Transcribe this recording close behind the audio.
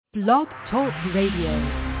Blog Talk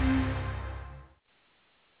Radio.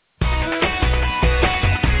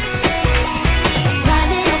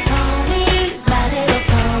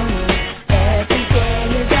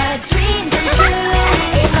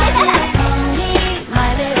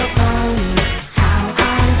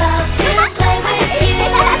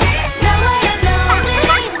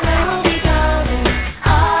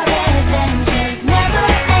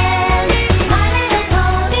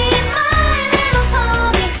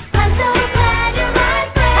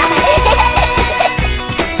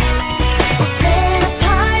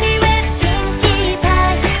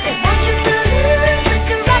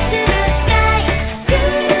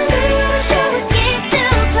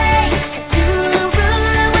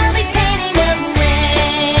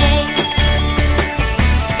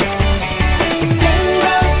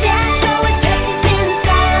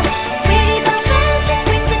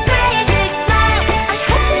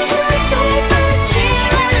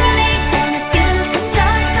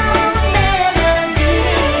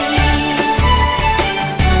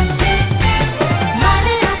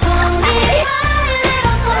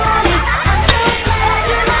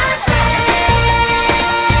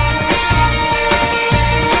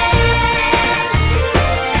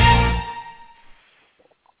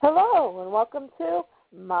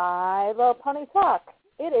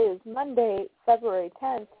 It is Monday, February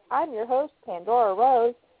 10th. I'm your host, Pandora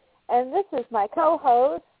Rose, and this is my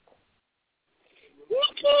co-host,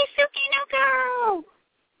 Nikki Sukinuko!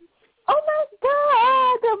 Oh my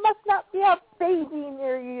God! There must not be a baby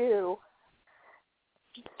near you.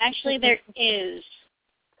 Actually, there is.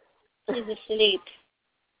 She's asleep.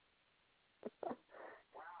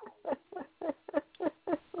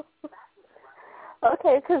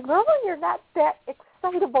 Okay, because normally you're not that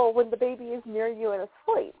excitable when the baby is near you and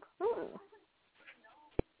asleep.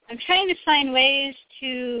 I'm trying to find ways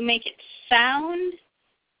to make it sound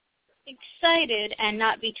excited and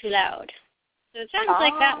not be too loud. So it sounds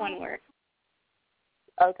like that one works.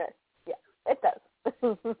 Okay, yeah, it does.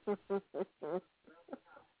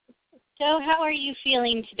 So how are you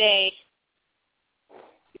feeling today?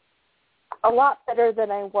 A lot better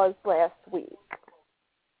than I was last week.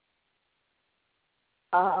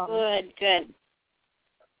 Good.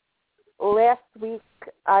 Last week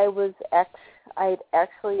I'd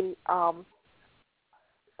actually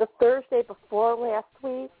the Thursday before last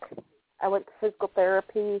week I went to physical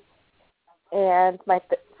therapy, and my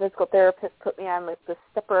physical therapist put me on like the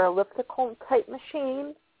stepper elliptical type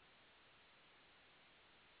machine.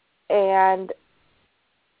 And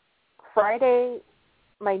Friday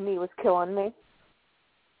my knee was killing me.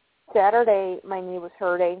 Saturday, my knee was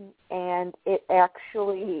hurting, and it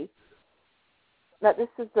actually, now this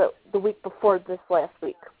is the week before this last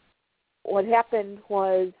week. What happened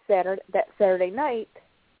was that Saturday night,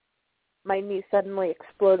 my knee suddenly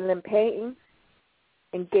exploded in pain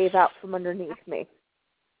and gave out from underneath me.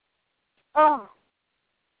 Oh.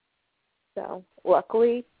 So,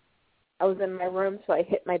 luckily, I was in my room, so I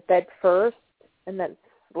hit my bed first and then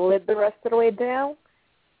slid the rest of the way down.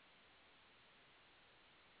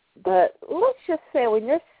 But let's just say when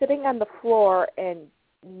you're sitting on the floor and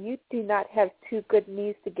you do not have two good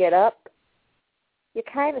knees to get up, you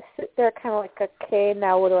kind of sit there kind of like, okay,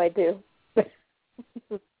 now what do I do?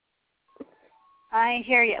 I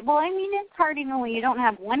hear you. Well, I mean, it's hard even when you don't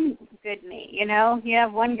have one good knee, you know? You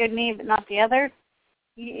have one good knee but not the other.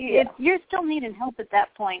 You're still needing help at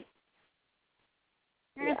that point.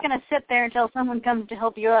 You're just going to sit there until someone comes to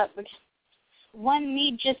help you up, which one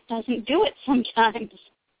knee just doesn't do it sometimes.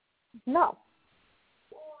 No.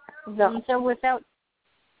 And so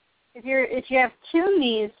if you have two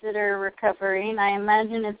knees that are recovering, I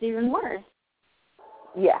imagine it's even worse.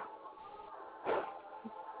 Yeah.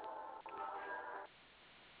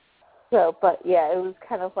 So, but yeah, it was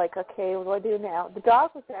kind of like, okay, what do I do now? The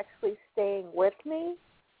dog was actually staying with me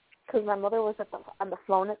because my mother was on the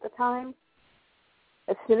phone at the time.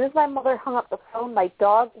 As soon as my mother hung up the phone, my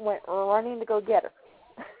dog went running to go get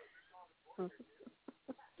her.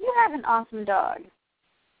 You have an awesome dog.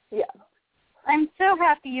 Yeah. I'm so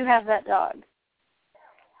happy you have that dog.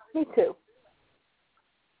 Me too.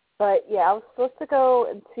 But, yeah, I was supposed to go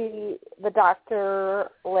and see the doctor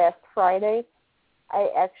last Friday. I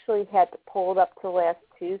actually had to pull it up to last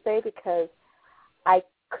Tuesday because I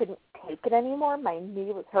couldn't take it anymore. My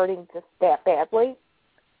knee was hurting just that badly.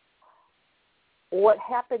 What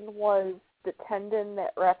happened was the tendon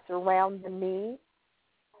that wraps around the knee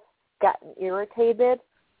got irritated.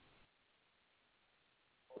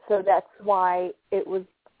 So that's why it was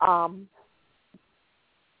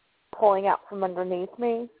pulling out from underneath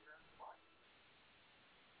me.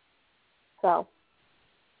 So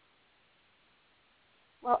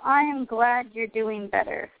Well, I am glad you're doing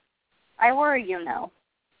better. I worry, you know.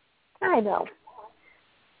 I know.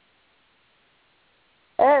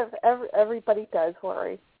 Everybody does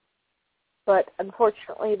worry. But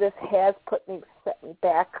unfortunately, this has set me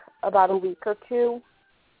back about a week or two.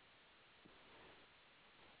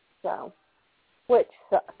 So, which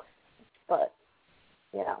sucks. But,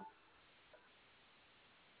 you know.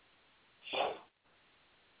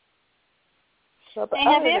 So, hey,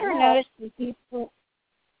 have you ever noticed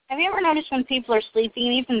when people are sleeping,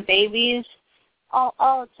 even babies,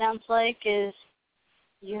 all it sounds like is,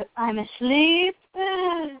 I'm asleep,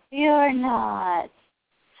 you're not.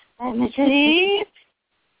 I'm asleep,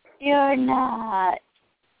 you're not.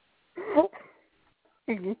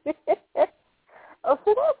 Oh,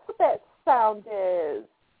 so that's what that sound is.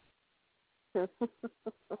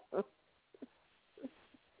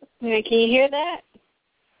 Can you hear that?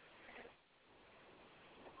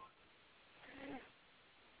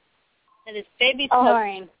 That is baby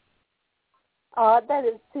snoring. Oh, that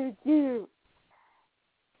is too cute.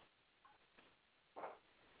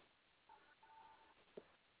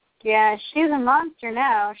 Yeah, she's a monster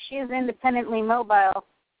now. She's independently mobile.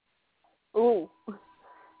 Ooh.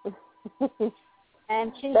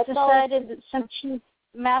 And she's decided that since she's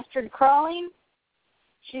mastered crawling,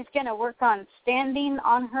 she's going to work on standing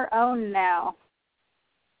on her own now.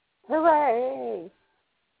 Hooray!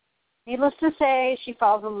 Needless to say, she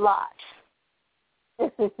falls a lot.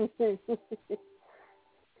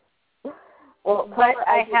 Well, but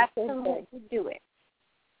I have to let her do it.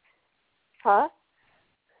 Huh?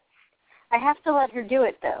 I have to let her do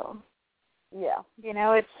it, though. Yeah. You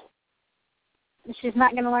know, she's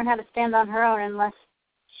not going to learn how to stand on her own unless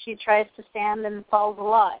she tries to stand and falls a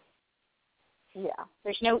lot. Yeah.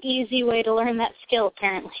 There's no easy way to learn that skill,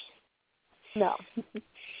 apparently. No.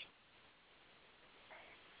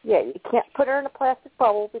 Yeah, you can't put her in a plastic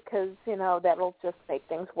bubble because, you know, that'll just make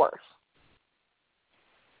things worse.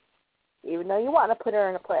 Even though you want to put her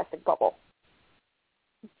in a plastic bubble.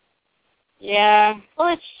 Yeah. Well,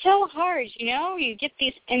 it's so hard, you know? You get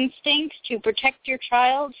these instincts to protect your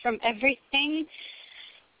child from everything,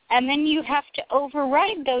 and then you have to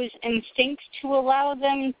override those instincts to allow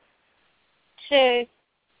them to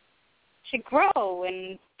grow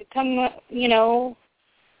and become, you know,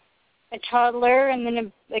 a toddler and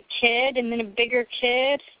then a kid and then a bigger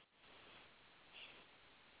kid.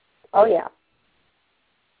 Oh, yeah.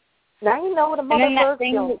 Now you know what a mother and then that bird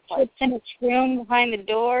thing feels that like. sits in its room behind the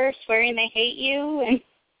door swearing they hate you. And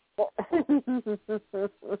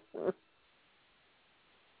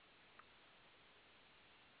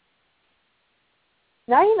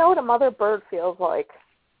now you know what a mother bird feels like.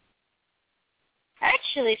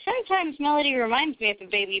 Actually, sometimes Melody reminds me of a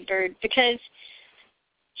baby bird because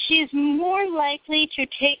she's more likely to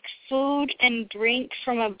take food and drink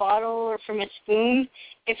from a bottle or from a spoon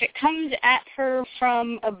if it comes at her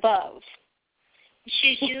from above.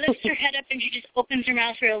 She lifts her head up and she just opens her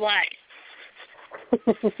mouth real wide.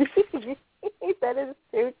 That is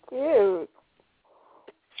so cute.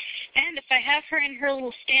 And if I have her in her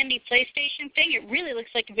little standy PlayStation thing, it really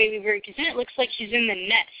looks like a baby bird because then it looks like she's in the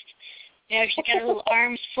nest. You know, she's got her little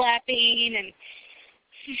arms flapping and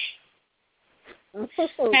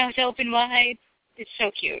mouth open wide. It's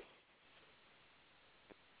so cute.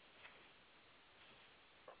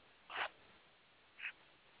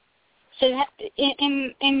 So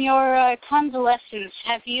in your convalescence,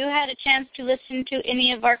 have you had a chance to listen to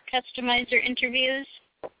any of our customizer interviews?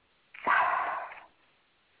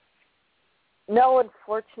 No,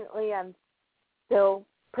 unfortunately, I'm still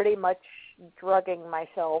pretty much drugging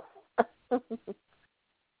myself.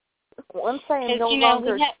 Once I am no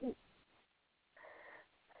longer...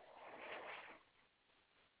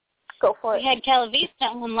 Go for it. We had Calavista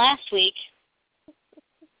on last week.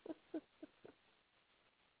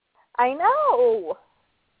 I know.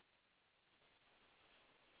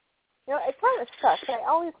 You know, it kind of sucks. I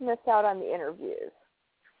always miss out on the interviews.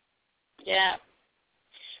 Yeah.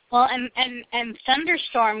 Well, and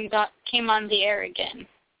Thunderstorm came on the air again.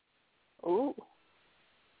 Ooh.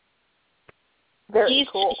 Very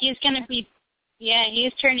cool. He's going to be,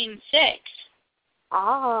 he's turning 6.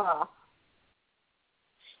 Ah.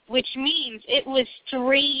 Which means it was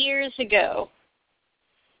 3 years ago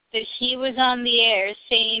that he was on the air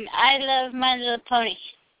saying, "I love My Little Pony."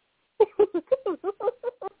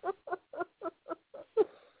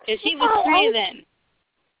 Because he was 3 then.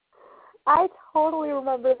 I totally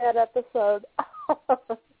remember that episode.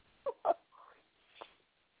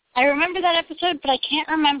 I remember that episode, but I can't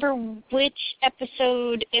remember which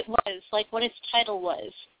episode it was, like what its title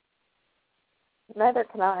was. Neither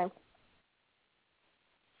can I.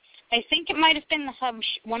 I think it might have been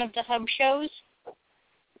one of the hub shows.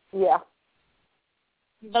 Yeah.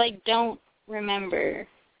 But I don't remember.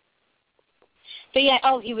 But yeah,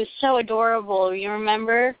 he was so adorable, you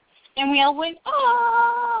remember? And we all went,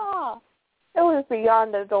 ah! It was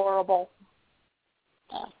beyond adorable.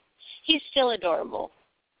 He's still adorable.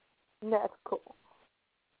 That's cool.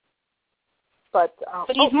 But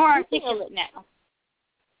he's more articulate now.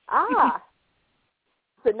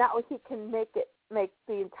 So now he can make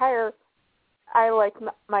the entire I Like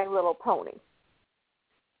My Little Pony.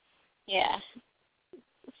 Yeah.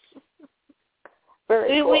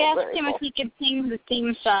 Cool, we asked him if he could sing the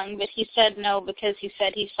theme song, but he said no because he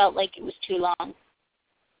said he felt like it was too long.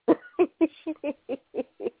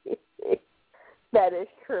 That is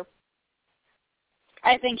true.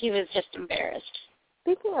 I think he was just embarrassed.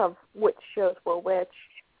 Speaking of which shows were which,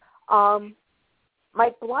 my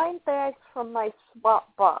blind bags from my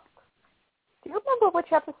swap box. Do you remember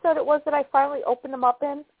which episode it was that I finally opened them up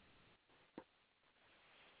in?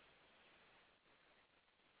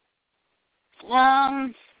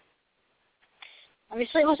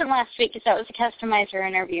 Obviously it wasn't last week because that was a customizer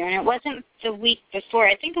interview, and it wasn't the week before.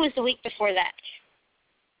 I think it was the week before that.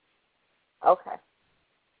 Okay.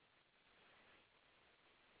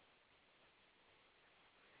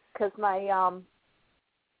 Because my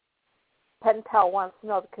pen pal wants to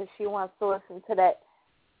know because she wants to listen to that.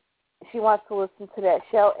 She wants to listen to that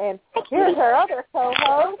show, and here's her other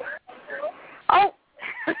co-host. Oh,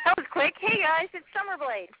 that was quick. Hey guys, it's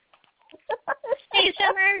Summerblade. Hey,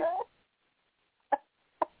 Summer.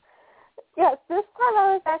 Yes, this time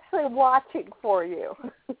I was actually watching for you.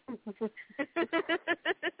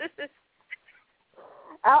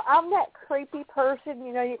 I'm that creepy person,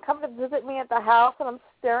 you come to visit me at the house and I'm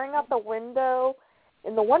staring out the window.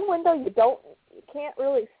 In the one window you can't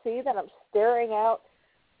really see that I'm staring out.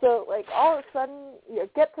 So, all of a sudden you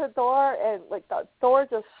get to the door and, the door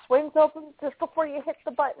just swings open just before you hit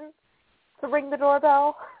the button to ring the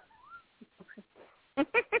doorbell.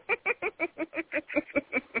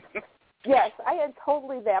 Yes, I am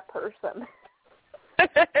totally that person.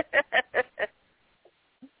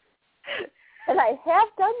 And I have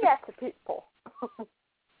done that to people.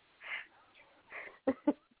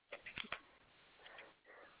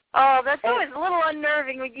 Oh, that's always a little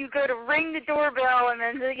unnerving when you go to ring the doorbell and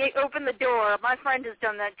then they open the door. My friend has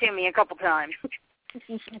done that to me a couple times.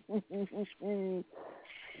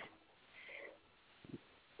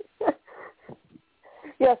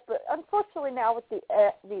 Yes, but unfortunately now with the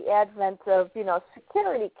advent of,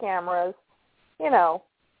 security cameras, not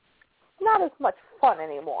as much fun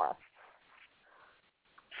anymore.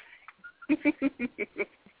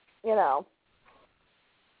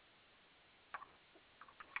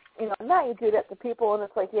 Now you do that to people and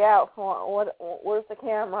it's like, yeah, where's the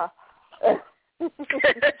camera?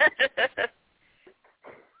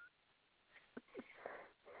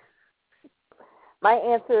 My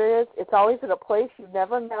answer is it's always in a place you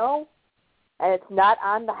never know, and it's not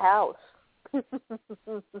on the house.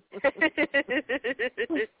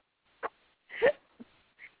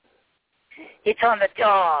 It's on the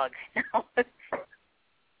dog.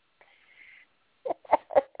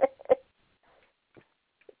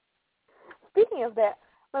 Speaking of that,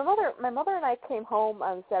 my mother and I came home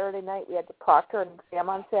on Saturday night. We had to proctor an exam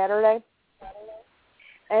on Saturday.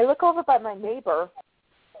 And I look over by my neighbor,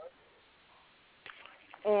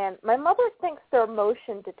 and my mother thinks they're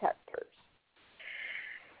motion detectors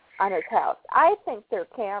on his house. I think they're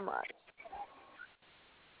cameras,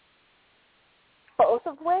 both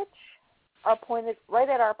of which are pointed right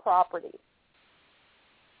at our property.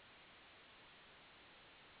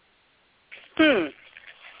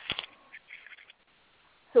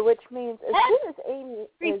 So which means as soon as Amy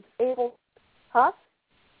is able... Huh?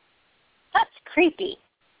 That's creepy.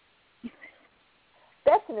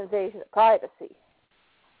 That's an invasion of privacy.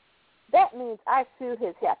 That means I sue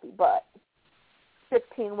his happy butt.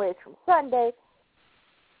 15 ways from Sunday,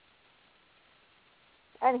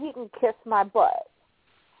 and he can kiss my butt.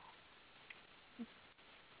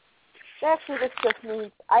 Actually, this just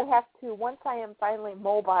means I have to, once I am finally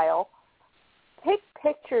mobile, take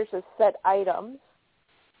pictures of said items,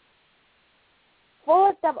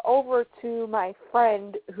 forward them over to my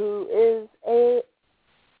friend who is a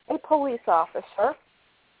police officer.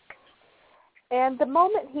 And the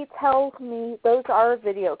moment he tells me those are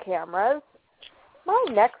video cameras, my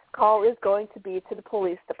next call is going to be to the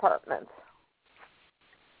police department.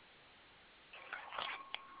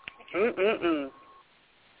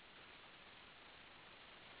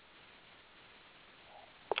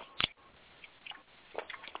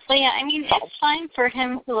 So yeah, I mean, it's fine for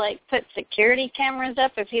him to put security cameras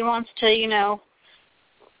up if he wants to,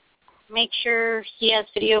 make sure he has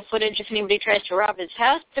video footage if anybody tries to rob his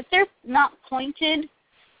house. If they're not pointed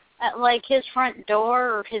at, like, his front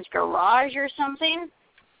door or his garage or something,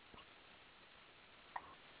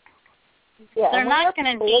 they're not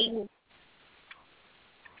going to be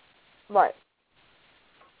right.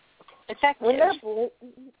 effective.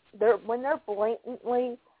 When they're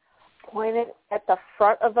blatantly pointed at the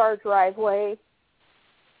front of our driveway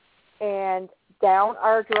and down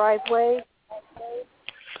our driveway,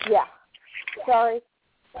 yeah. Sorry,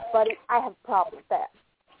 buddy, I have a problem with that.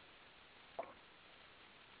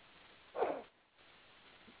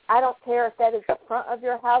 I don't care if that is the front of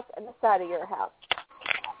your house and the side of your house.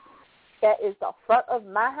 That is the front of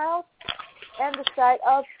my house and the side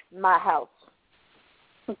of my house.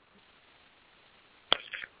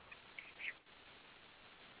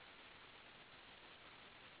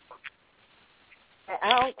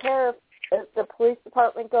 I don't care if the police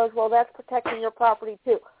department goes, well, that's protecting your property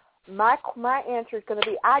too. My answer is going to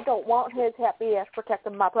be, I don't want his happy ass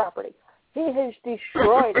protecting my property. He has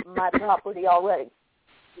destroyed my property already.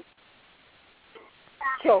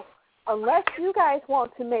 So unless you guys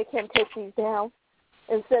want to make him take these down,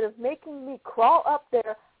 instead of making me crawl up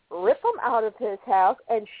there, rip them out of his house,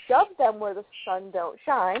 and shove them where the sun don't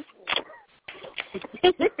shine,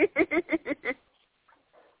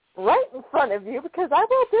 right in front of you, because I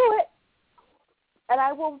will do it, and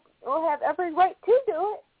I will have every right to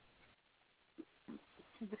do it.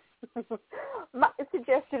 My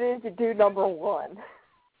suggestion is to do number one.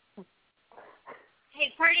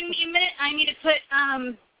 Hey, pardon me a minute. I need to put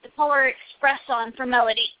the Polar Express on for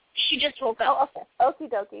Melody. She just woke up. Oh, okay. Okie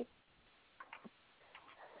dokie.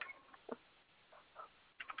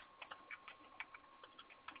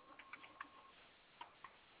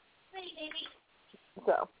 Hey, baby.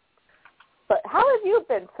 So, but how have you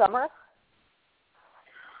been, Summer?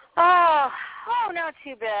 Oh, not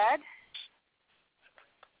too bad.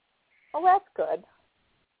 Oh, that's good.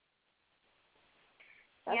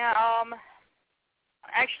 Yeah,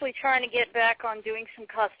 actually trying to get back on doing some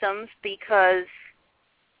customs because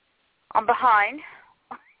I'm behind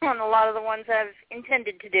on a lot of the ones I've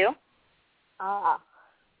intended to do. Ah.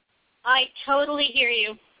 I totally hear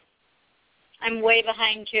you. I'm way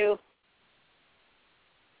behind, too.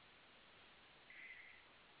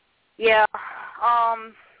 Yeah,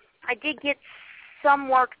 I did get some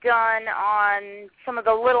work done on some of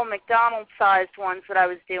the little McDonald's-sized ones that I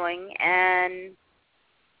was doing, and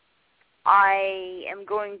I am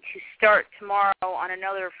going to start tomorrow on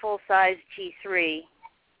another full-size G3.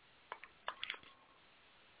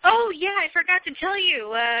 Oh, yeah, I forgot to tell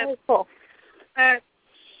you. Cool.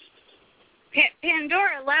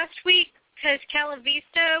 Pandora, last week, because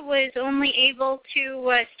Calavista was only able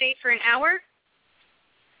to stay for an hour,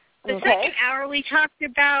 the second hour we talked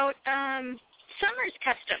about Summer's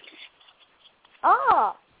customs.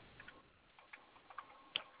 Ah.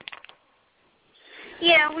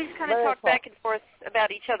 Yeah, we just kind of Very talked cool. back and forth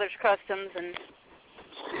about each other's customs, and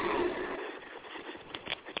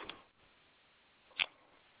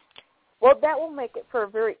Well, that will make it for a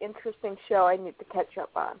very interesting show I need to catch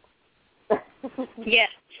up on. Yes.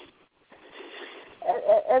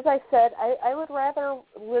 As I said, I would rather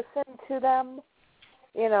listen to them,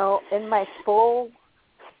 in my full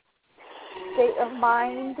state of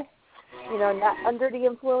mind, not under the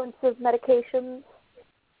influence of medications.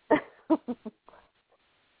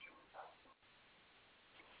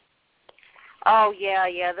 oh,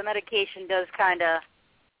 yeah, the medication does kind of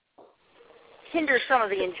hinder some of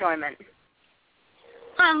the enjoyment.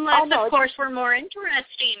 Unless, of course, we're more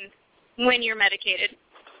interesting when you're medicated.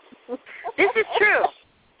 This is true.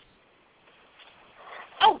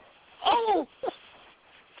 Oh!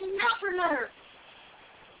 Not for another.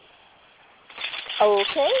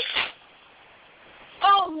 Okay.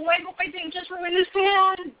 Oh, I hope I didn't just ruin his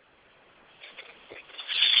pan.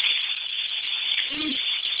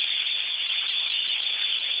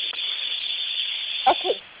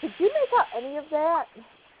 Okay, did you make out any of that?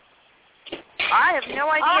 I have no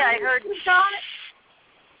idea. I heard.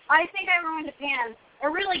 I think I ruined a pan. A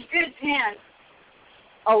really good pan.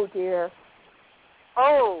 Oh, dear.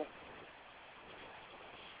 Oh.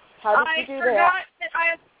 How did you do I forgot that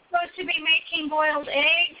I was supposed to be making boiled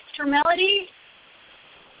eggs for Melody.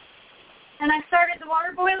 And I started the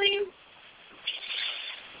water boiling.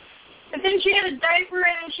 But then she had a diaper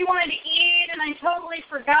in and she wanted to eat, and I totally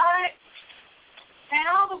forgot. And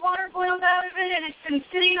all the water boiled out of it, and it's been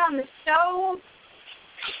sitting on the stove.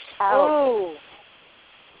 Oh.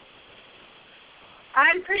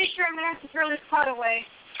 I'm pretty sure I'm going to have to throw this pot away.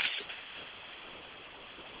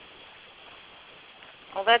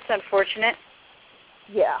 Well, that's unfortunate.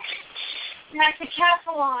 Yeah. Now, the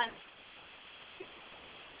castle on.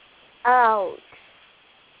 Ouch.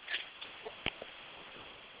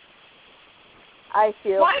 I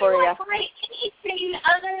feel for you. Why do I buy anything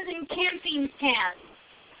other than camping pants?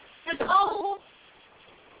 That's all.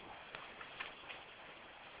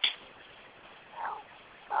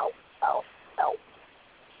 Ow, ow, ow.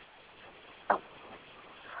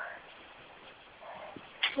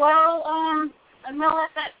 Well, I'm gonna let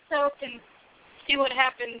that soak and see what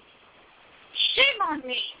happens. Shame on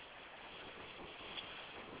me.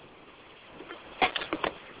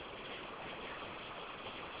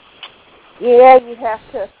 Yeah, you have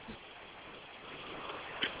to.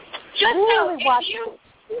 Just really know, watch if you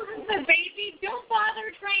have the baby, don't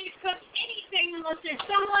bother trying to cook anything unless there's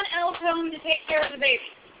someone else home to take care of the baby.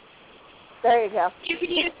 There you go. You can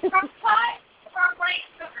use a crock pot or a rice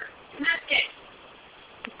cooker, and that's it.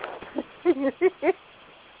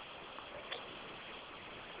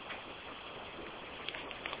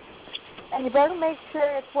 And you better make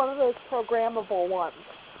sure it's one of those programmable ones.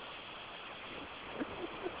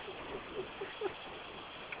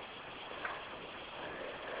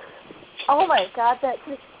 Oh my God, that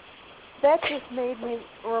just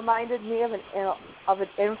reminded me of an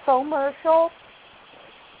infomercial.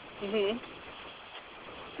 Mhm.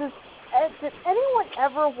 Did anyone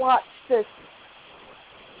ever watch this?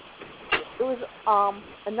 It was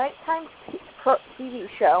a nighttime TV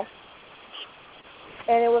show,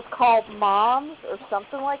 and it was called Moms or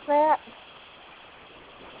something like that.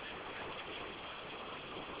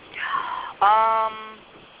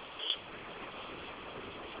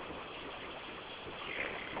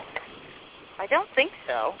 I don't think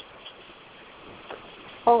so.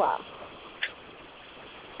 Hold on.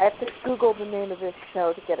 I have to Google the name of this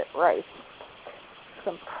show to get it right. 'Cause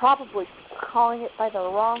I'm probably calling it by the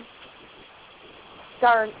wrong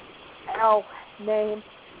darn name.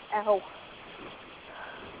 Ow.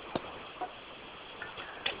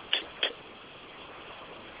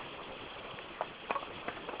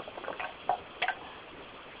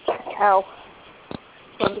 Ow.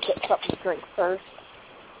 Let me get something to drink first.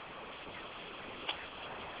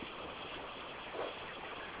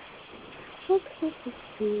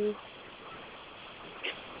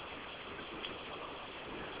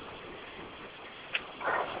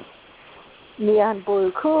 Neon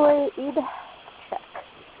blue Kool-Aid. Check.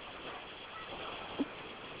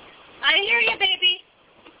 I hear you, baby.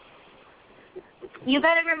 You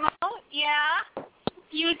got a remote? Yeah?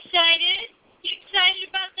 You excited? You excited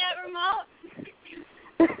about that remote?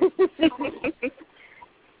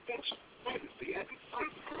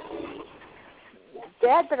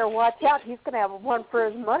 Dad better watch out. He's going to have one for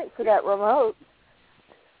his money for that remote.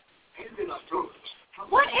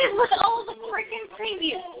 What is with all the freaking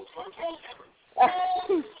previews?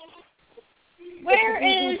 Where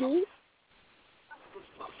is...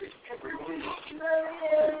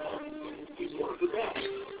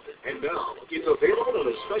 And now, it's available on a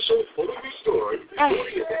special fully restored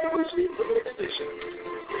 40th anniversary limited edition.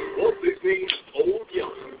 Walt Disney's Old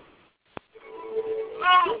Yeller.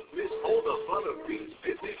 Don't miss all the fun of these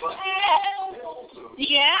Disney fun.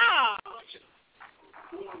 Yeah.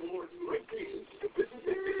 More great reasons to visit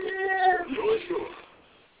Disney. Your store.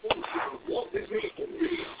 Walt Disney.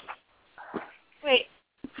 Wait.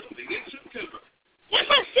 Coming in September. What's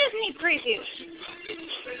a Disney preview?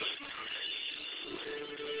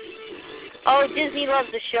 Oh, Disney loves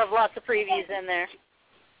to shove lots of previews in there.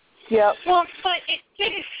 Yep. Well, but it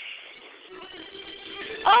didn't.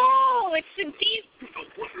 Oh, it's a deep.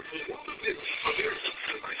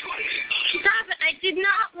 Stop it! I did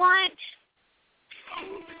not want.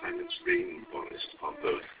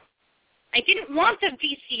 I didn't want the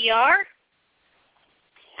VCR.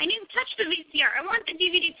 I didn't touch the VCR. I want the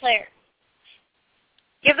DVD player.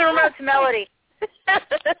 Give the remote to Melody.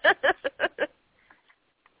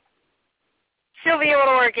 She'll be able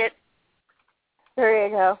to work it. There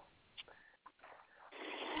you go.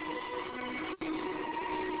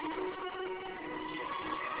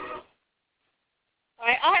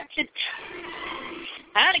 I ought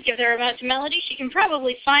to give the remote to Melody. She can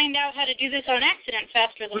probably find out how to do this on accident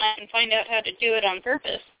faster than I can find out how to do it on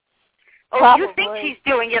purpose. Oh, Probably. You think she's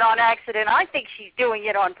doing it on accident. I think she's doing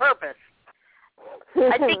it on purpose.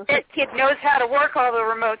 I think that kid knows how to work all the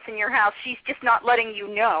remotes in your house. She's just not letting you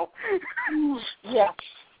know. Yeah.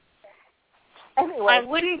 Anyway. I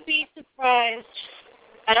wouldn't be surprised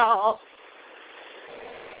at all.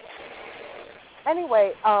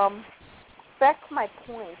 Anyway, back to my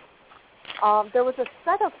point. There was a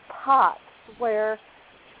set of pots where,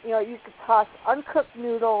 you could toss uncooked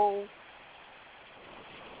noodles,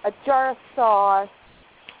 a jar of sauce,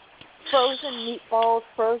 frozen meatballs,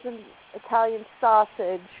 frozen Italian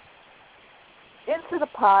sausage, into the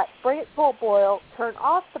pot, bring it to a boil, turn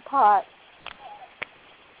off the pot,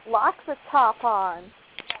 lock the top on,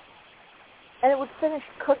 and it would finish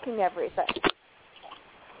cooking everything.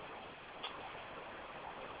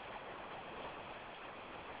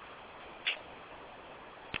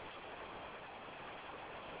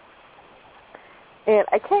 And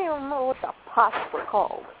I can't even remember what the pots were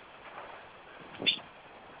called.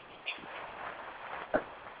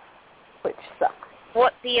 Which sucks.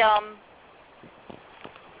 What the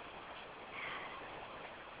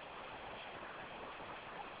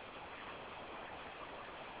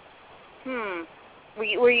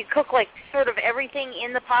where you cook like sort of everything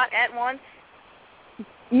in the pot at once?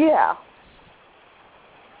 Yeah.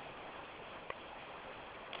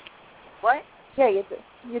 What? Yeah, you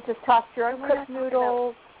just toss your uncooked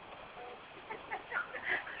noodles.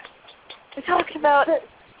 We're talking about.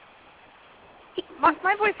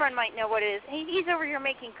 My boyfriend might know what it is. He's over here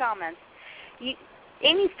making comments.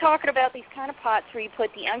 Amy's talking about these kind of pots where you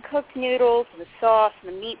put the uncooked noodles, and the sauce,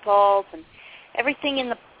 and the meatballs, and everything in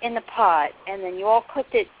the pot, and then you all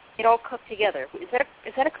cooked it. It all cooked together. Is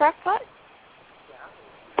that a crock pot?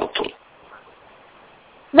 Yeah.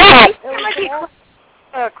 No, it might be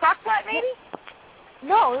a crock pot, maybe.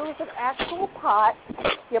 No, it was an actual pot.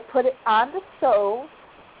 You put it on the stove.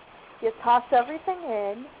 You toss everything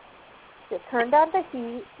in. You turned on the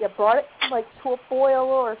heat. You brought it like to a boil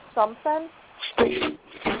or something.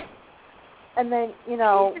 And then,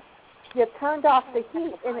 you turned off the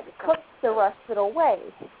heat and it cooked the rest of the way.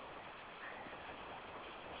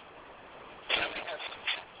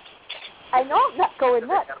 I know I'm not going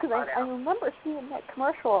nuts because I remember seeing that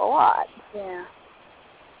commercial a lot. Yeah.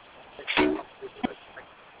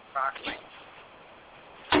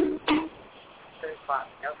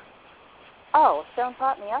 Oh, stone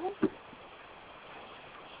pot in the oven?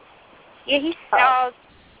 Yeah,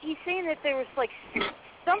 he's saying that there was like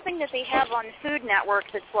something that they have on the Food Network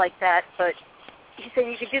that's like that, but he's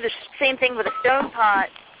saying you could do the same thing with a stone pot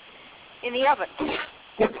in the oven.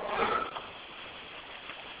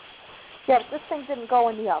 Yeah, but this thing didn't go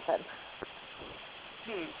in the oven.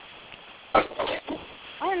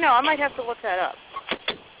 I don't know. I might have to look that up.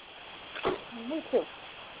 Me too.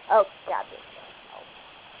 Oh, God.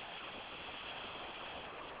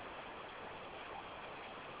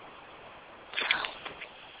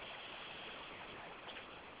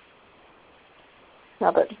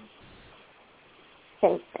 No, but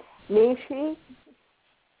hey, Nishi?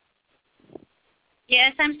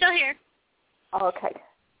 Yes, I'm still here. Okay.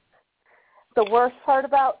 The worst part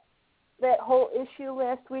about that whole issue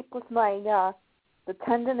last week was my the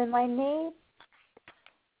tendon in my knee.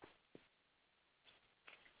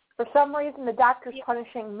 For some reason, the doctor's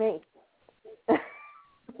punishing me.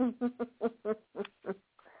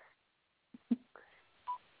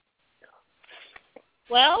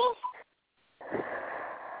 Well,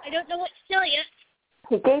 I don't know what to tell you.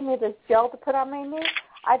 He gave me this gel to put on my knee.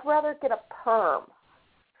 I'd rather get a perm.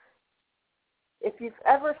 If you've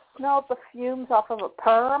ever smelled the fumes off of a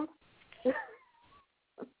perm,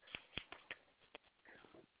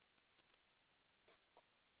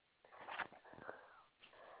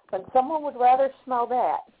 but someone would rather smell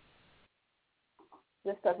that.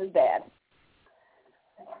 This stuff is bad.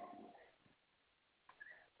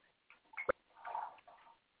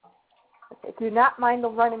 Okay, do not mind the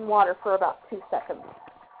running water for about 2 seconds.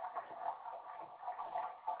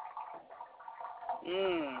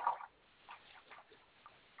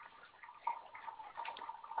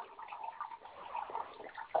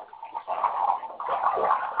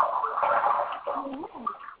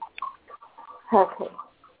 Okay.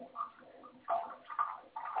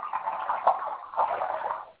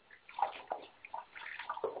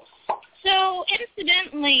 So,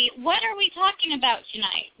 incidentally, what are we talking about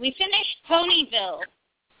tonight? We finished Ponyville.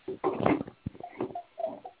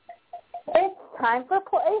 It's time for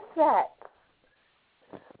Playsets.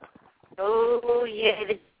 Oh,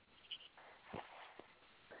 yeah.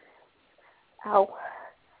 Ow.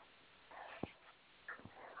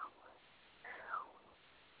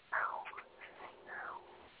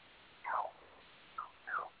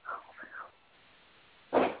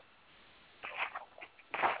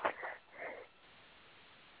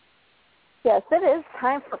 Yes, it is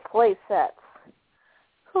time for Playsets.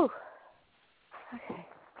 Whew. Okay.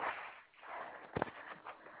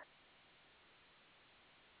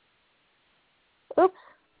 Oops.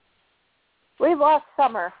 We lost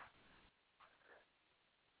Summer.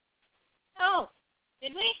 Oh,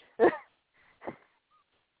 did we?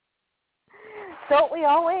 Don't we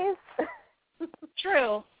always?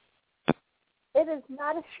 True. It is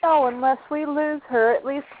not a show unless we lose her at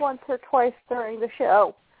least once or twice during the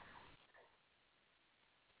show.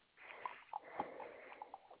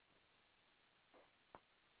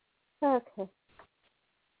 Okay.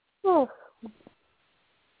 Oh.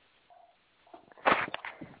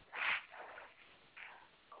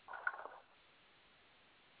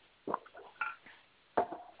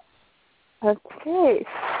 Okay.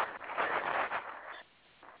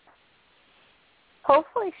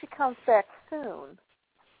 Hopefully she comes back soon.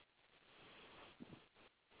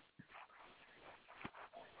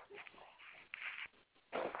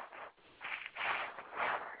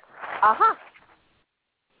 Aha.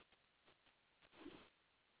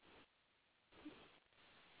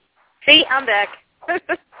 See, I'm back.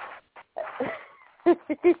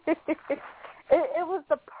 It was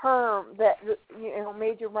the perm that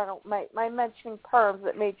made you run. My mentioning perms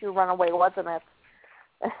that made you run away, wasn't it?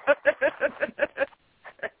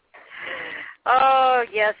 Oh,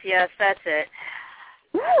 yes, that's it.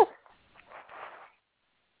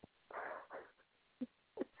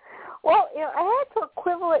 Well, I had to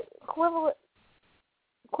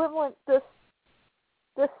equivalent this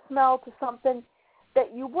smell to something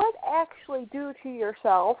that you would actually do to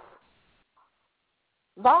yourself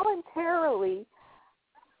voluntarily,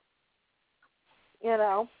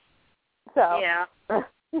 So Yeah.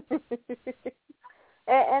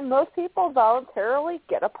 and most people voluntarily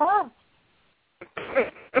get a perm.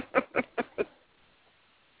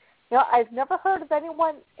 I've never heard of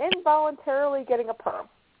anyone involuntarily getting a perm.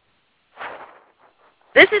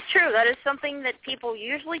 This is true. That is something that people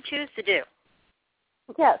usually choose to do.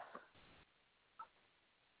 Yes.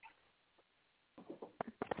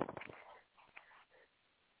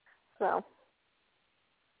 So.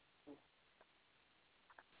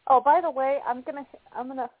 Oh, by the way, I'm gonna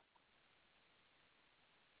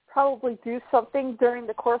probably do something during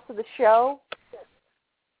the course of the show.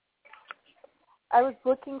 I was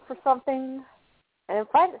looking for something, and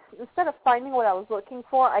instead of finding what I was looking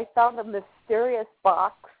for, I found a mysterious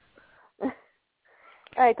box.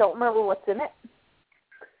 I don't remember what's in it.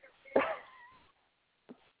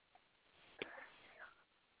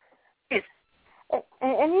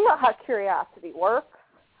 And you know how curiosity works.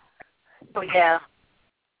 Oh, yeah.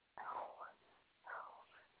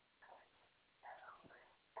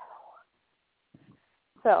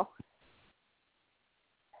 So,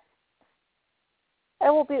 I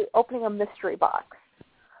will be opening a mystery box.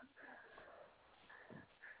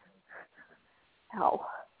 Oh.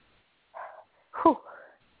 Whew.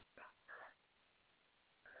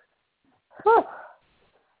 Whew.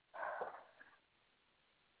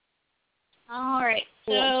 All right.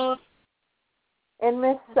 So. And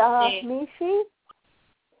Miss Mishi?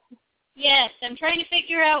 Yes, I'm trying to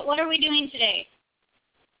figure out what are we doing today.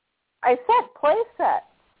 I said Playsets.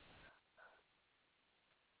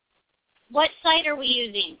 What site are we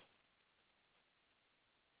using?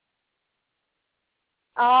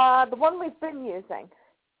 The one we've been using.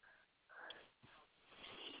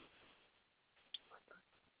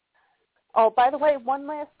 Oh, by the way, one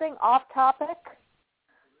last thing, off topic.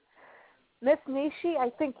 Miss Nishi, I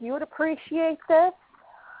think you would appreciate this.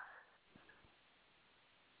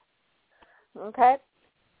 Okay?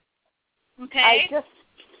 Okay. I just,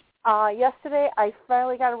 yesterday, I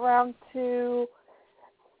finally got around to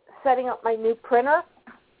setting up my new printer.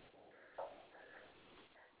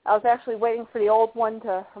 I was actually waiting for the old one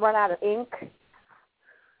to run out of ink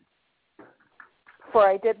before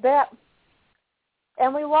I did that.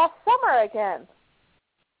 And we lost Summer again.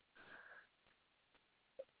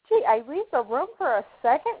 Gee, I leave the room for a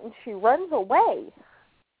second and she runs away.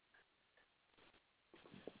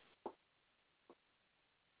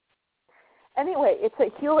 Anyway, it's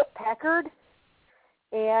a Hewlett-Packard,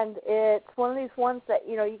 and it's one of these ones that,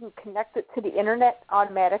 you can connect it to the internet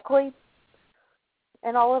automatically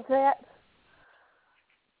and all of that.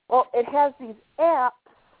 Well, it has these apps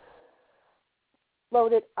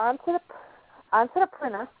loaded onto the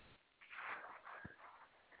printer.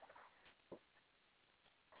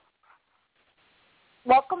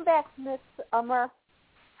 Welcome back, Miss Ummer.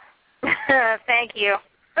 Thank you.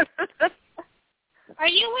 Are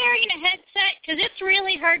you wearing a headset? Because it's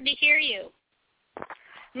really hard to hear you.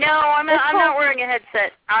 No, I'm not wearing a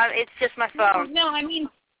headset. It's just my phone. No, I mean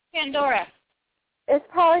Pandora. It's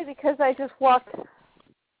probably because I just walked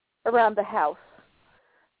around the house.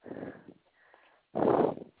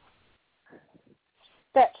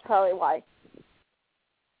 That's probably why.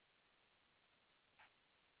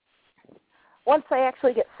 Once I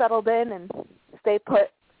actually get settled in and stay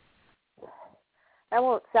put, that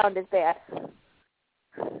won't sound as bad.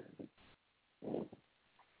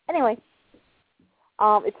 Anyway,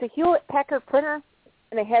 it's a Hewlett-Packard printer,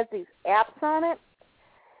 and it has these apps on it.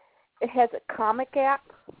 It has a comic app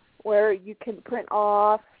where you can print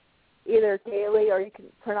off either daily or you can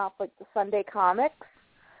print off like the Sunday comics.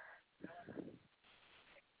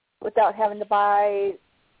 without having to buy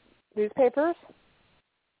newspapers.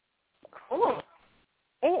 Cool.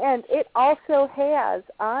 And it also has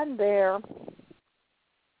on there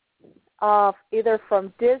either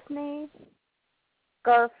from Disney,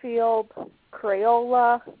 Garfield,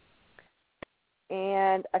 Crayola,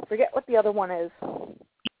 and I forget what the other one is.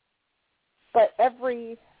 But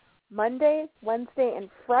every Monday, Wednesday, and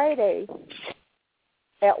Friday,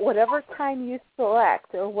 at whatever time you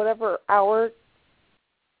select or whatever hour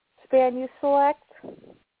span you select,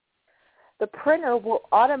 the printer will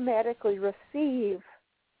automatically receive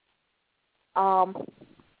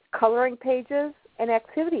coloring pages and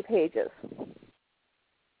activity pages.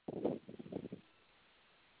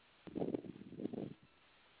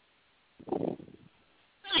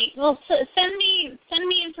 Right. Well, send me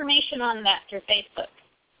information on that through Facebook.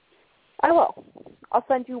 I will. I'll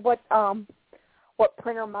send you what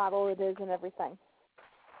printer model it is and everything.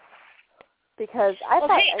 Because I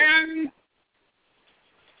thought.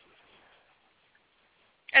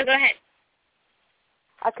 Oh, go ahead.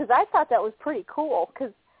 Because I thought that was pretty cool.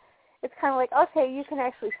 Because it's kind of like, okay, you can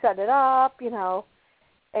actually set it up,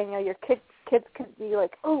 and your kids could be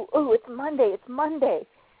like, oh, it's Monday,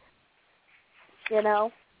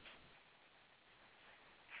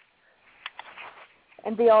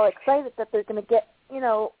 and be all excited that they're going to get,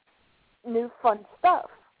 new fun stuff.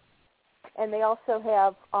 And they also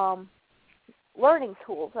have learning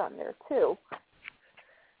tools on there, too.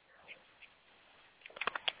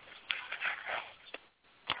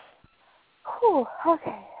 Whew,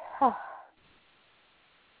 okay.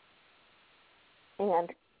 And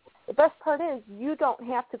the best part is you don't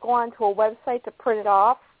have to go onto a website to print it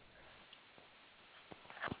off.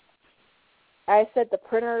 I said the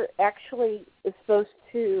printer actually is supposed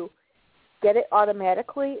to get it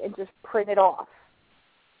automatically and just print it off.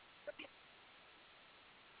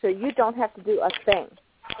 So you don't have to do a thing.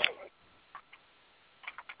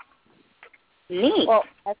 Neat.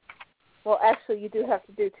 Well, actually, you do have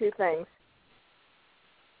to do two things.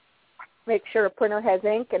 Make sure the printer has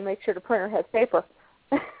ink and make sure the printer has paper.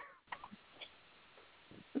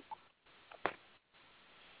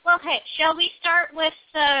 Well, hey, shall we start with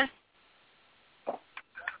the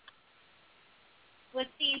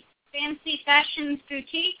Fancy Fashions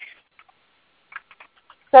Boutique?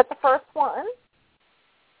 Is that the first one?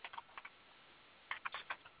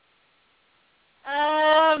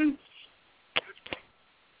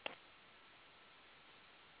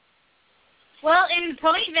 Well, in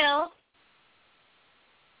Ponyville,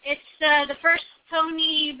 it's the first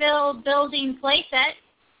Ponyville building playset.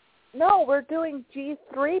 No, we're doing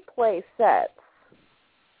G3 play sets.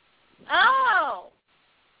 Oh!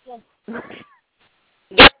 Yep,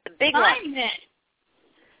 the big one. Fine, then.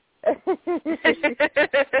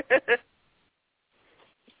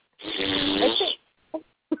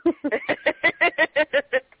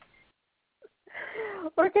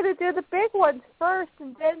 We're gonna do the big ones first,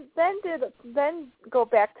 and then go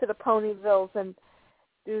back to the Ponyvilles and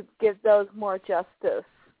give those more justice.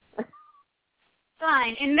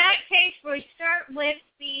 Fine. In that case, we start with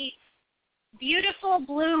the Beautiful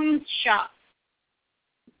Blooms shop.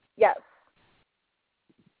 Yes.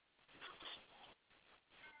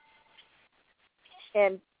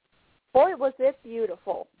 And boy, was it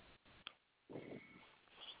beautiful.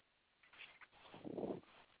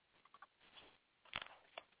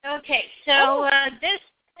 Okay, so this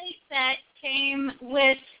playset came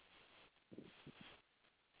with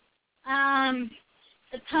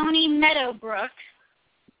the Pony Meadowbrook.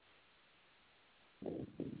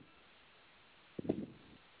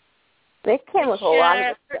 They came with a lot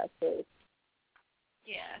of accessories.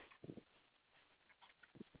 Yeah.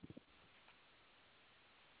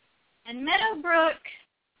 And Meadowbrook,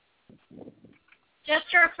 just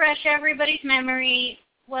to refresh everybody's memory,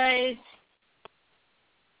 was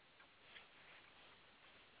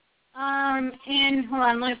hold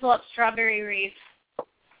on, let me pull up Strawberry Reef.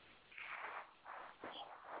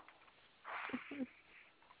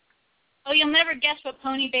 Oh, you'll never guess what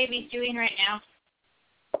Pony Baby's doing right now.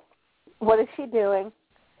 What is she doing?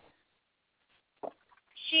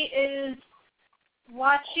 She is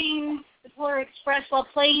watching the Polar Express while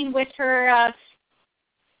playing with her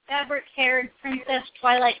fabric-haired Princess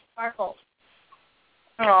Twilight Sparkle.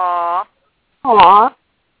 Aww. Aww.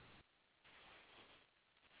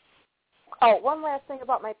 Oh, one last thing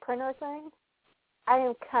about my printer thing. I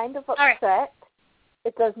am kind of upset. Right.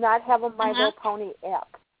 It does not have a My Little Pony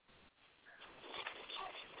app.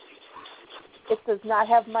 It does not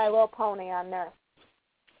have My Little Pony on there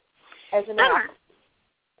as an app.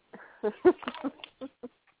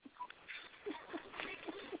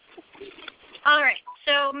 All right.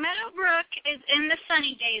 So Meadowbrook is in the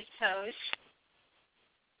sunny days pose.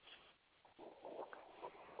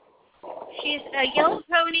 She's a yellow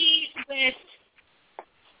pony with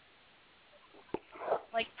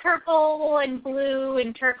like purple and blue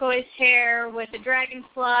and turquoise hair with a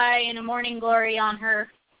dragonfly and a morning glory on her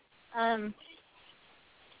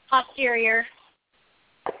posterior.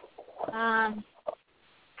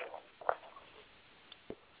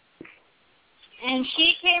 And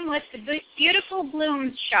she came with the beautiful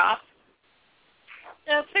blooms shop.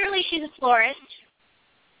 So clearly she's a florist.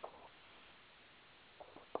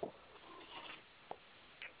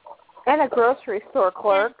 And a grocery store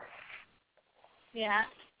clerk. Yeah.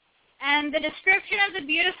 And the description of the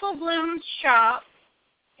Beautiful Blooms shop,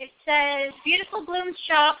 it says, Beautiful Blooms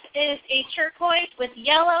shop is a turquoise with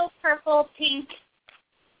yellow, purple, pink,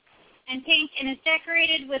 and is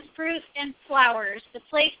decorated with fruit and flowers. The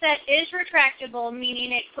playset is retractable,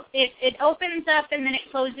 meaning it opens up and then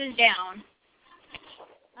it closes down.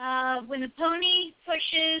 When the pony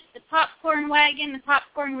pushes the popcorn wagon, the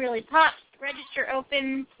popcorn really pops. The register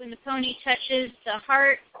opens when the pony touches the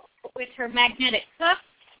heart with her magnetic hook.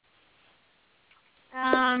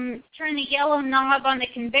 Turn the yellow knob on the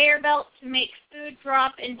conveyor belt to make food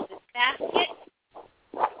drop into the basket.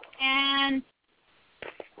 And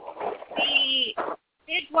the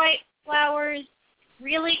big white flowers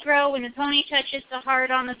really grow when the pony touches the heart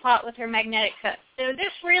on the pot with her magnetic hook. So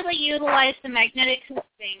this really utilized the magnetic hook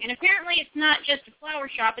thing. And apparently it's not just a flower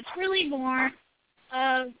shop. It's really more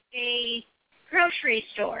of a grocery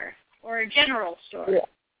store or a general store. Yeah.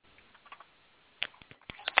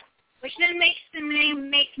 Which then makes the name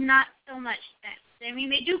make not so much sense. I mean,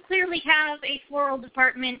 they do clearly have a floral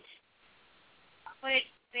department, but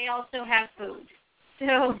they also have food.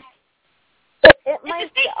 So it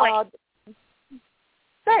might be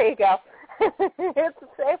there you go. It's a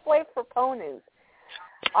safe way for ponies.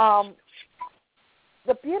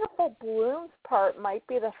 The Beautiful Blooms part might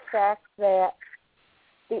be the fact that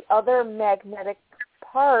the other magnetic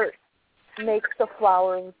part makes the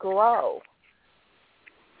flowers grow.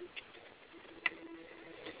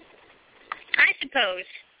 I suppose.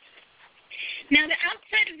 Now, the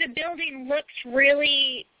outside of the building looks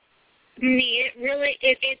really neat.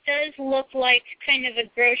 It does look like kind of a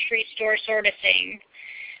grocery store sort of thing.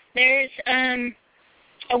 There's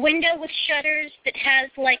a window with shutters that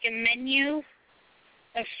has like a menu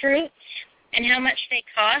of fruits and how much they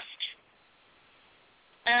cost.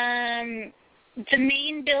 The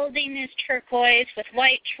main building is turquoise with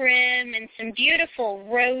white trim and some beautiful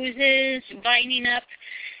roses lining up,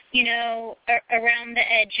 you know, around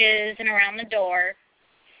the edges and around the door.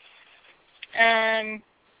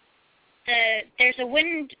 There's a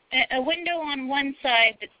window on one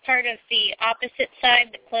side that's part of the opposite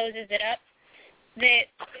side that closes it up that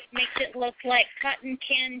makes it look like cotton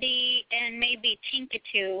candy and maybe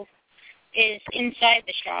Tinkatu is inside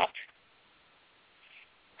the shop.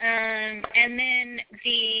 And then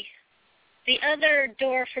the other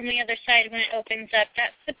door from the other side when it opens up,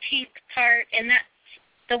 that's the pink part, and that's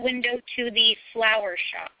the window to the flower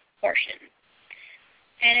shop portion.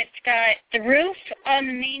 And it's got the roof on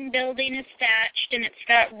the main building is thatched, and it's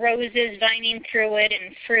got roses vining through it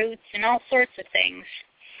and fruits and all sorts of things.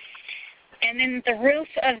 And then the roof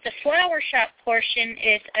of the flower shop portion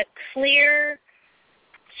is a clear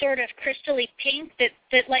sort of crystally pink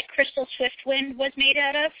that like Crystal Swiftwind was made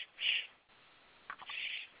out of.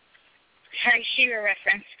 Sorry, She-Ra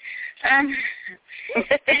reference. And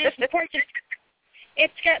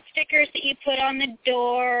it's got stickers that you put on the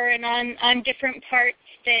door and on different parts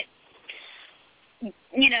that,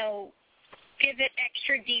 you know, give it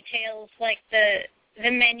extra details, like the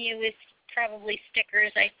menu is probably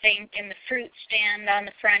stickers, I think, and the fruit stand on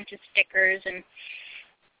the front is stickers, and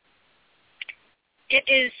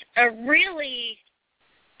it's a really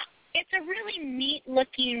neat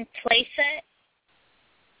looking playset.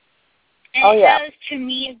 And it has, to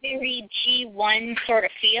me, a very G1 sort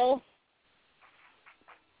of feel.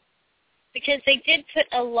 Because they did put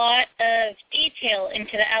a lot of detail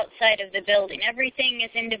into the outside of the building. Everything is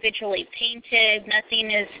individually painted.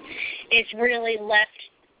 Nothing is really left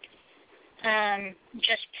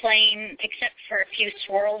just plain, except for a few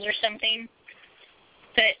swirls or something.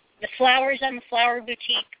 But the flowers on the Flower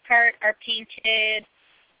Boutique part are painted.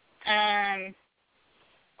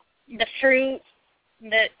 The fruit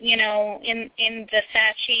that, you know, in the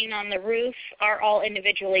thatching on the roof are all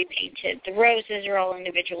individually painted. The roses are all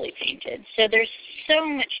individually painted. So there's so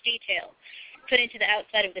much detail put into the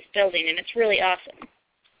outside of this building, and it's really awesome.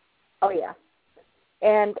 Oh, yeah.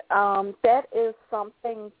 And that is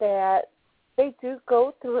something that they do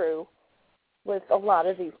go through with a lot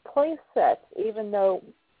of these play sets, even though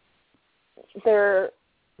they're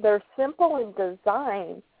simple in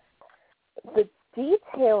design. The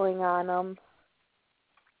detailing on them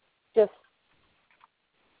just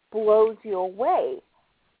blows you away.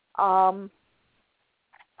 On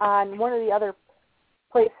one of the other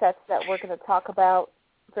play sets that we're going to talk about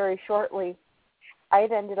very shortly,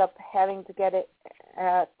 I'd ended up having to get it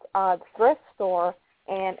at the thrift store,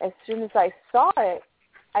 and as soon as I saw it,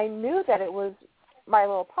 I knew that it was My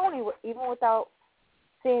Little Pony, even without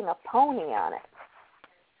seeing a pony on it.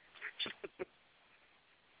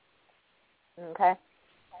 Okay?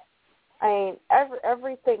 I mean,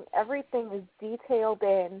 everything is detailed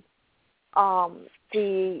in.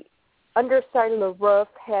 The underside of the roof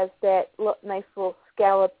has that nice little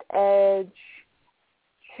scalloped edge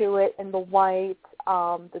to it in the white.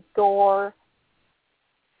 The door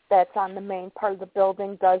that's on the main part of the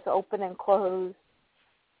building does open and close.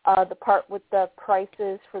 The part with the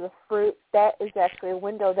prices for the fruit, that is actually a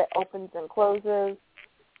window that opens and closes.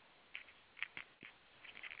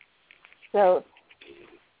 So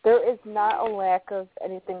there is not a lack of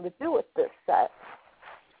anything to do with this set.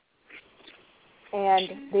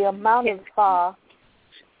 And the amount of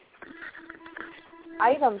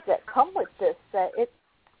items that come with this set,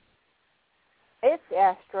 it's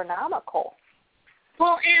astronomical.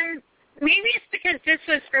 Well, and maybe it's because this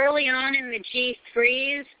was early on in the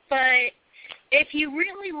G3s, but if you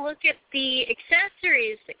really look at the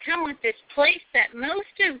accessories that come with this playset,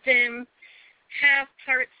 most of them have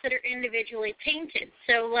parts that are individually painted.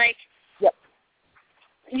 So, like, yep.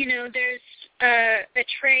 You know, there's a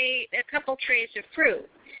couple trays of fruit,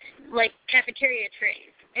 like cafeteria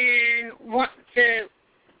trays, and the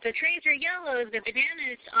trays are yellow, the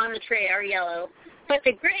bananas on the tray are yellow, but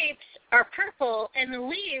the grapes are purple, and the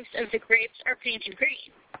leaves of the grapes are painted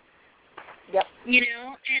green. Yep. You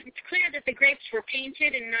know, and it's clear that the grapes were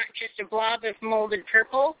painted and not just a blob of molded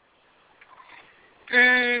purple.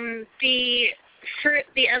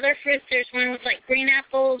 The other fruits, there's one with like green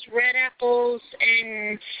apples, red apples,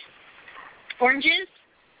 and oranges,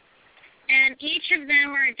 and each of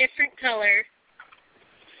them are a different color.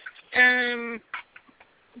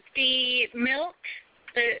 The milk,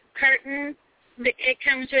 the carton that it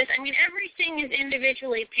comes with, I mean, everything is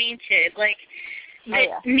individually painted, like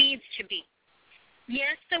it needs to be.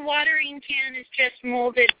 Yes, the watering can is just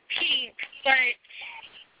molded pink, but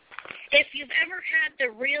if you've ever had the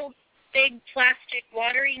real big plastic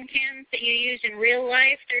watering cans that you use in real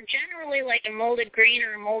life, they're generally like a molded green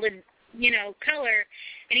or a molded, color.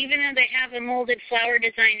 And even though they have a molded flower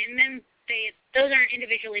design in them, those aren't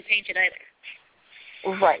individually painted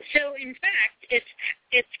either. Right. So in fact,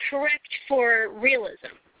 it's correct for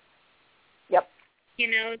realism. Yep.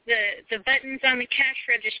 You know, the buttons on the cash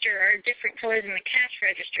register are different colors than the cash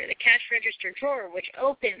register. The cash register drawer, which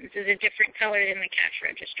opens, is a different color than the cash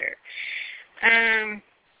register. And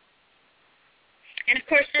of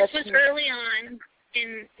course, this was early on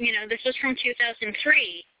this was from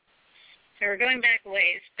 2003, so we're going back a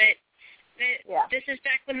ways, but this is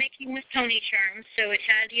back when making with pony charms, so it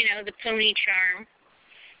had, the pony charm,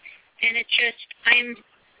 and it just,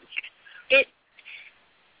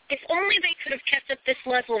 if only they could have kept up this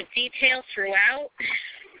level of detail throughout.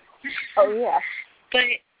 Oh, yeah.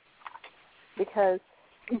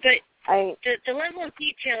 The level of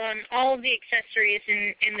detail on all of the accessories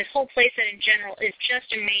and this whole playset in general is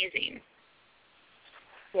just amazing.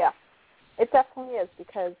 Yeah, it definitely is,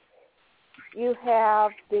 because you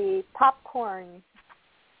have the popcorn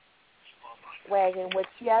wagon, which,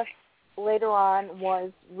 yes, later on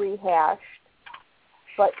was rehashed,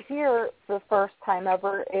 but here, for the first time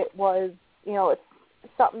ever, it was, it's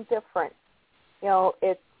something different.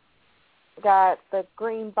 It's got the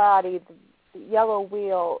green body, the yellow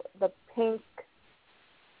wheel, the pink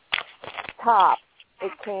top.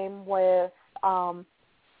 It came with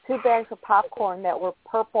 2 bags of popcorn that were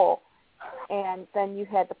purple, and then you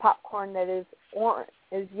had the popcorn that is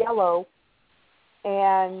yellow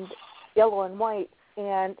and white,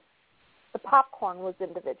 and the popcorn was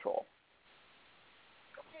individual.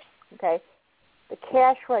 Okay? The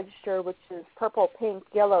cash register, which is purple, pink,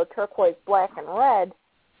 yellow, turquoise, black, and red,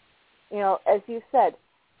 as you said,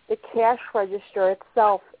 the cash register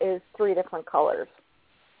itself is 3 different colors.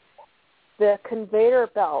 The conveyor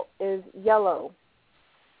belt is yellow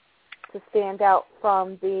to stand out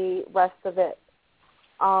from the rest of it.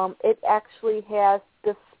 It actually has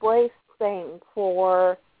display thing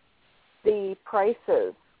for the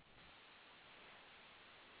prices.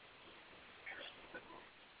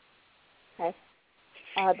 Okay.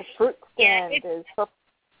 The fruit stand is purple.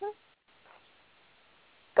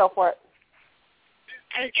 Go for it.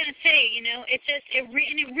 I was going to say, it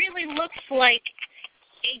really looks like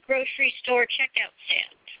a grocery store checkout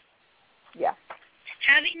stand. Yeah.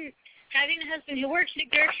 Having a husband who works at a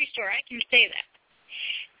grocery store, I can say that.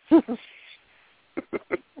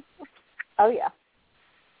 Oh, yeah.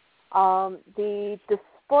 The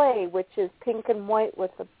display, which is pink and white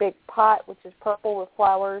with a big pot, which is purple with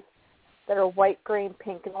flowers that are white, green,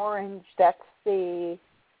 pink, and orange. That's the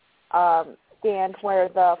stand where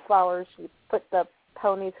the flowers, you put the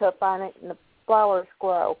pony's hoof on it and the flowers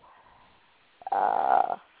grow.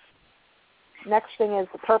 Next thing is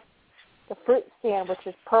the fruit stand, which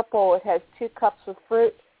is purple. It has 2 cups with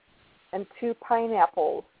fruit and 2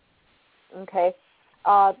 pineapples. Okay.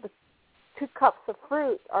 The 2 cups of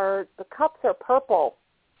fruit the cups are purple,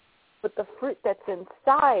 but the fruit that's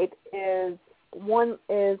inside one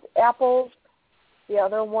is apples. The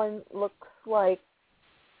other one looks like,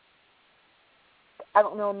 I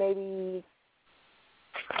don't know, maybe,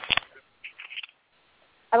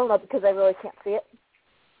 I don't know because I really can't see it.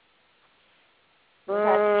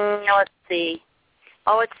 Let's see.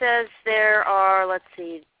 Oh, it says there are, let's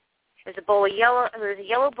see, there's a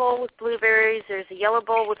yellow bowl with blueberries, there's a yellow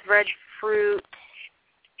bowl with red fruit.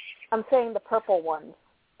 I'm saying the purple ones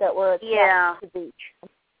that were attached to the.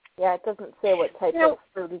 Yeah, it doesn't say what type of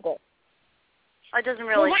fruit it is. It doesn't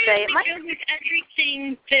really say. It might go with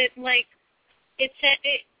everything that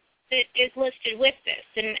that is listed with this,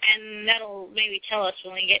 and that'll maybe tell us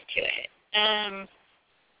when we get to it.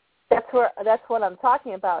 That's what I'm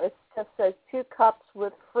talking about. It just says 2 cups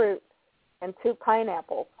with fruit and 2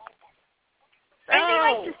 pineapples. I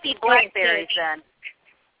might just be blackberries then.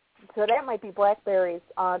 So that might be blackberries.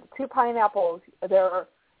 2 pineapples. They're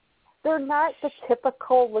not the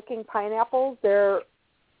typical looking pineapples. They're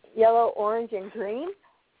yellow, orange, and green.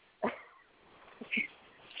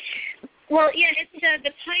 Well, yeah, it's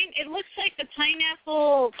it looks like the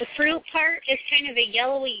pineapple, the fruit part is kind of a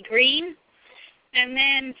yellowy green, and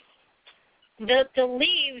then the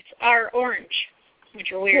leaves are orange,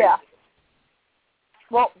 which are weird. Yeah.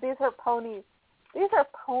 Well, these are ponies. These are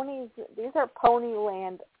ponies. These are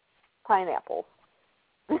Ponyland pineapples.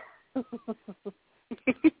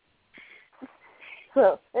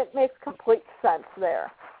 So it makes complete sense there.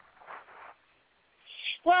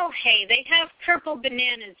 Well, hey, they have purple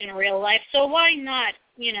bananas in real life, so why not,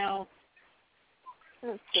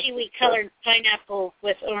 kiwi-colored pineapple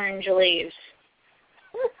with orange leaves?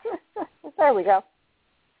 There we go.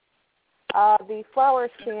 The flower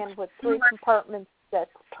stand with 3 compartments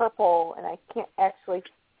that's purple, and I don't actually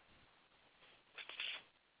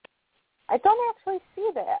see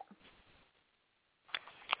that.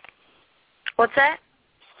 What's that?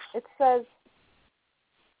 It says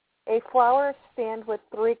a flower stand with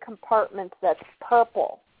 3 compartments that's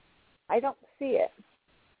purple. I don't see it.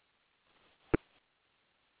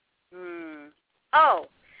 Oh,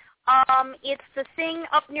 it's the thing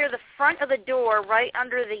up near the front of the door, right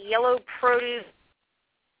under the yellow produce.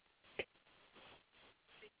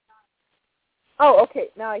 Oh, okay.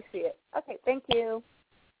 Now I see it. Okay, thank you.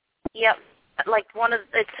 Yep,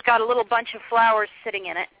 it's got a little bunch of flowers sitting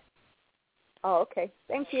in it. Oh, okay.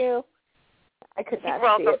 Thank you. I could not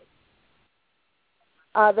You're see welcome. it.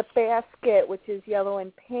 The basket, which is yellow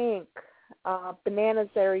and pink. Bananas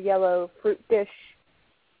that are yellow. Fruit dish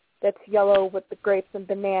that's yellow with the grapes and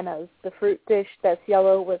bananas. The fruit dish that's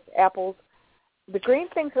yellow with apples. The green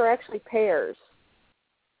things are actually pears.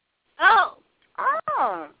 Oh,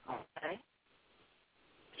 okay.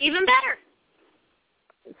 Even better.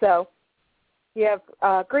 So you have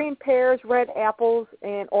green pears, red apples,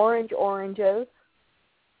 and orange oranges.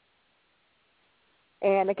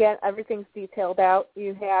 And again, everything's detailed out.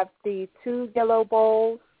 You have the 2 yellow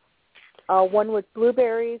bowls, one with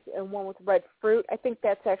blueberries and one with red fruit. I think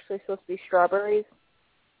that's actually supposed to be strawberries.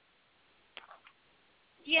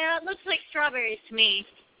 Yeah, it looks like strawberries to me.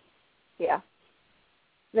 Yeah.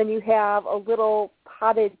 Then you have a little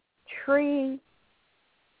potted tree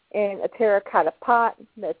in a terracotta pot.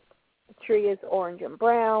 The tree is orange and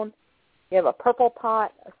brown. You have a purple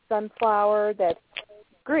pot, a sunflower that's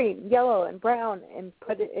green, yellow, and brown, and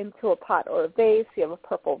put it into a pot or a vase. You have a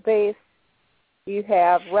purple vase. You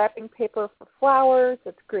have wrapping paper for flowers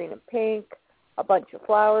that's green and pink, a bunch of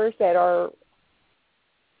flowers that are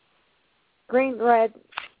green, red,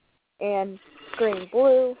 and green,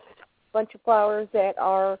 blue, a bunch of flowers that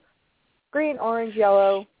are green, orange,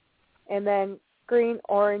 yellow, and then green,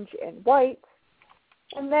 orange, and white,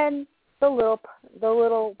 and then the little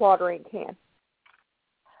watering can.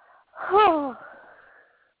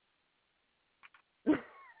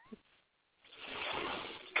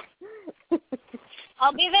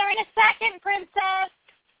 I'll be there in a second, princess.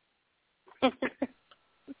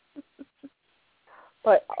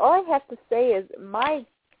 But all I have to say is my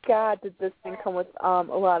God, did this thing come with a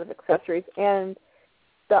lot of accessories. And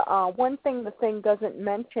the one thing the thing doesn't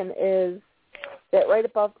mention is that right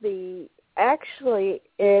above actually,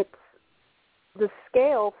 it's the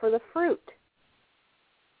scale for the fruit.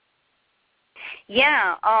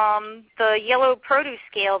 Yeah, the yellow produce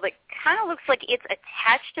scale that kind of looks like it's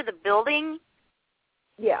attached to the building.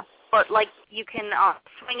 Yeah. But, like, you can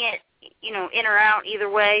swing it, in or out either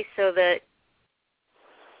way so that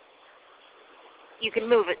you can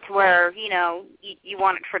move it to where, you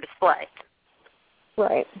want it for display.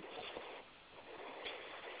 Right.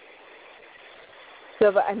 So,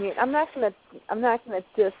 but, I mean, I'm not gonna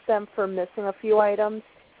diss them for missing a few items.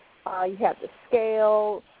 You have the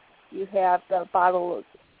scale, you have the bottles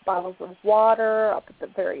of water up at the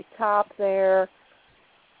very top there.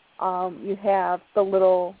 You have the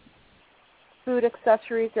little food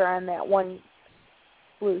accessories are on that one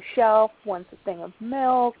blue shelf. One's a thing of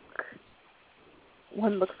milk.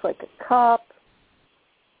 One looks like a cup.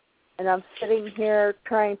 And I'm sitting here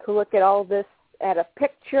trying to look at all this at a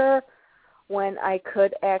picture when I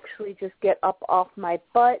could actually just get up off my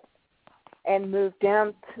butt and move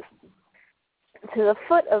down to the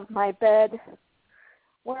foot of my bed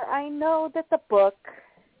where I know that the book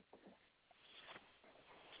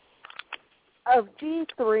of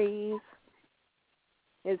G3s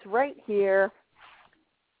is right here,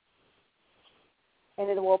 and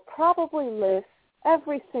it will probably list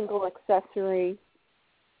every single accessory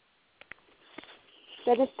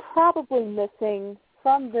that is probably missing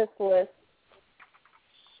from this list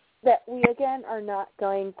that we, again, are not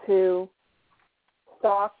going to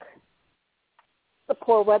stalk the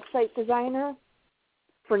poor website designer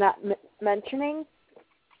for not mentioning,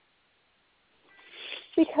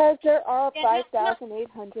 because there are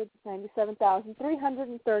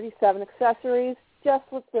 5,897,337 accessories just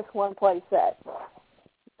with this one playset.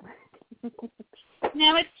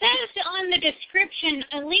 Now, it says on the description,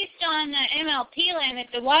 at least on MLP Land,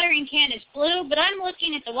 that the watering can is blue, but I'm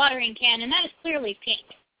looking at the watering can, and that is clearly pink.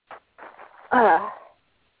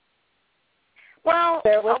 Well,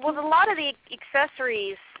 with a lot of the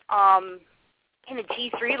accessories in the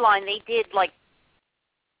G3 line, they did,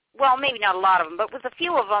 well, maybe not a lot of them, but with a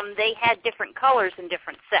few of them, they had different colors in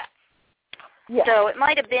different sets. Yeah. So it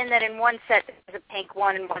might have been that in one set there's a pink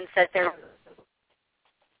one, and one set there.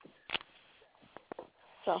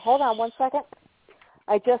 So hold on one second.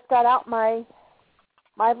 I just got out my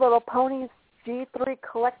Little Ponies G3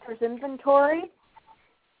 collector's inventory,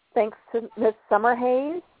 thanks to Miss Summer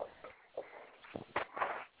Hayes.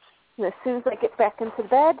 And as soon as I get back into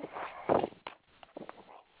bed,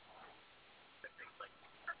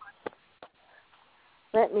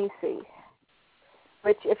 let me see.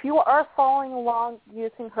 Which, if you are following along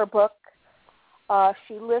using her book,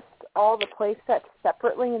 she lists all the play sets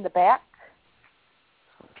separately in the back.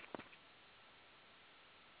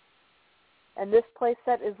 And this play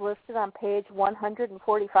set is listed on page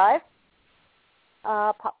 145.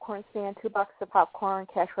 Popcorn stand, 2 boxes of popcorn,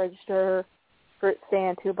 cash register, fruit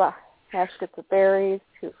stand, 2 baskets of berries,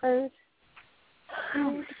 2 fruits.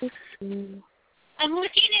 I'm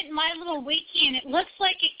looking at my little wiki, and it looks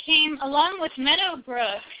like it came along with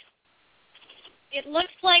Meadowbrook. It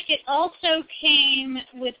looks like it also came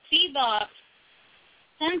with Bebop,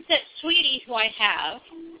 Sunset Sweetie, who I have,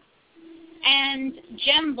 and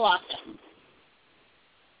Gem Blossom.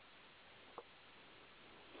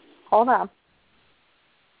 Hold on.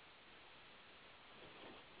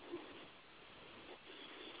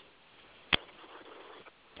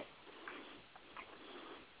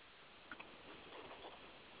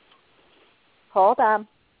 Hold on.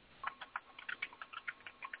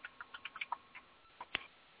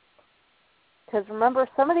 Because remember,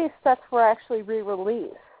 some of these sets were actually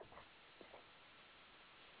re-released.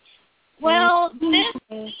 Well, this...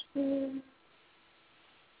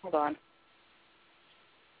 Hold on.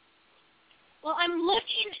 Well, I'm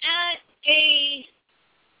looking at a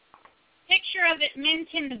picture of it mint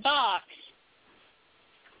in the box.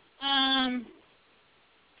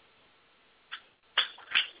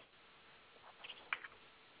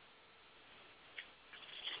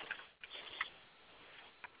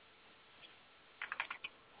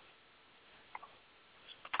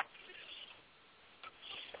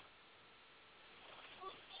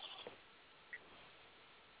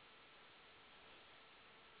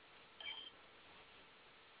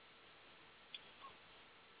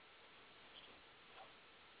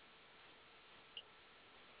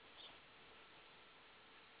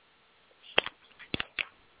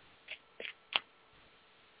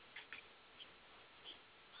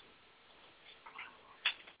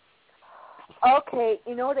 Okay,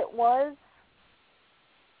 you know what it was?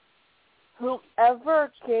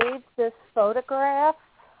 whoever gave this photograph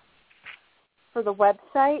for the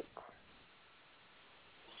website,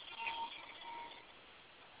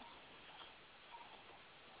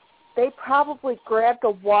 they probably grabbed a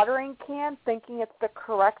watering can thinking it's the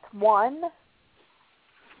correct one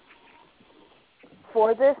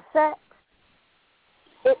for this set.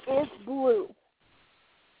 It is blue.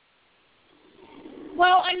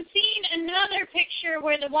 Well, I'm seeing another picture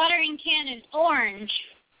where the watering can is orange.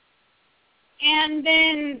 And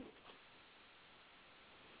then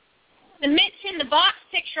the mitts in the box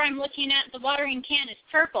picture I'm looking at, the watering can is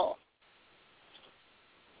purple.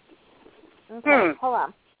 Okay, hold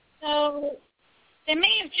on. So they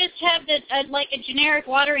may have just had like a generic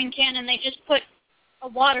watering can, and they just put a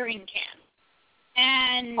watering can.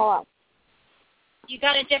 And you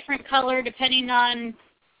got a different color depending on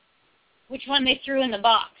which one they threw in the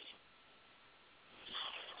box.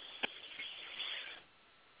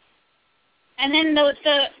 And then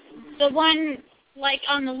the one, like,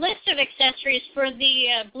 on the list of accessories for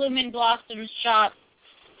the Bloom and Blossom shop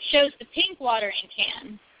shows the pink watering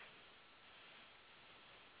can.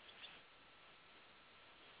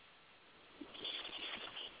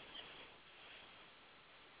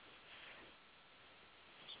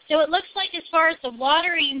 So it looks like as far as the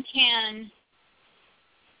watering can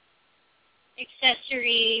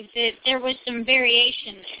accessory, that there was some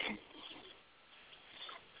variation there.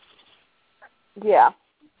 Yeah.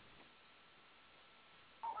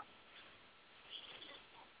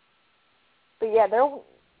 But yeah,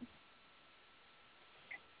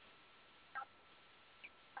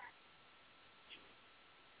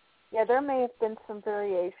 there may have been some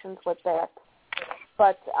variations with that.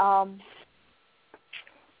 But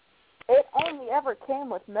it only ever came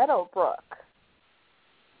with Meadowbrook.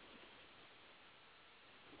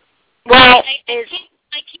 Well, I can't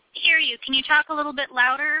hear you. Can you talk a little bit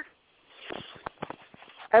louder?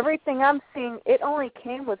 Everything I'm seeing, it only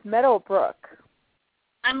came with Meadowbrook.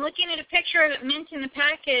 I'm looking at a picture of it mint in the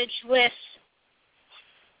package with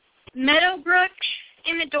Meadowbrook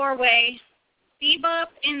in the doorway, Bebop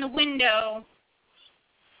in the window,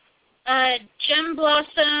 Gem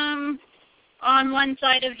Blossom on one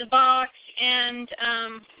side of the box, and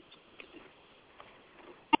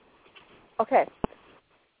okay.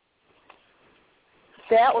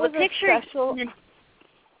 That was a special.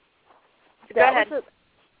 Go ahead.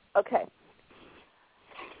 Okay.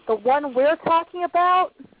 The one we're talking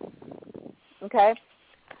about, okay.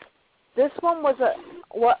 This one was a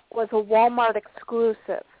Walmart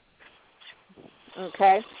exclusive.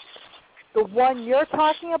 Okay. The one you're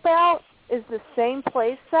talking about is the same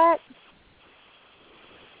play set,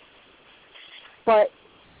 but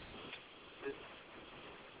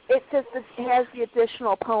it just has the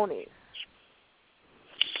additional ponies.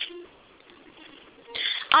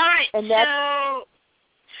 All right, and that's, so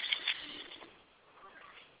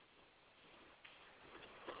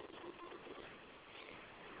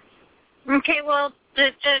okay, well,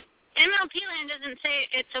 the MLP Land doesn't say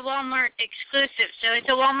it's a Walmart exclusive, so it's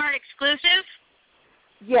a Walmart exclusive?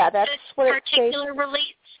 Yeah, that's this what it states. particular release?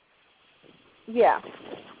 Yeah.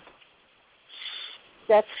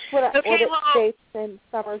 That's what it states in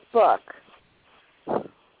Summer's book.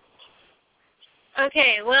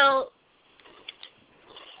 Okay, well,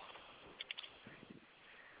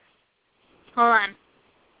 hold on.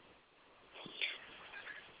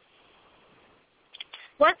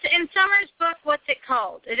 What's in Summer's book? What's it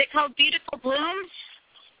called? Is it called Beautiful Blooms?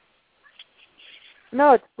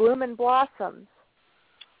 No, it's Bloom and Blossoms.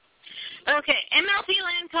 Okay, MLP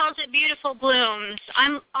Land calls it Beautiful Blooms.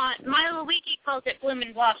 My little wiki calls it Bloom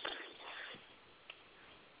and Blossom.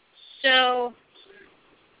 So,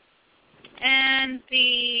 and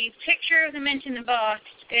the picture of the mint in the box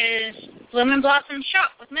is Bloom and Blossom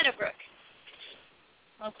shop with Meadowbrook,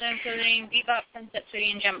 also including Bebop, Sunset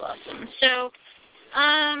City, and Gem Blossom. So,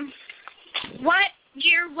 what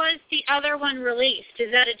year was the other one released?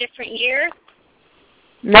 Is that a different year?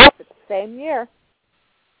 Nope, it's the same year.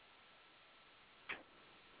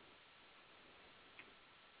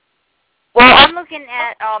 Well, I'm looking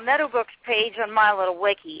at Meadowbrook's page on my little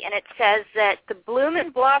wiki, and it says that the Bloom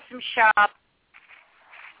and Blossom shop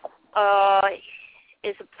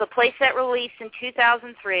is the playset released in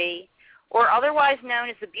 2003, or otherwise known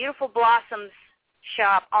as the Beautiful Blossoms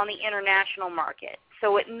shop on the international market.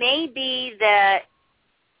 So it may be that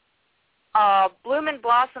Bloom and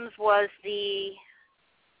Blossoms was the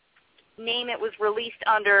name it was released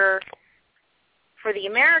under for the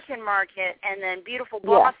American market, and then Beautiful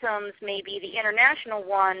Blossoms may be the international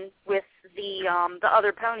one with the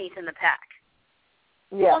other ponies in the pack.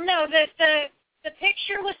 Yeah. Well, no, The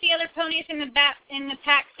picture with the other ponies in the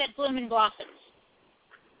pack said Bloom and Blossoms.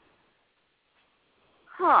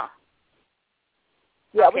 Huh.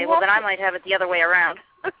 Yeah, okay, well then I might have it the other way around.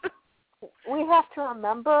 We have to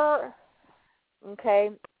remember,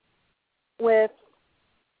 okay, with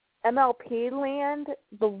MLP Land,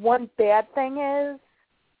 the one bad thing is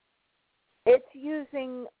it's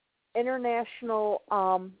using international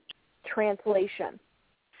translation.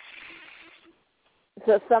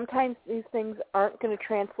 So sometimes these things aren't going to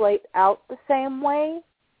translate out the same way.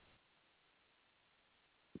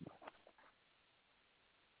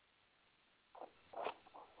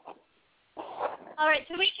 All right,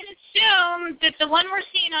 so we can assume that the one we're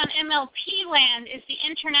seeing on MLP Land is the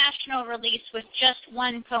international release with just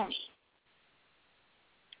one pony.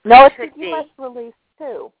 No, it's a U.S. release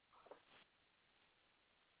too.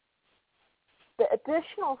 The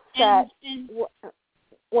additional set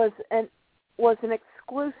was an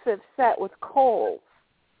exclusive set with Kohl's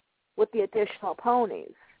with the additional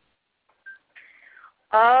ponies.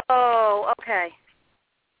 Oh, okay.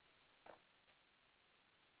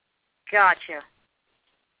 Gotcha.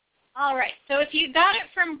 All right, so if you got it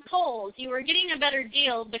from Kohl's, you were getting a better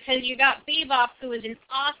deal because you got Bebop, who is an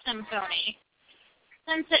awesome pony,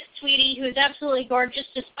 Sunset Sweetie, who is absolutely gorgeous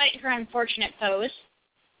despite her unfortunate pose,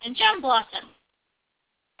 and Gem Blossom.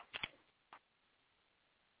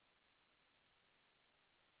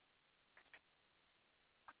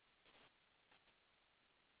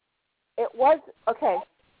 It was, okay,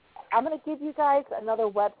 I'm going to give you guys another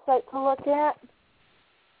website to look at.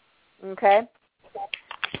 Okay?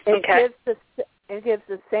 It gives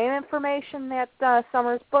the same information that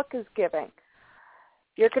Summer's book is giving.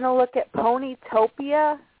 You're going to look at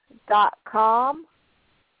ponytopia.com.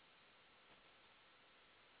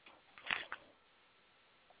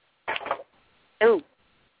 Oh.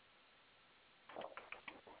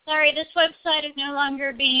 Sorry, this website is no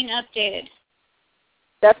longer being updated.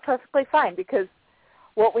 That's perfectly fine because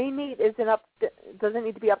what we need doesn't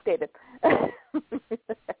need to be updated.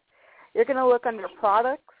 You're going to look under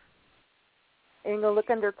products, and you're going to look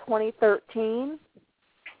under 2013.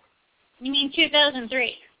 You mean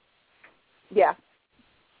 2003? Yeah.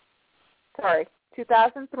 Sorry,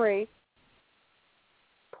 2003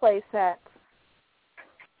 Playsets,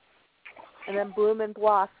 and then Bloom and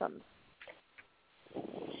Blossoms.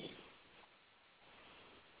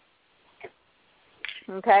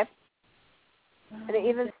 Okay? And it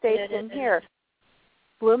even states in here,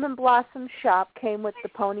 Bloom and Blossom Shop came with the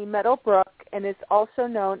pony Meadowbrook and is also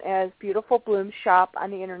known as Beautiful Bloom Shop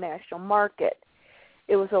on the international market.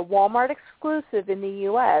 It was a Walmart exclusive in the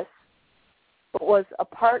U.S., but was a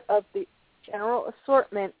part of the general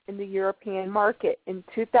assortment in the European market. In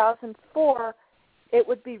 2004, it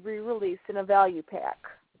would be re-released in a value pack.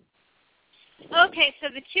 Okay, so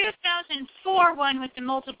the 2004 one with the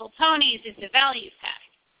multiple ponies is the value pack.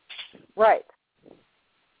 Right.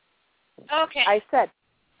 Okay. I said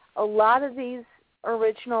a lot of these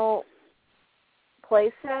original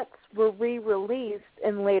play sets were re-released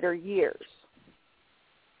in later years.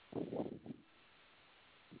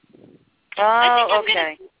 I think I'm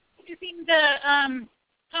going to be using the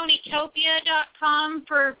ponytopia.com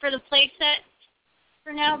for the play set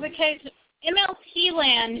for now because MLP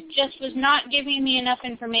Land just was not giving me enough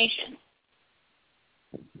information.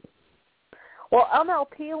 Well,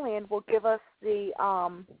 MLP Land will give us the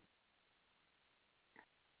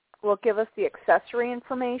accessory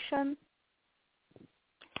information.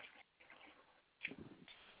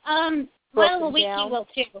 Well, the wiki will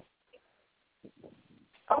too.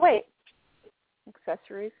 Oh wait,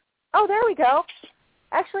 accessories. Oh, there we go.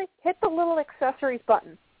 Actually, hit the little accessories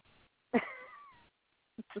button.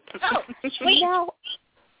 Oh, sweet.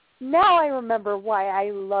 Now I remember why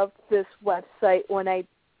I loved this website when I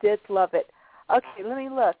did love it. Okay, let me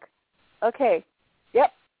look. Okay,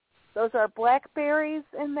 yep, those are blackberries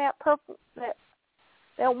in that purple, that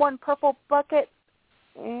one purple bucket,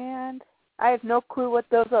 and I have no clue what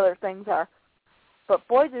those other things are. But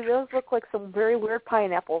boy, do those look like some very weird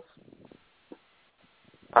pineapples.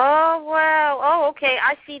 Oh, wow. Oh, okay.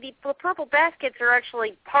 I see the purple baskets are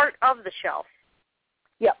actually part of the shelf.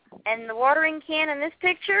 Yep. And the watering can in this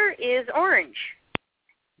picture is orange.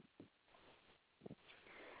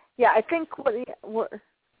 Yeah, I think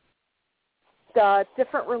the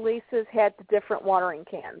different releases had the different watering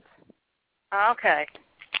cans. Okay.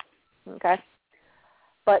 Okay.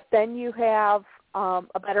 But then you have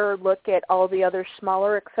a better look at all the other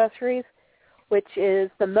smaller accessories, which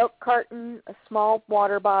is the milk carton, a small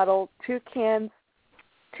water bottle, 2 cans,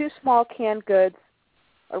 2 small canned goods,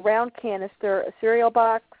 a round canister, a cereal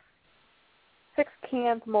box, 6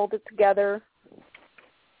 cans molded together,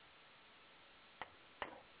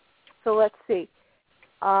 So let's see.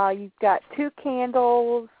 You've got 2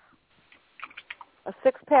 candles, a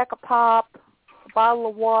 6-pack of pop, a bottle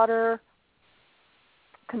of water,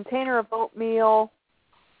 a container of oatmeal,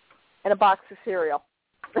 and a box of cereal.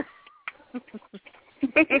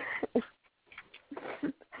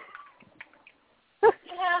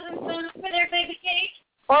 Having fun for their baby cake?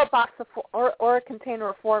 Or a box of or a container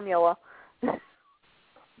of formula.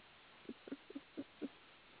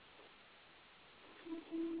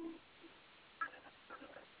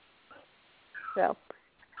 So,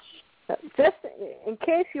 just in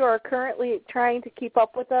case you are currently trying to keep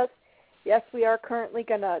up with us, yes, we are currently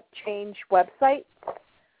going to change websites.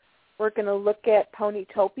 We're going to look at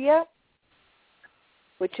Ponytopia,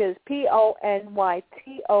 which is Ponytopia.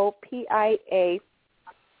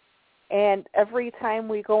 And every time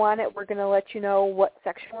we go on it, we're going to let you know what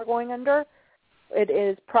section we're going under. It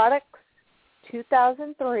is Products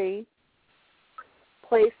 2003,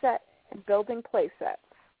 Playset, and Building Playsets.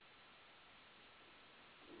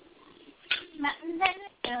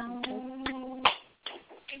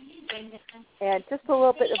 And just a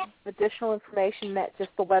little bit of additional information that just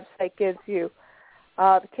the website gives you.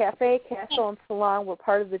 The cafe, castle, and salon were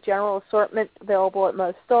part of the general assortment available at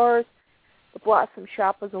most stores. The Blossom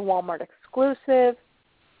Shop was a Walmart exclusive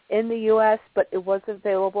in the U.S., but it was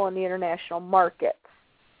available in the international markets.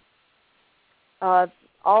 All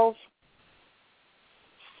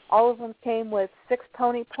of them came with 6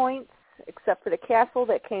 pony points, except for the castle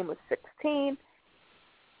that came with 16.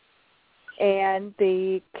 And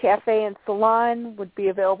the cafe and salon would be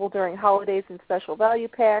available during holidays and special value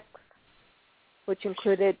packs, which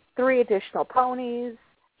included 3 additional ponies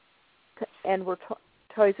and were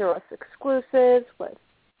Toys R Us exclusives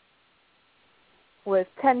with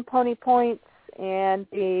 10 pony points, and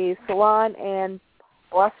the salon and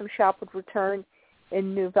Blossom Shop would return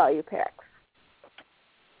in new value packs.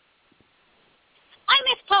 I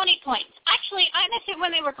miss pony points. Actually, I miss it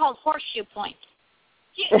when they were called horseshoe points.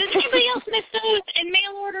 Does anybody else miss those and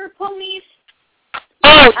mail order ponies?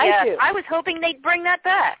 Oh, I yes. do. I was hoping they'd bring that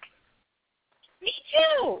back. Me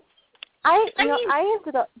too. I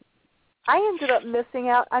ended up missing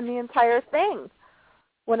out on the entire thing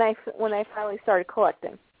when I finally started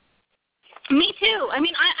collecting. Me too. I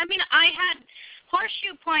had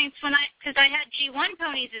horseshoe points because I had G1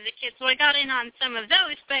 ponies as a kid, so I got in on some of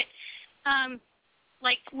those. But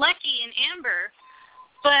like Lucky and Amber.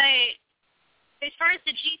 But as far as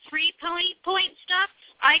the G3 pony point stuff,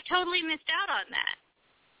 I totally missed out on that.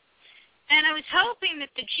 And I was hoping that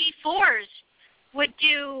the G4s would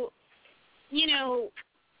do,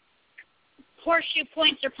 horseshoe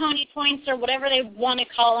points or pony points or whatever they want to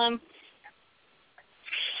call them.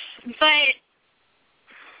 But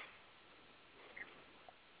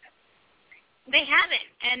they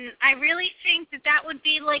haven't. And I really think that would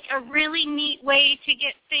be like a really neat way to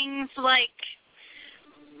get things like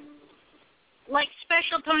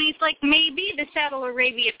special ponies, like maybe the Saddle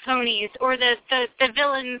Arabia ponies or the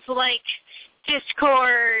villains like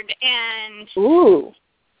Discord and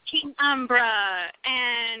King Umbra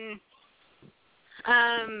and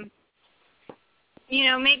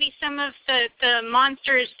maybe some of the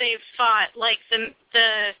monsters they've fought, like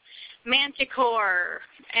the Manticore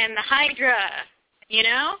and the Hydra,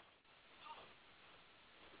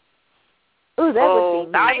 Ooh, that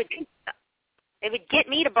would be neat. It would get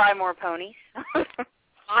me to buy more ponies.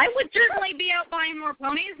 I would certainly be out buying more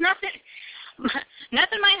ponies.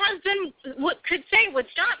 Nothing my husband could say would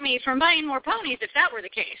stop me from buying more ponies if that were the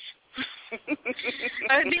case.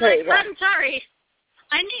 I would be like, I'm sorry.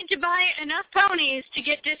 I need to buy enough ponies to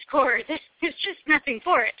get Discord. There's just nothing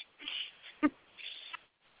for it.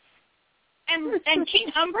 And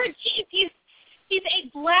King Umbra, he's a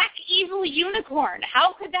black evil unicorn.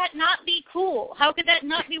 How could that not be cool? How could that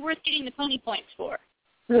not be worth getting the pony points for?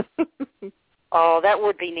 Oh, that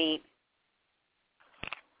would be neat.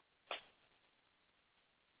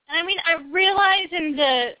 I mean, I realize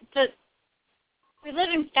we live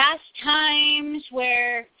in fast times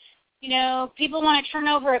where, people want to turn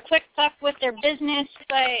over a quick buck with their business,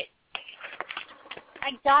 but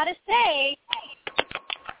I gotta say,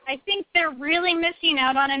 I think they're really missing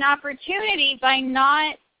out on an opportunity by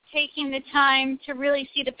not taking the time to really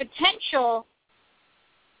see the potential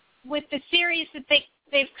with the series that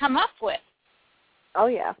they've come up with. Oh,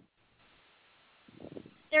 yeah.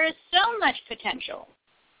 There is so much potential.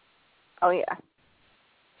 Oh, yeah.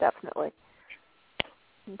 Definitely.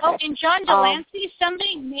 Okay. Oh, and John Delancey,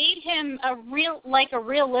 somebody made him a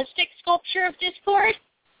realistic sculpture of Discord.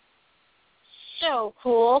 So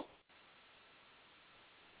cool.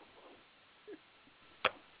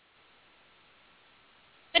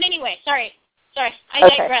 But anyway, sorry, I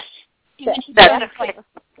digress.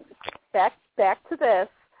 back to this.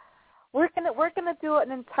 We're gonna do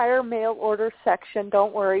an entire mail order section.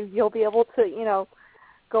 Don't worry, you'll be able to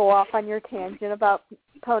go off on your tangent about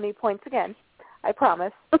pony points again. I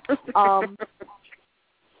promise.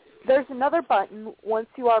 There's another button once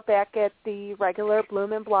you are back at the regular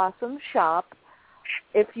Bloom and Blossom shop.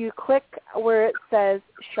 If you click where it says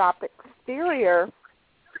Shop Exterior,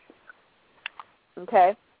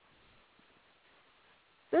 okay,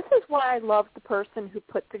 this is why I love the person who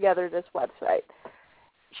put together this website.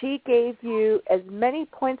 She gave you as many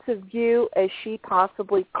points of view as she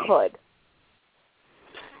possibly could.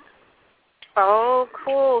 Oh,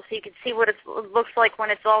 cool. So you can see what it looks like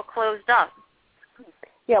when it's all closed up.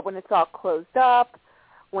 Yeah, when it's all closed up,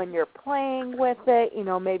 when you're playing with it,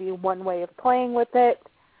 maybe one way of playing with it,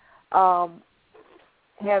 having,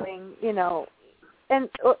 and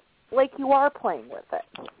like you are playing with it.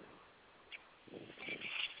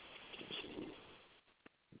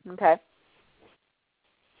 Okay.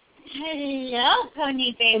 Hello,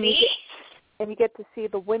 pony baby. And you get to see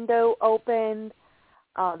the window open,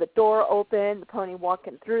 the door open, the pony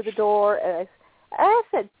walking through the door. And I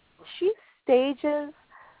said, she stages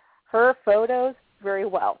her photos very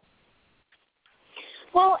well.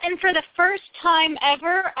 Well, and for the first time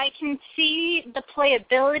ever, I can see the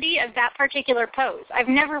playability of that particular pose. I've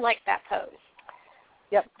never liked that pose.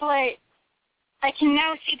 Yep. But I can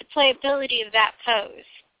now see the playability of that pose.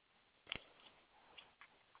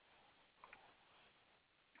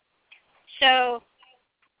 So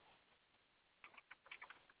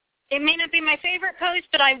it may not be my favorite pose,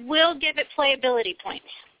 but I will give it playability points.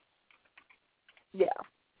 Yeah.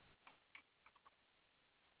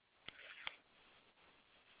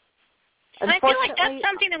 And I feel like that's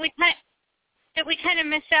something that we kind of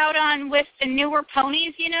miss out on with the newer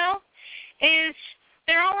ponies, is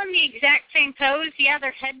they're all in the exact same pose. Yeah,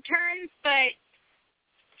 their head turns, but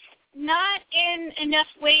not in enough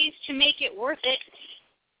ways to make it worth it.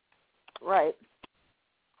 Right.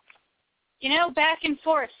 Back and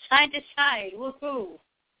forth, side to side, woohoo.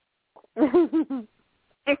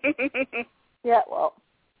 Yeah, well,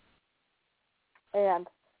 and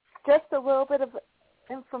just a little bit of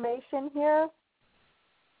information here.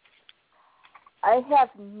 I have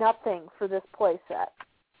nothing for this playset.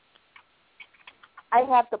 I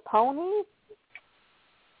have the pony.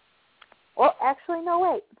 Well, actually, no,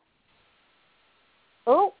 wait.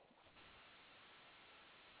 Oh,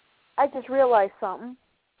 I just realized something.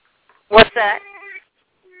 What's that?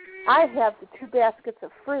 I have the 2 baskets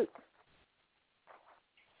of fruit.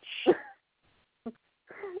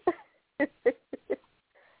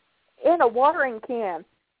 In a watering can.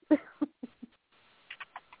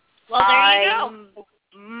 Well, there you go.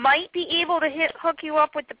 Might be able to hook you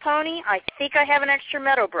up with the pony. I think I have an extra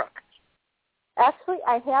Meadowbrook. Actually,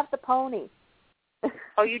 I have the pony.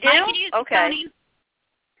 Oh, you do? I could use the pony.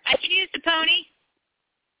 I could use the pony.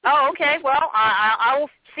 Oh, okay. Well, I will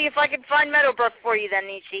see if I can find Meadowbrook for you then,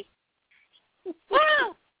 Nietzsche.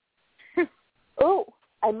 Woo! Oh,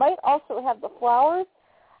 I might also have the flowers.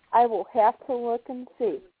 I will have to look and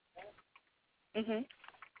see. Mhm.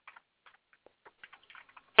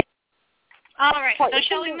 All right. So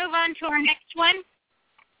shall we move on to our next one?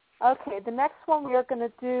 Okay. The next one we are going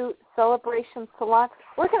to do Celebration Salon.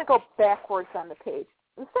 We're going to go backwards on the page.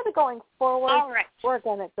 Instead of going forward, we're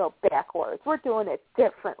going to go backwards. We're doing it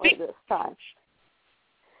differently this time.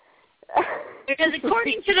 Because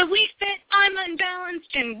according to the Wii Fit, I'm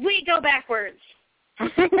unbalanced and we go backwards.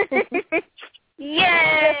 Yay!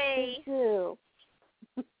 Yes, we do.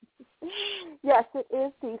 Yes, it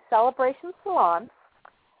is the Celebration Salon,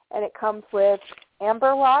 and it comes with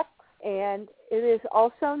amber locks, and it is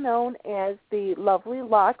also known as the Lovely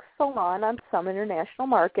Locks Salon on some international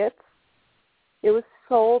markets. It was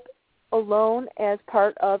sold alone as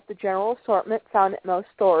part of the general assortment found at most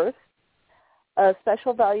stores. A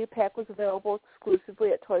special value pack was available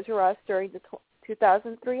exclusively at Toys R Us during the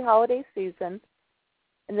 2003 holiday season.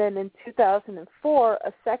 And then in 2004,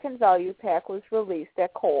 a second value pack was released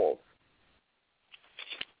at Kohl's.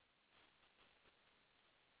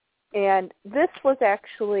 And this was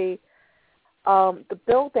actually the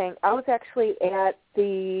building. I was actually at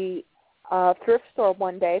the thrift store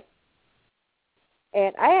one day,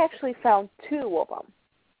 and I actually found 2 of them.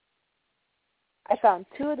 I found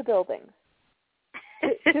 2 of the buildings.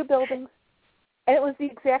 2 buildings, and it was the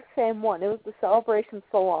exact same one. It was the Celebration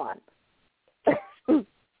Salon.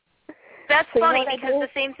 That's funny because the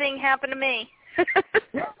same thing happened to me.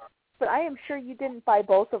 But I am sure you didn't buy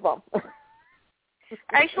both of them.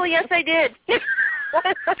 Actually, yes, I did.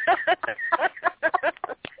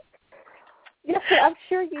 Yes, but I'm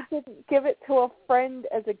sure you didn't give it to a friend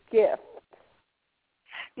as a gift.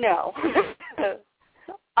 No.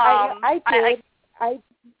 I did.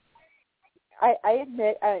 I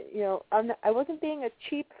admit, I wasn't being a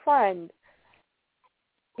cheap friend.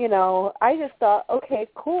 I just thought, okay,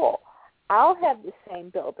 cool. I'll have the same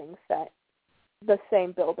building set,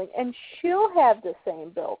 and she'll have the same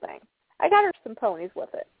building. I got her some ponies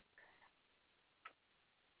with it.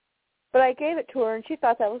 But I gave it to her, and she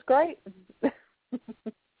thought that was great. Oh,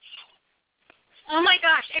 my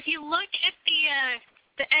gosh. If you look at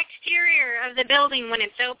the exterior of the building when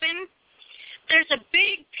it's open, there's a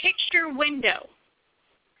big picture window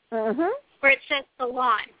where it says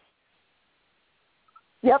salon.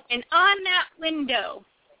 Yep. And on that window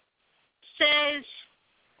says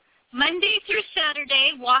Monday through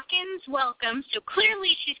Saturday, walk-ins welcome. So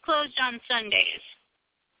clearly she's closed on Sundays.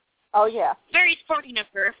 Oh, yeah. Very sporting of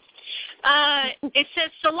her. It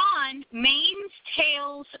says salon, manes,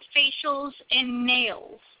 tails, facials, and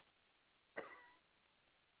nails.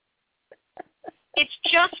 It's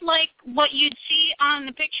just like what you'd see on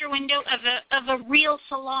the picture window of a real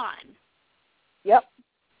salon. Yep.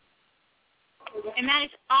 And that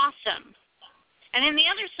is awesome. And then the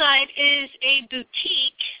other side is a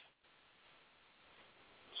boutique.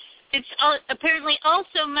 It's apparently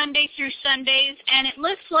also Monday through Sundays, and it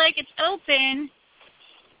looks like it's open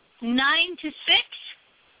 9 to 6.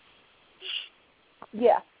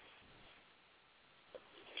 Yeah.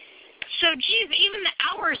 So, geez, even the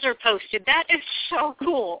hours are posted. That is so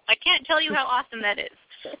cool. I can't tell you how awesome that is.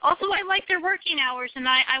 Also, I like their working hours, and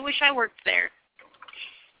I wish I worked there.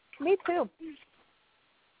 Me too.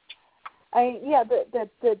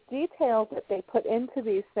 The details that they put into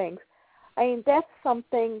these things, that's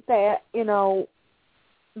something that,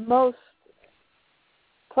 most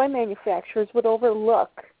toy manufacturers would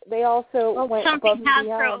overlook. They also went above and beyond.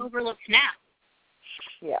 Something Hasbro overlooks now.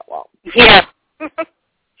 Yeah, well. Yeah.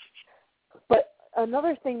 But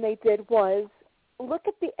another thing they did was look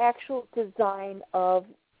at the actual design of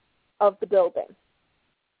the building.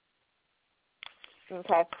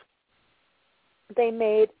 Okay. They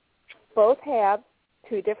made both halves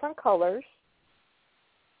 2 different colors.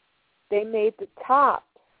 They made the tops,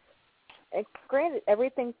 and granted,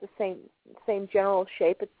 everything's the same general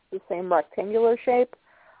shape. It's the same rectangular shape,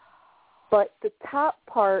 but the top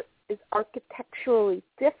part is architecturally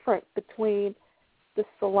different between the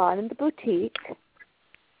salon and the boutique.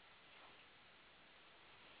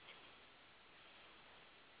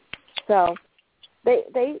 So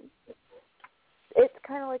it's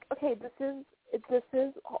kind of like, okay, this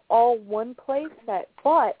is all one play set,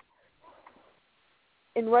 but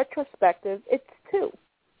in retrospective, it's 2.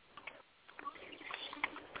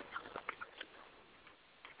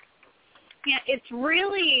 Yeah, it's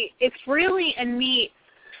really a neat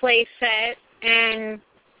play set, and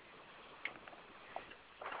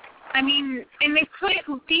I mean, and they put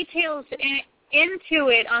details into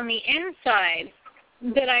it on the inside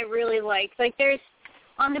that I really like. Like there's,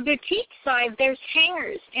 on the boutique side, there's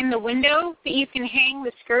hangers in the window that you can hang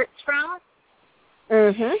the skirts from.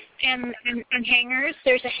 And hangers.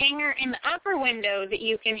 There's a hanger in the upper window that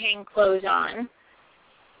you can hang clothes on.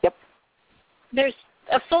 Yep. There's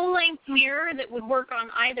a full-length mirror that would work on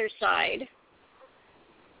either side.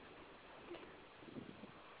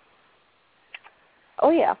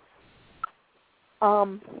 Oh, yeah.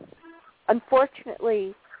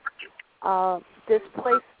 Unfortunately, this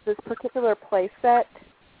particular play set,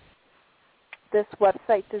 this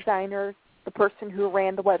website designer, the person who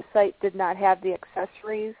ran the website, did not have the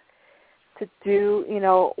accessories to do,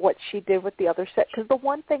 what she did with the other set. Because the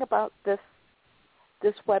one thing about this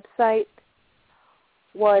website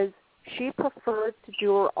was she preferred to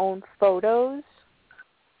do her own photos,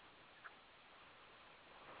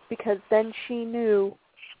 because then she knew,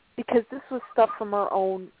 because this was stuff from her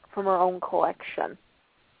own collection.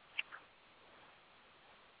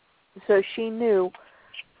 So she knew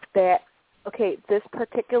that, okay, this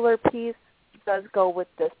particular piece does go with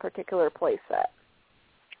this particular play set.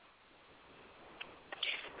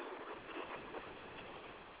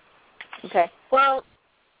 Okay. Well,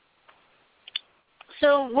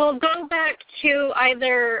 so we'll go back to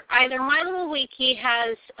either My Little Wiki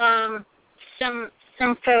has some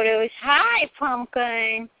photos. Hi,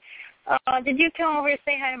 Pumpkin. Did you come over to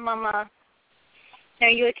say hi to Mama? Are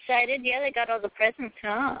you excited? Yeah, they got all the presents,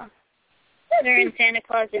 huh? They're in Santa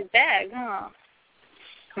Claus's bag, huh?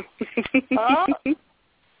 Oh,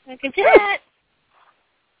 look at that.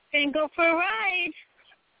 Gonna go for a ride.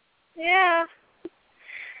 Yeah.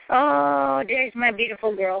 Oh, there's my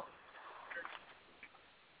beautiful girl.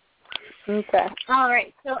 Okay. All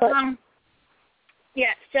right. So,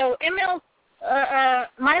 so ML,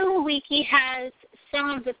 My Little Wiki has some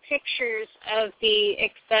of the pictures of the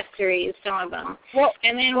accessories, some of them. Well,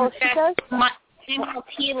 and then in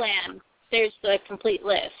Ponyland, there's the complete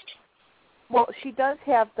list. Well, she does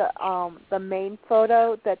have the main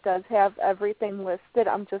photo that does have everything listed.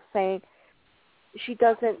 I'm just saying she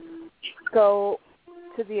doesn't go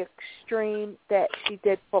to the extreme that she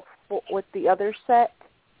did before with the other set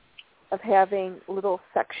of having little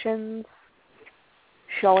sections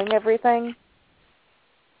showing everything.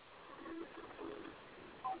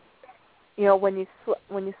 You know, when you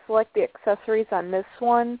select the accessories on this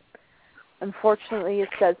one, unfortunately, it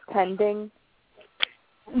says pending.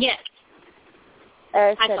 Yes.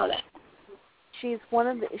 I saw that. She's one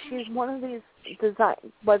of these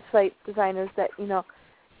website designers that, you know,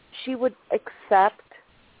 she would accept,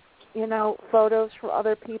 you know, photos from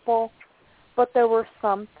other people, but there were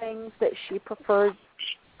some things that she preferred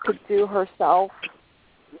to do herself,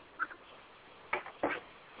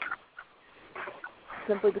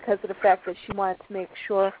 simply because of the fact that she wanted to make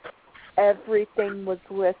sure everything was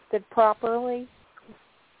listed properly.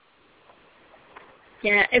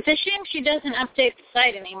 Yeah, it's a shame she doesn't update the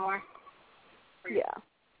site anymore. Yeah.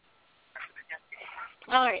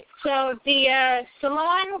 All right, so the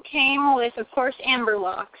salon came with, of course, amber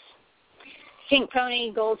locks, pink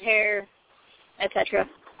pony, gold hair, etc.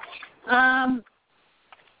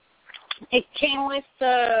 It came with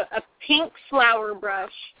a pink flower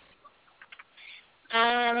brush.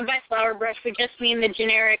 And by flower brush, we just mean the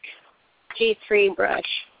generic G3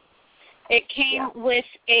 brush. It came with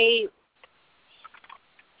a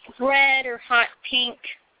red or hot pink,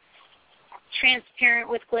 transparent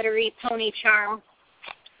with glittery pony charm.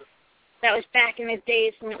 That was back in the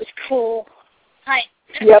days when it was cool. Hi.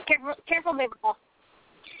 Yep. Careful, baby ball.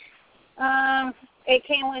 It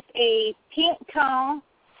came with a pink comb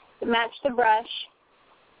to match the brush.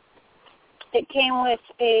 It came with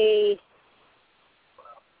a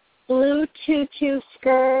blue tutu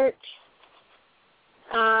skirt,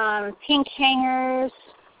 pink hangers,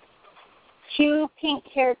 2 pink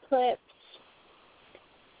hair clips,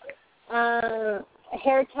 a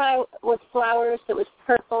hair tie with flowers that was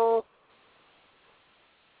purple,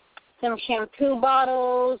 some shampoo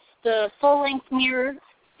bottles, the full-length mirror.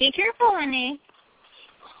 Be careful, honey.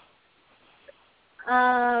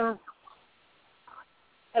 A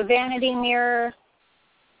vanity mirror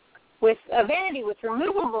with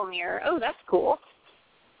removable mirror. Oh, that's cool.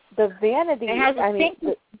 The vanity. It has a sink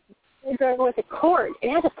with a cord. It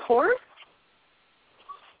has a cord.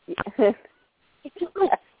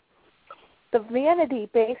 The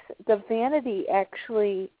vanity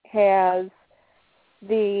actually has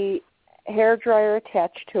the hair dryer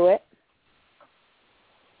attached to it.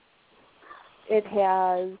 It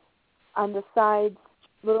has on the sides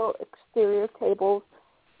little exterior tables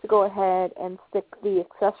to go ahead and stick the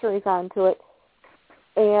accessories onto it.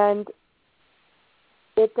 And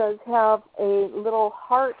it does have a little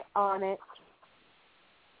heart on it,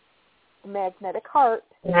 a magnetic heart.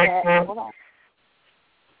 Hold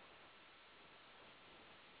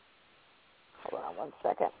on 1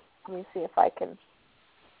 second. Let me see if I can.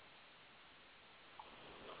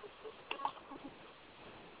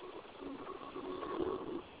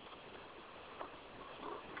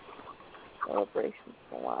 Celebrations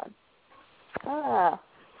go on.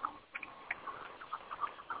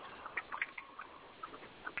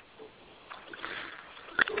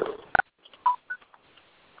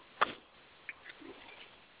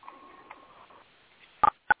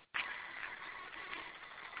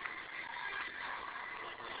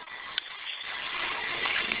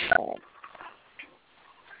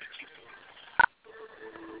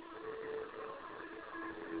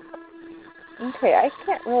 Okay, I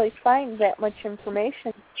can't really find that much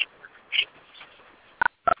information.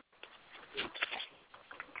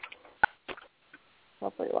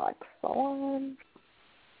 Lovely Lock Salon.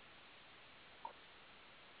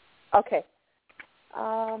 Okay.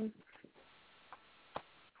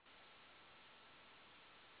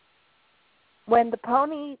 When the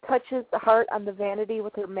pony touches the heart on the vanity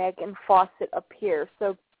with her mag and faucet appear.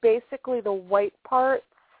 So basically the white parts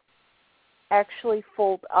actually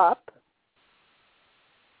fold up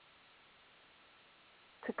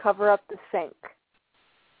to cover up the sink.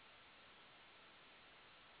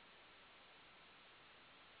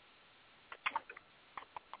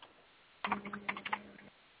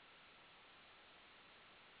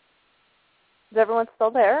 Is everyone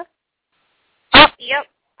still there? Yep.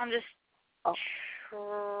 I'm just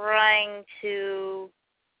trying to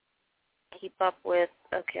keep up with.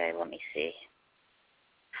 Okay, let me see.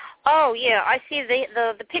 Oh yeah, I see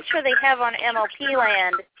the picture they have on MLP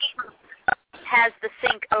Land has the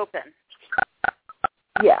sink open.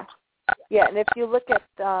 Yeah. Yeah, and if you look at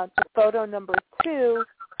the photo number 2,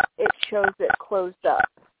 it shows it closed up.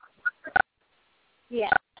 Yeah.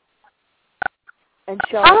 And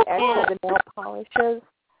showing actually the nail polishes.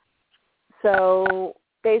 So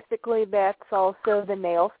basically that's also the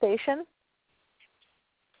nail station.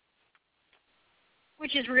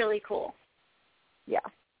 Which is really cool. Yeah.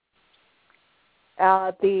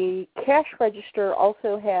 The cash register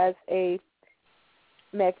also has a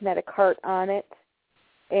magnetic heart on it,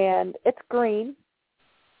 and it's green.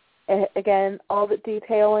 Again, all the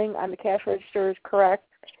detailing on the cash register is correct.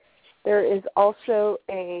 There is also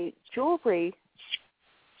a jewelry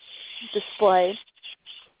display,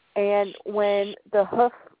 and when the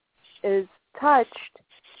hoof is touched,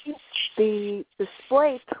 the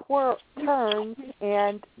display turns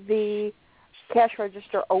and the cash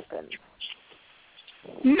register opens.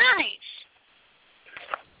 Nice.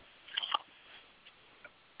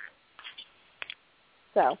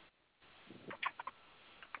 So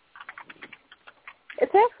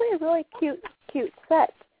it's actually a really cute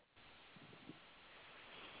set.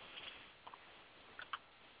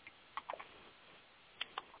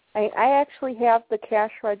 I actually have the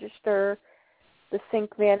cash register, the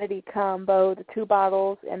sink vanity combo, the 2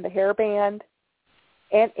 bottles, and the hairband,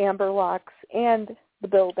 and amber locks, and the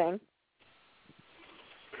building.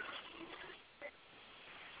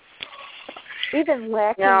 Even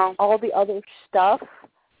lacking all the other stuff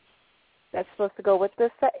that's supposed to go with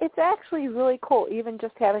this set, it's actually really cool, even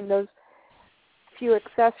just having those few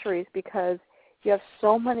accessories, because you have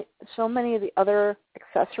so many of the other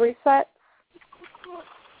accessory sets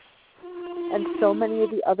and so many of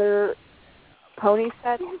the other pony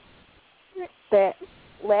sets that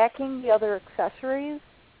lacking the other accessories,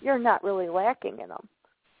 you're not really lacking in them.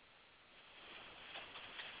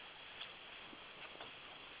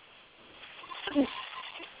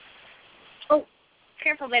 Oh,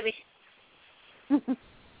 careful, baby.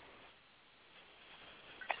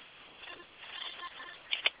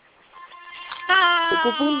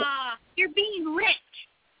 You're being licked.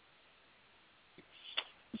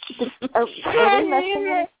 Are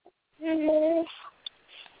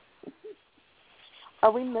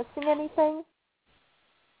we missing anything?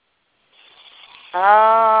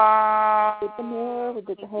 We did the mirror, we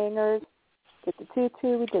did the hangers, we did the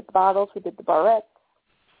tutu, we did the bottles, we did the barrettes,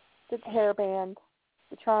 did the hairband,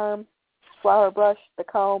 the charm, flower brush, the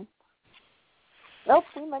comb. Nope,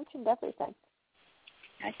 we mentioned everything.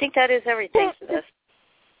 I think that is everything for this.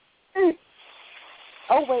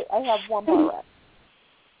 Oh, wait, I have one barrette.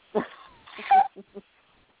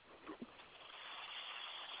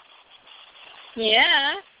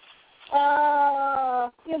 Yeah.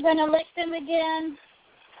 You're going to lick them again?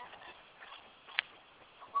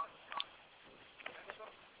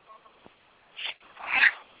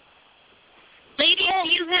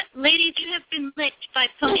 Ladies, you have been licked by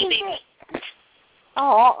Pony Baby.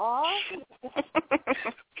 Aww.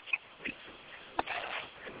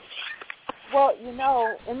 Well, you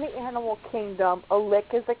know, in the animal kingdom, a lick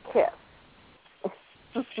is a kiss.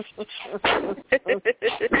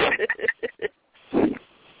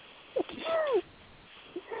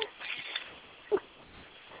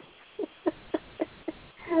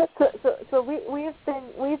 So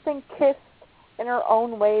we've been kissed in our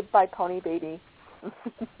own way by Pony Baby.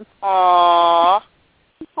 Aww.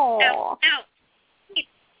 Aww. Ow.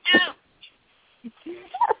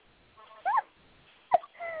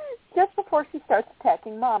 Just before she starts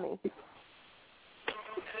attacking Mommy.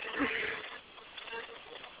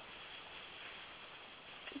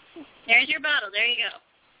 There's your bottle. There you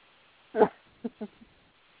go.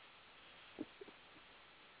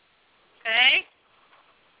 Okay.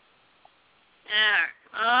 There.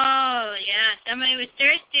 Oh, yeah. Somebody was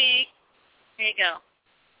thirsty. There you go.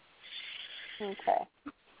 Okay.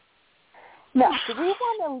 Now, do we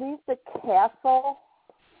want to leave the castle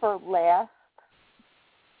for last?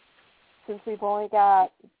 Since we've only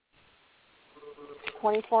got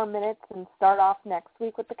 24 minutes and start off next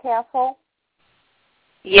week with the castle?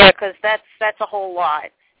 Yeah, because that's a whole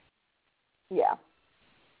lot. Yeah.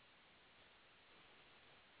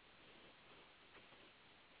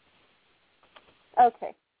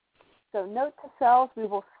 Okay. So note to self, we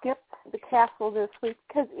will skip the castle this week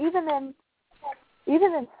because even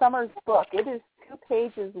in Summer's book, it is 2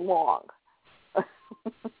 pages long.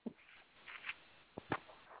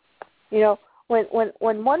 You know, when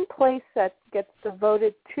one play set gets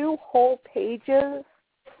devoted 2 whole pages,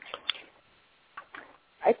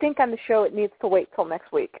 I think on the show it needs to wait till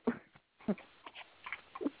next week.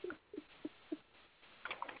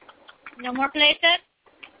 No more play set?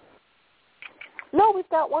 No, we've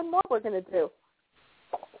got one more we're going to do.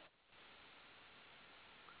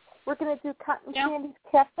 we're going to do Cotton Candy's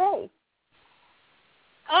Cafe.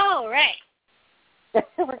 Oh, right.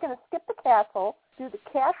 We're going to skip the castle, do the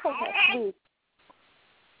castle next week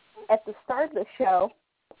at the start of the show,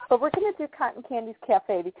 but we're going to do Cotton Candy's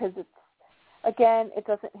Cafe because it's, again, it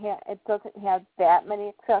doesn't have that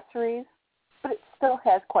many accessories, but it still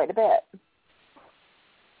has quite a bit.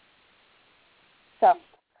 So,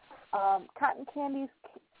 Cotton Candy's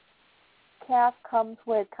calf comes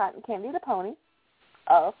with Cotton Candy the pony,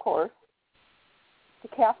 of course. The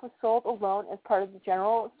calf was sold alone as part of the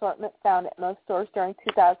general assortment found at most stores during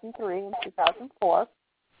 2003 and 2004.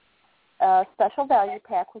 A special value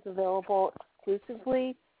pack was available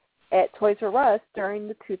exclusively at Toys R Us during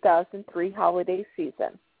the 2003 holiday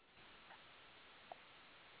season.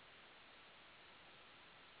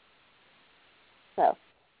 So,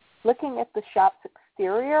 looking at the shop's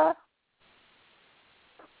exterior,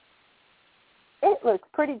 it looks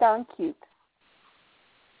pretty darn cute.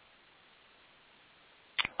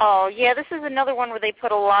 Oh, yeah, this is another one where they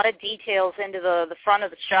put a lot of details into the front of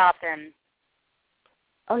the shop.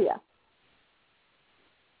 Oh, yeah.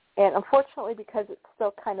 And unfortunately, because it's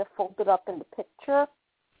still kind of folded up in the picture,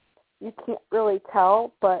 you can't really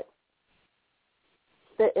tell, but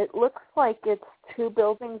it looks like it's two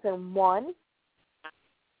buildings in one,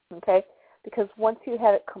 okay? Because once you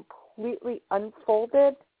have it completely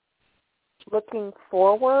unfolded, looking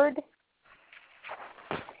forward,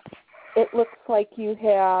 it looks like you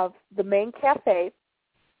have the main cafe,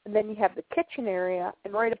 and then you have the kitchen area,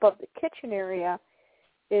 and right above the kitchen area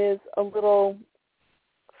is a little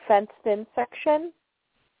fenced-in section,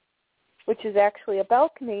 which is actually a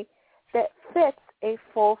balcony that fits a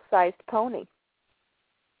full-sized pony.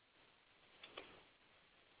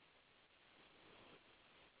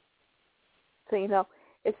 So,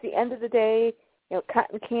 it's the end of the day.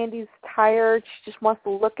 Cotton Candy's tired. She just wants to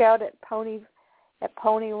look out at Ponyland,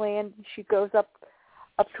 and she goes up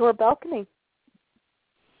to her balcony.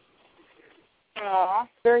 Aww.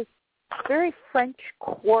 Very, very French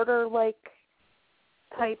Quarter-like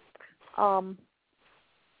type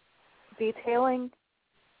detailing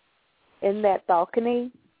in that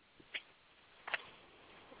balcony.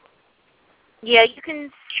 Yeah, you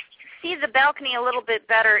can see the balcony a little bit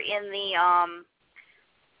better in the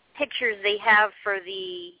pictures they have for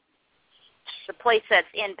the Playsets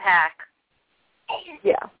in pack.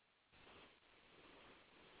 Yeah.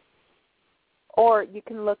 Or you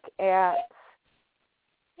can look at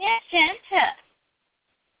Santa.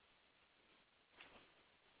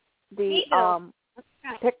 The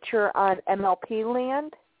picture on MLP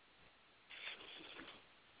Land.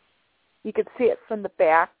 You could see it from the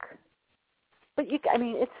back, but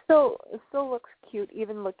it still looks cute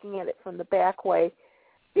even looking at it from the back way,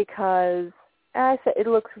 because as I said, it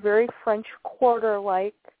looks very French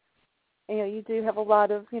Quarter-like. You do have a lot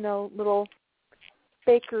of little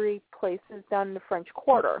bakery places down in the French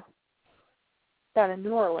Quarter, down in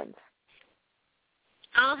New Orleans.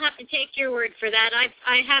 I'll have to take your word for that.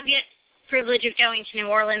 I have yet the privilege of going to New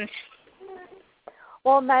Orleans.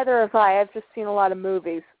 Well, neither have I. I've just seen a lot of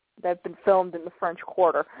movies that have been filmed in the French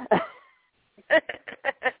Quarter.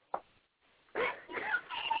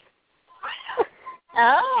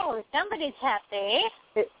 Oh, somebody's happy.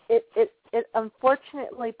 It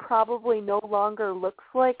unfortunately probably no longer looks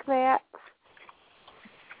like that.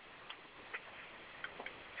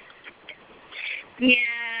 Yeah,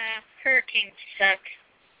 hurricanes suck.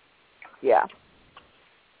 Yeah.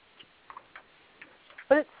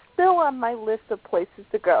 But it's still on my list of places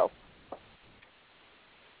to go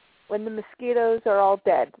when the mosquitoes are all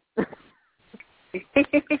dead. The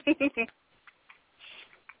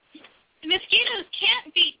mosquitoes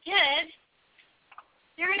can't be dead.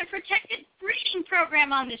 They're in a protected breeding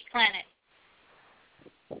program on this planet.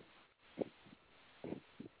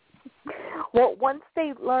 Well, once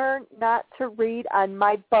they learn not to read on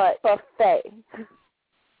my butt buffet.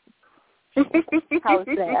 How's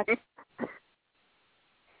that?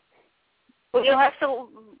 Well, you'll have to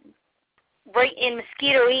write in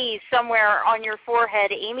mosquito-ese somewhere on your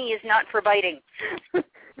forehead, Amy is not for biting.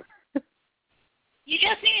 You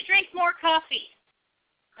just need to drink more coffee.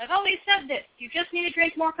 I've always said this. You just need to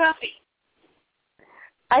drink more coffee.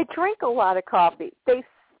 I drink a lot of coffee. They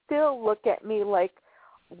still look at me like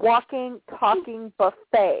walking, talking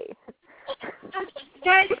buffet.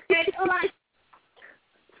 Guys, hold on.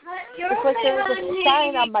 It's like there's a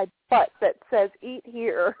sign on my butt that says, eat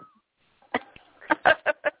here.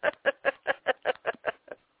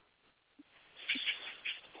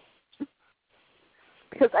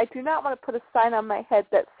 Because I do not want to put a sign on my head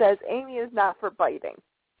that says, Amy is not for biting.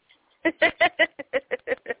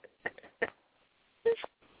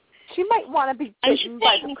 she might want to be I'm just bitten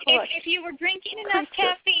by saying, the if you were drinking enough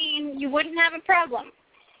caffeine, you wouldn't have a problem.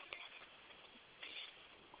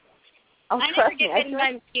 Oh, I never get bitten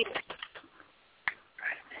by mosquitoes.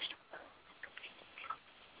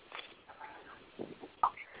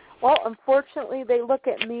 Well, unfortunately, they look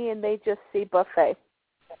at me and they just see buffet.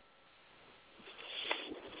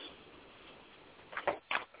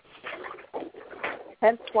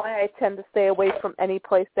 Hence why I tend to stay away from any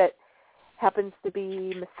place that happens to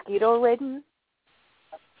be mosquito-ridden.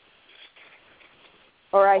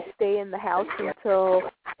 Or I stay in the house until,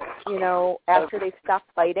 after they stop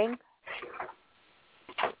biting.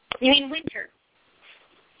 You mean winter?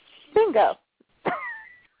 Bingo.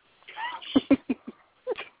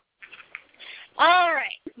 All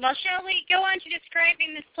right. Well, shall we go on to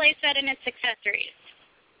describing this playset and its accessories?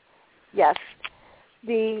 Yes.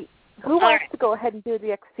 Who wants to go ahead and do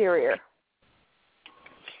the exterior?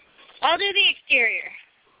 I'll do the exterior.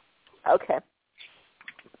 Okay.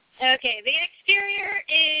 Okay. The exterior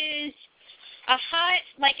is a hot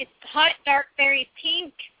dark berry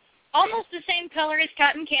pink, almost the same color as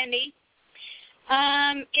cotton candy.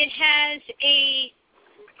 It has a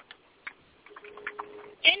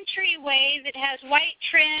entryway that has white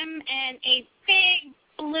trim and a big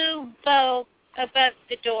blue bow above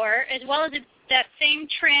the door, as well as that same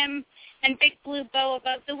trim and big blue bow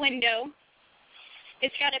above the window.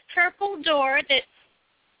 It's got a purple door that,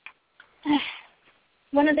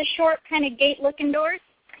 one of the short kind of gate-looking doors.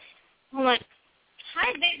 Hold on.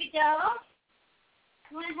 Hi, baby doll.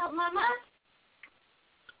 You want to help Mama?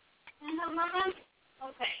 Want to help Mama?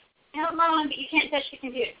 Okay. Help Mama, but you can't touch the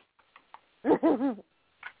computer.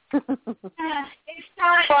 It's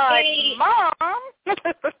got Mom!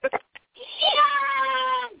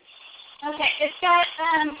 Okay, it's got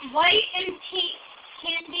white and pink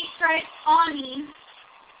candy striped awning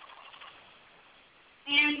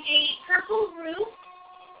and a purple roof.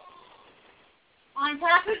 On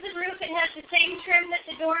top of the roof, it has the same trim that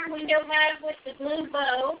the door and window have with the blue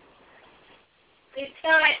bow. It's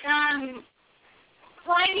got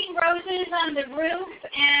climbing roses on the roof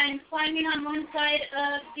and climbing on one side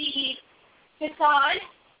of the facade.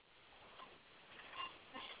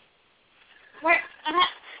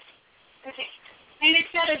 Okay. And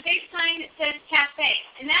it's got a big sign that says cafe.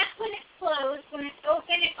 And that's when it's closed. When it's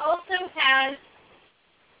open, it also has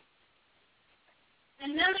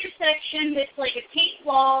another section that's like a pink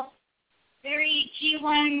wall, very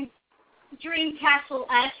G1 Dream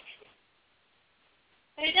Castle-esque.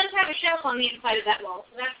 But it does have a shelf on the inside of that wall,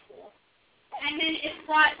 so that's cool. And then it's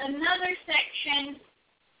got another section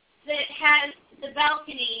that has the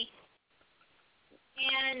balcony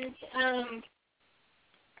and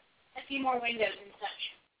a few more windows and such.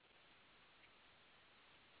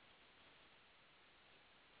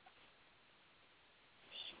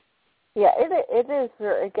 Yeah, it is,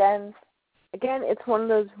 again, it's one of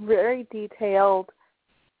those very detailed,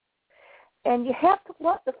 and you have to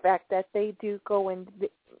love the fact that they do go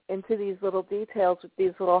into these little details with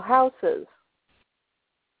these little houses.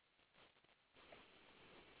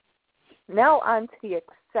 Now on to the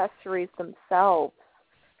accessories themselves.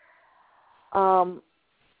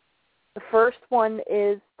 The first one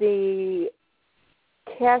is the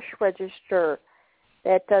cash register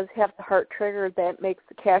that does have the heart trigger that makes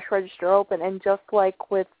the cash register open, and just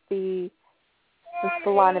like with the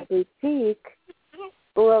Salon and Boutique,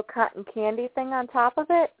 the little cotton candy thing on top of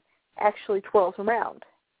it actually twirls around.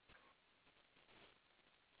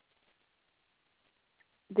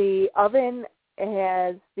 The oven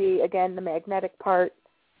has the magnetic part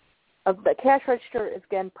of the cash register is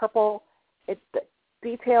again purple. It's the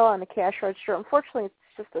detail on the cash register. Unfortunately, it's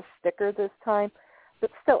just a sticker this time,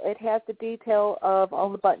 but still, it has the detail of all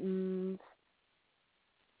the buttons.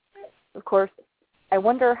 Of course, I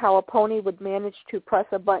wonder how a pony would manage to press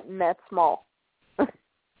a button that small. Pony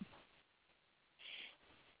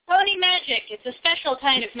magic. It's a special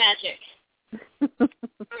kind of magic.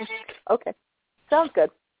 Okay. Sounds good.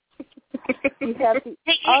 You have the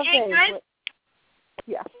oven. Hey, guys?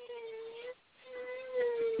 Yeah.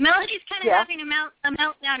 Melody's kind of having a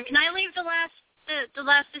meltdown. Can I leave the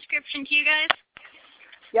last description to you guys?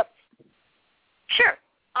 Yep. Sure.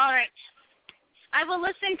 All right. I will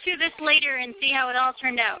listen to this later and see how it all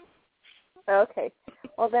turned out. Okay.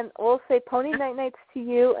 Well, then we'll say Pony Night Nights to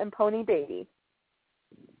you and Pony Baby.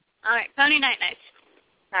 All right. Pony Night Nights.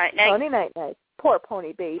 All right. Pony Night Nights. Poor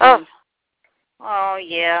Pony Baby. Oh,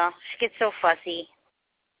 yeah. She gets so fussy.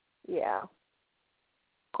 Yeah.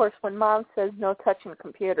 Of course, when Mom says no touching the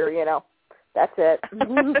computer, that's it.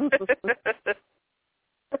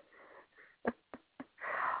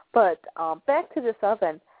 But back to this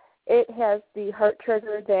oven. It has the heart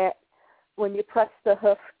trigger that when you press the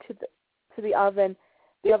hoof to the oven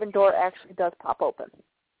door actually does pop open.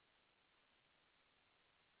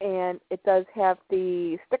 And it does have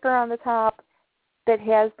the sticker on the top that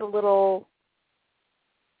has the little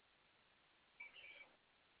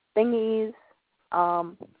thingies,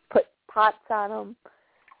 put pots on them.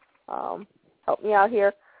 Help me out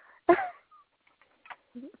here.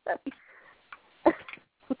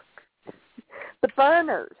 The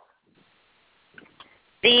burners.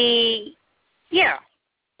 It's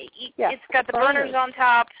got the burners on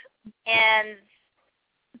top, and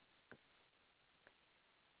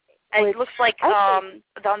it looks like on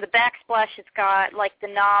the backsplash it's got like the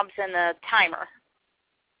knobs and the timer.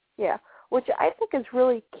 Yeah, which I think is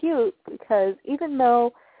really cute because even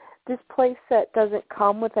though this playset doesn't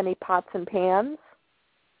come with any pots and pans,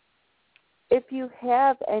 if you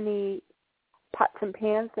have any pots and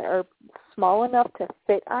pans that are small enough to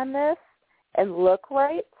fit on this and look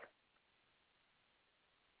right,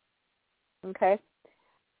 okay,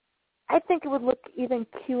 I think it would look even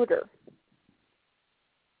cuter.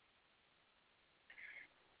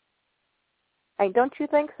 Don't you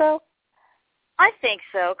think so? I think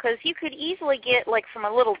so, because you could easily get, like, from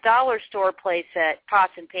a little dollar store playset,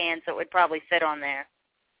 pots and pans that would probably fit on there.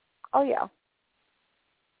 Oh, yeah.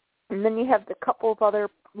 And then you have the couple of other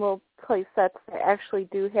little playsets that actually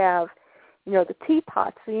do have, the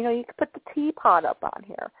teapot. So, you can put the teapot up on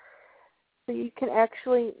here. So you can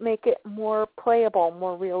actually make it more playable,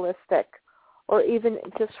 more realistic. Or even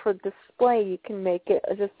just for display, you can make it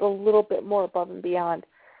just a little bit more above and beyond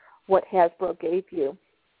what Hasbro gave you.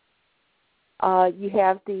 You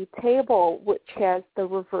have the table, which has the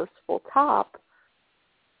reversible top,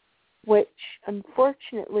 which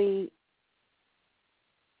unfortunately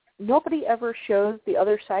nobody ever shows the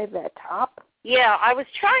other side of that top. Yeah, I was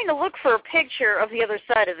trying to look for a picture of the other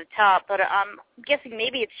side of the top, but I'm guessing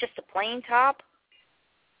maybe it's just a plain top.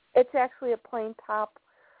 It's actually a plain top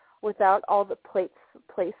without all the place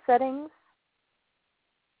settings.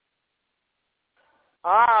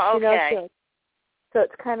 Ah, okay. So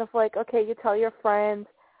it's kind of like, okay, you tell your friends,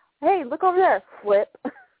 hey, look over there, flip.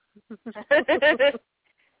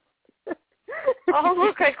 Oh,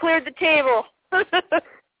 look, I cleared the table.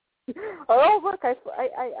 Oh, look, I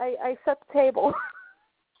set the table.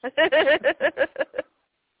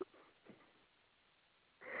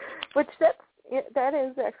 Which that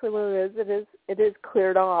is actually what it is. It is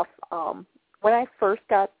cleared off. When I first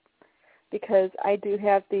got, because I do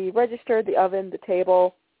have the register, the oven, the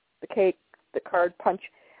table, the cake, the card punch.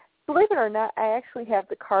 Believe it or not, I actually have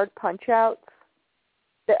the card punch outs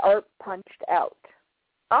that aren't punched out.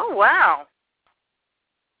 Oh, wow.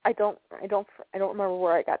 I don't remember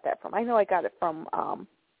where I got that from. I know I got it from I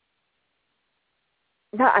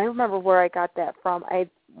remember where I got that from. It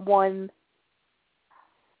was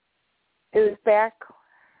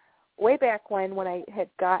way back when I had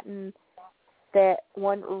gotten that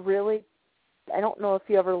one really, I don't know if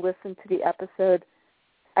you ever listened to the episode,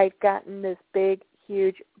 I'd gotten this big,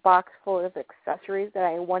 huge box full of accessories that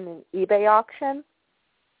I won in an eBay auction.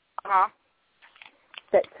 Uh-huh.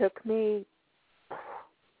 That took me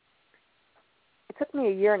a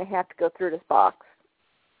year and a half to go through this box.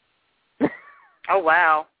 Oh,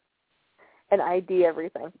 wow. And ID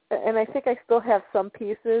everything. And I think I still have some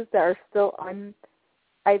pieces that are still I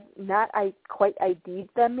quite ID'd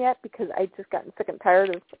them yet because I just gotten sick and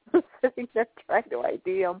tired of sitting there trying to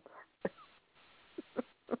ID them.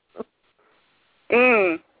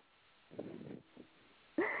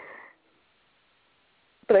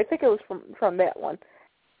 But I think it was from that one.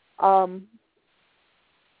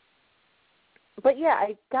 But yeah,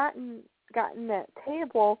 I gotten that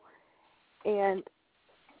table, and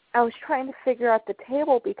I was trying to figure out the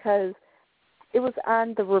table because it was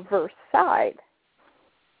on the reverse side.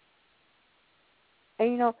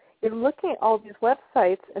 And you're looking at all these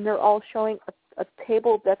websites, and they're all showing a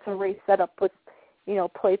table that's already set up with,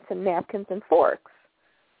 plates and napkins and forks.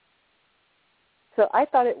 So I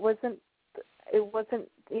thought it wasn't,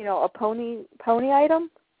 a pony item.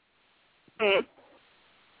 Mm.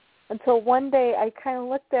 Until one day I kind of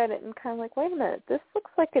looked at it and kind of like, wait a minute, this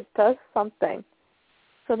looks like it does something.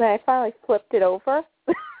 So then I finally flipped it over.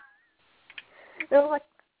 And I was like,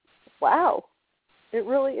 wow, it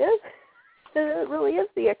really is. It really is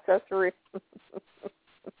the accessory.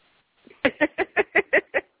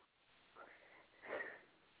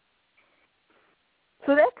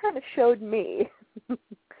 So that kind of showed me,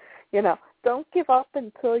 don't give up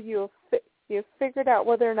until you've figured out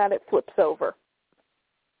whether or not it flips over.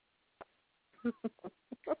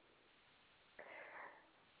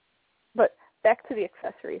 But back to the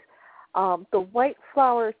accessories. The white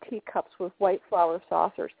flower teacups with white flower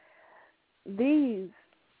saucers. these,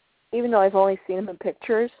 even though I've only seen them in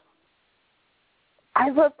pictures, I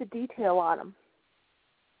love the detail on them.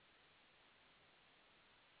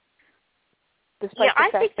 Yeah, I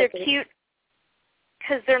think they're cute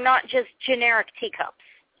because they're not just generic teacups.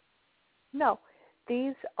 No,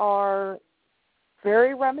 these are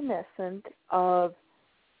very reminiscent of,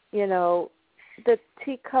 you know, the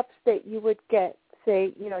teacups that you would get,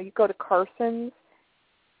 say, you know, you go to Carson's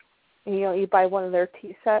and, you know, you buy one of their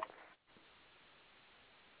tea sets.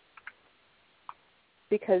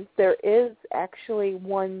 Because there is actually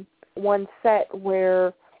one set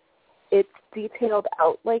where it's detailed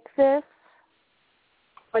out like this,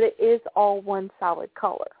 but it is all one solid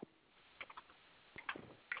color.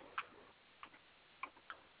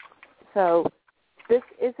 So this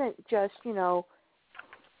isn't just, you know,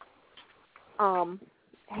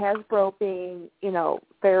 Hasbro being, you know,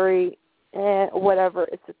 very whatever.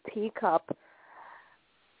 It's a teacup.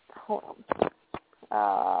 Hold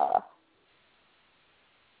on.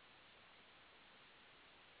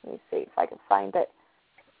 Let me see if I can find it.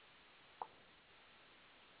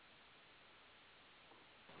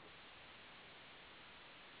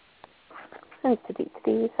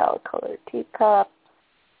 Solid color teacup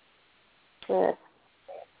with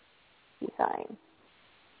design.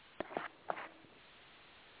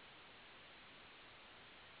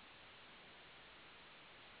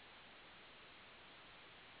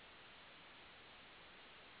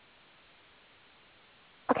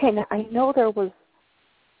 Okay, now I know there was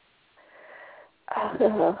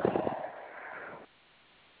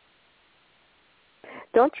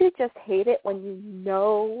don't you just hate it when you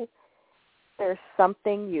know there's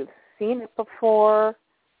something you've seen it before,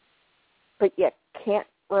 but you can't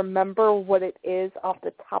remember what it is off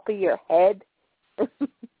the top of your head?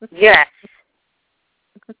 Yes.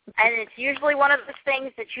 And it's usually one of those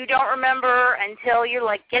things that you don't remember until you're,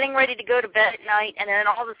 like, getting ready to go to bed at night, and then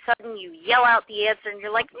all of a sudden you yell out the answer, and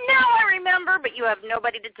you're like, now I remember, but you have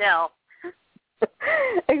nobody to tell.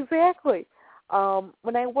 Exactly.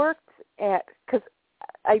 When I worked because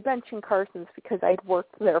I mentioned Carson's because I'd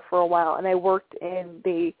worked there for a while, and I worked in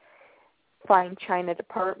the fine china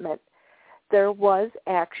department. There was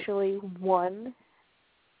actually one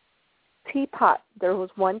teapot. There was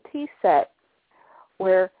one tea set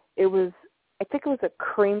where it was, I think it was a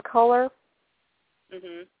cream color,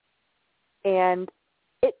 and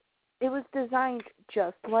it was designed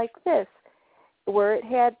just like this, where it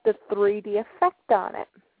had the 3D effect on it.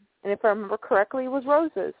 And if I remember correctly, it was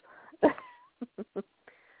roses.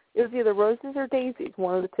 It was either roses or daisies,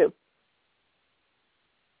 one of the two.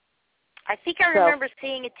 I think I remember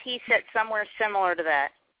seeing a tea set somewhere similar to that.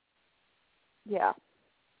 Yeah.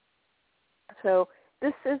 So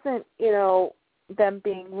this isn't, you know, them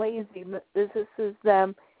being lazy. This is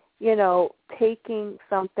them, you know, taking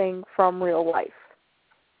something from real life.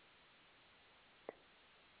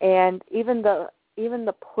 And even the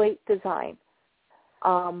plate design,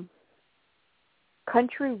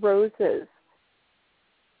 Country Roses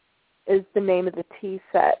is the name of the tea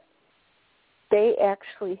set. They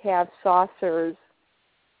actually have saucers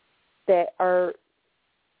that are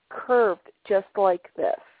curved just like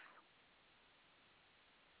this.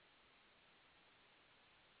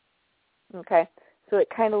 Okay, so it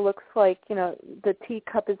kind of looks like, you know, the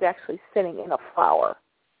teacup is actually sitting in a flower.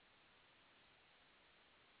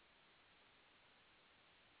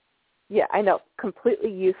 Yeah, I know,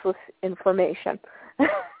 completely useless information.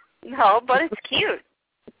 No, but it's cute.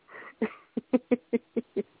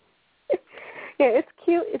 Yeah, it's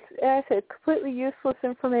cute. It's, as I said, completely useless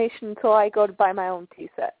information until I go to buy my own tea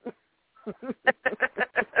set.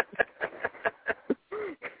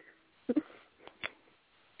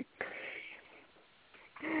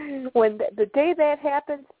 When the day that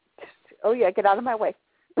happens, oh yeah, get out of my way.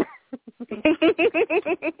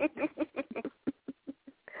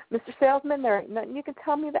 Mr. Salesman, there ain't nothing you can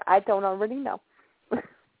tell me that I don't already know.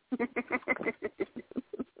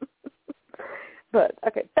 But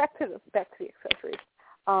okay, back to the accessories.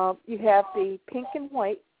 You have the pink and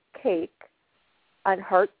white cake on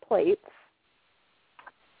heart plates,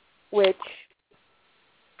 which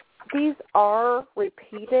these are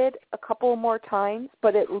repeated a couple more times,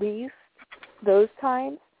 but at least those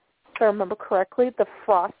times, if I remember correctly, the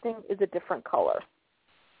frosting is a different color.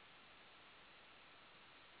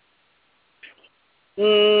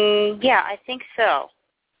 Yeah, I think so.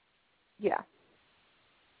 Yeah.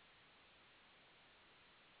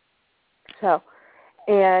 So,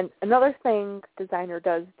 and another thing designer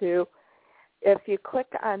does do, if you click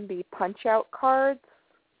on the punch-out cards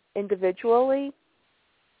individually,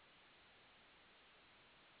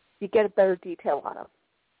 you get a better detail on them.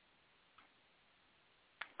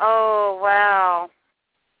 Oh, wow.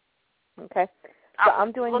 Okay. So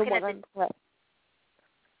I'm doing the one on the left.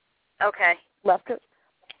 Okay. Left.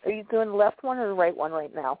 Are you doing the left one or the right one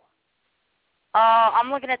right now? I'm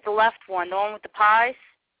looking at the left one, the one with the pies.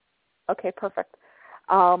 Okay, perfect.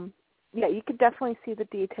 Yeah, you can definitely see the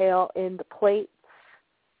detail in the plates.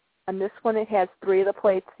 On this one, it has 3 of the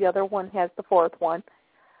plates. The other one has the 4th one.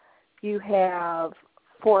 You have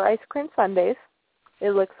 4 ice cream sundaes.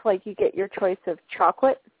 It looks like you get your choice of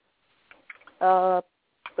chocolate.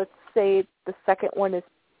 Let's say the second one is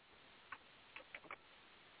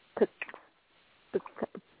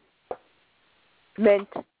mint.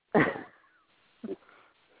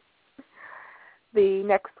 The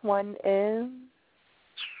next one is,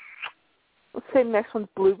 let's say the next one's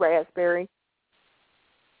blue raspberry.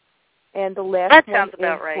 And the last that one sounds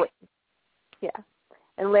about right. Yeah.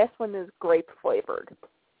 And the last one is grape flavored.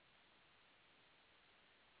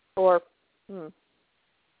 Or,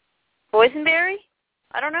 boysenberry?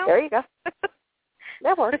 I don't know. There you go.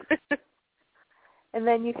 That works. And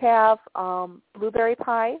then you have blueberry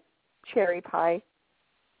pie, cherry pie. I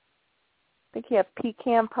think you have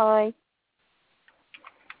pecan pie.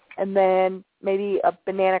 And then maybe a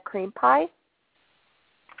banana cream pie.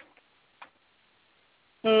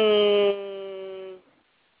 It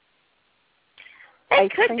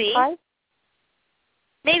could be. Pie?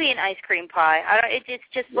 Maybe an ice cream pie. It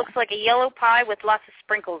just looks like a yellow pie with lots of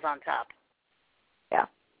sprinkles on top. Yeah.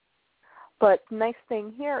 But the nice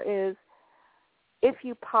thing here is if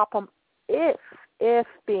you pop them, if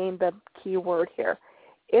being the key word here,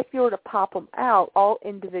 if you were to pop them out, all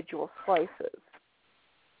individual slices.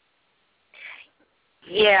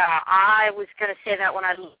 Yeah, I was going to say that when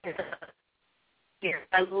I looked at here.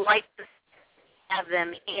 I like to have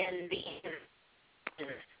them in the...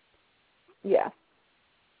 Yeah.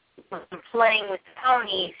 When I'm playing with the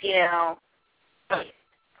ponies,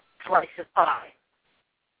 slice of pie.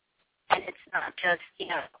 And it's not just,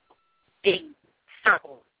 big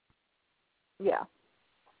circles. Yeah.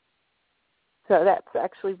 So that's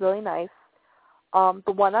actually really nice.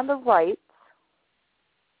 The one on the right,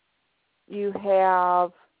 you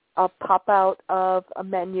have a pop-out of a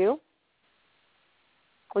menu,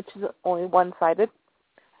 which is only one-sided.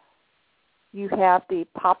 You have the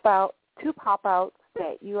pop-out, 2 pop-outs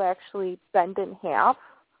that you actually bend in half,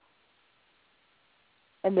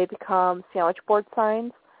 and they become sandwich board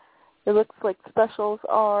signs. It looks like specials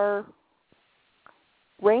are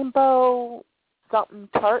rainbow something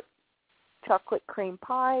tart, chocolate cream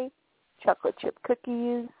pie, chocolate chip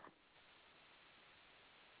cookies,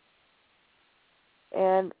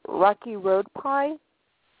 and Rocky Road pie.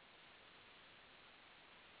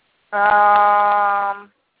 I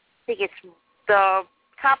think it's the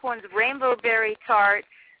top one's rainbow berry tart.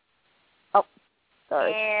 Oh,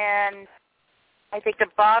 sorry. And I think the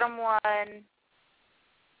bottom one,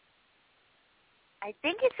 I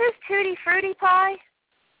think it says Tutti Frutti pie.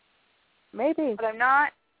 Maybe. But I'm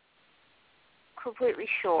not completely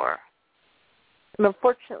sure. And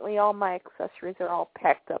unfortunately, all my accessories are all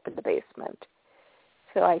packed up in the basement,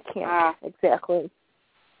 so I can't exactly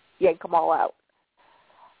yank them all out.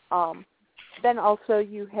 Then also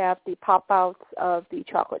you have the pop-outs of the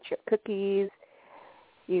chocolate chip cookies.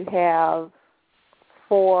 You have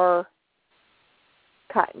 4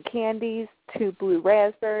 cotton candies, 2 blue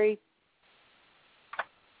raspberry,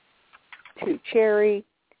 2 cherry,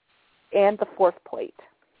 and the 4th plate.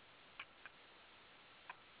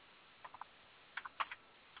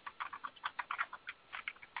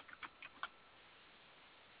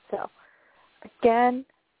 So, again,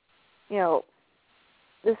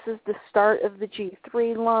 this is the start of the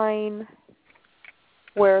G3 line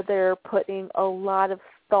where they're putting a lot of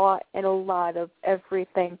thought and a lot of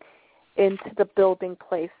everything into the building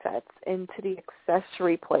play sets, into the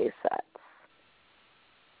accessory play sets.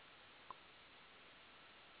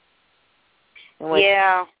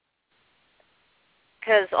 Yeah.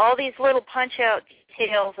 Because all these little punch-out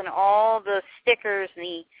details and all the stickers and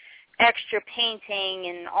the extra painting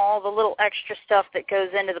and all the little extra stuff that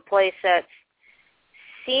goes into the play sets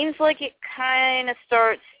seems like it kind of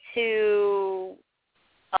starts to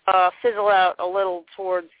fizzle out a little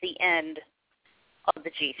towards the end of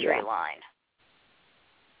the G3 line.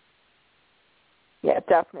 Yeah,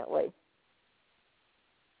 definitely.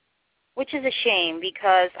 Which is a shame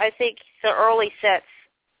because I think the early sets,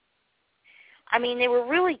 they were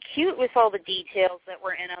really cute with all the details that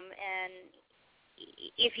were in them. And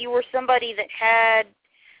if you were somebody that had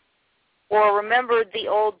or remembered the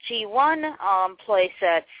old G1 play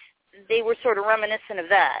sets, they were sort of reminiscent of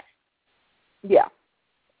that. Yeah.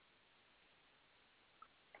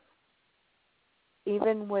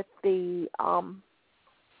 Even with the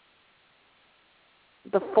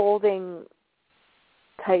the folding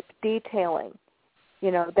type detailing.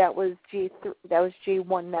 You know, that was G1,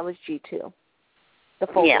 that was G2. The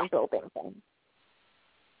folding building thing.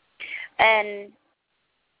 And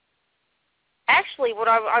actually, what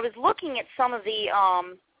I was looking at some of these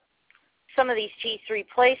G3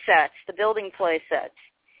 play sets, the building play sets,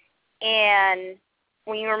 and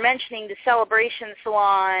when you were mentioning the Celebration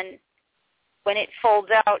Salon, when it folds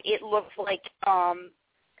out, it looks like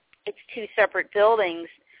it's two separate buildings.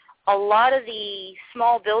 A lot of the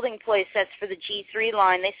small building play sets for the G3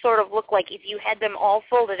 line, they sort of look like if you had them all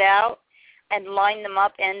folded out and lined them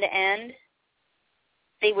up end to end,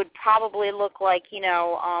 they would probably look like, you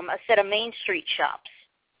know, a set of Main Street shops.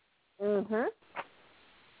 Mhm.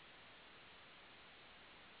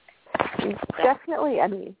 Definitely. I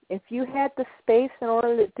mean, if you had the space in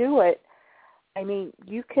order to do it, I mean,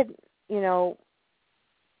 you could, you know,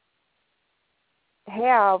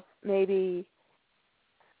 have maybe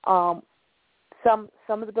some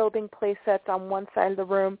of the building play sets on one side of the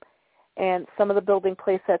room and some of the building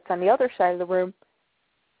play sets on the other side of the room,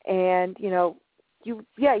 and, you know, you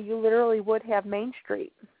literally would have Main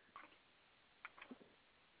Street.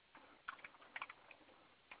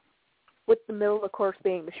 With the middle, of course,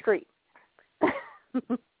 being the street.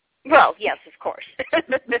 Well, yes, of course.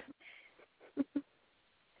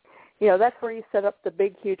 You know, that's where you set up the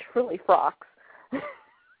big, huge frilly frocks.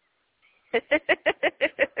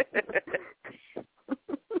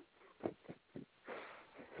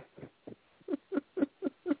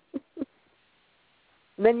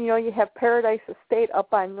 Then, you know, you have Paradise Estate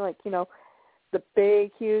up on, like, you know, the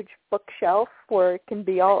big, huge bookshelf where it can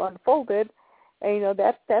be all unfolded. And, you know,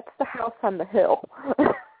 that's the house on the hill.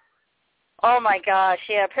 Oh, my gosh,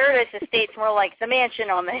 yeah, Paradise Estate's more like the mansion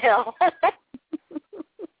on the hill.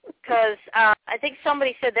 Because I think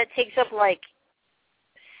somebody said that takes up, like,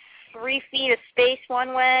 3 feet of space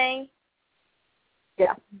one way.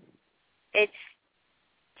 Yeah.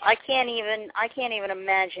 I can't even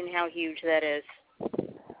imagine how huge that is.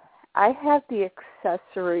 I have the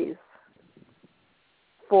accessories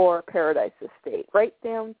for Paradise Estate, right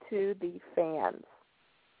down to the fans.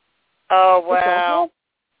 Oh, wow.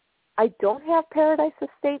 I don't have Paradise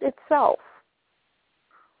Estate itself.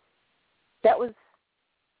 That was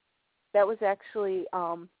actually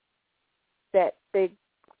that big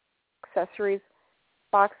accessories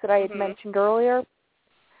box that I had mentioned earlier.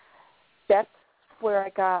 That's where I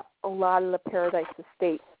got a lot of the Paradise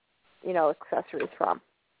Estate, you know, accessories from.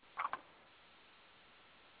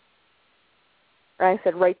 And I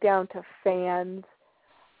said right down to fans,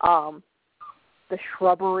 the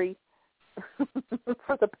shrubbery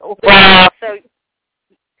for the building. Wow, so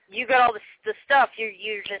you got all the stuff.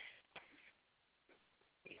 You're just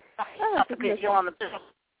up a good deal on the building.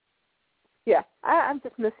 Yeah, I'm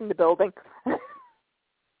just missing the building. If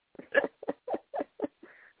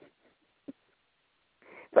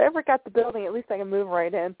I ever got the building, at least I can move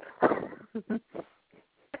right in.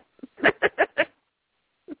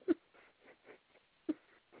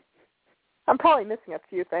 I'm probably missing a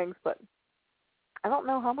few things, but I don't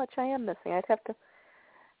know how much I am missing. I'd have to.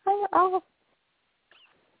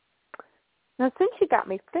 Now, since you got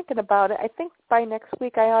me thinking about it, I think by next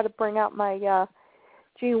week I ought to bring out my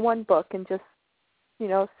G1 book and just, you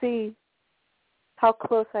know, see how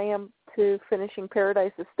close I am to finishing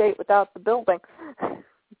Paradise Estate without the building.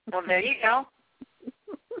 Well, there you go.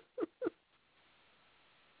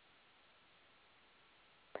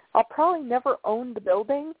 I'll probably never own the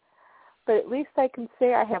building, but at least I can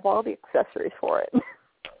say I have all the accessories for it.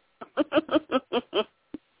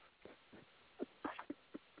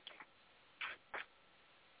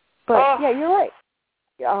 But, yeah, you're right.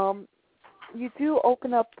 You do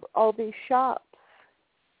open up all these shops,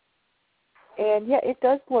 and, yeah, it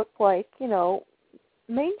does look like, you know,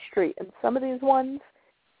 Main Street. And some of these ones,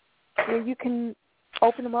 you know, you can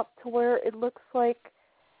open them up to where it looks like,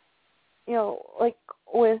 you know, like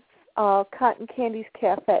with Cotton Candy's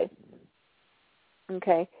Cafe.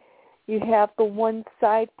 Okay, you have the one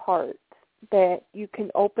side part that you can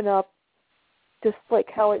open up just like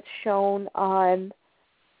how it's shown on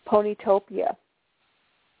Ponytopia.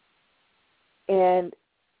 And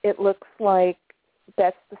it looks like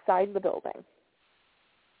that's the side of the building.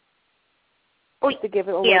 Well, to give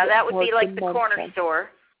it a yeah, little that bit would be more like the corner dimension.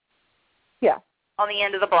 store. Yeah. On the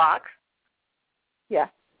end of the block. Yeah.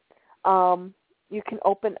 You can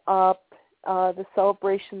open up the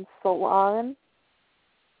Celebration Salon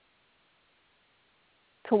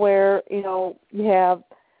to where, you know, you have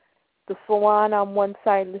the salon on one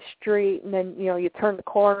side of the street, and then, you know, you turn the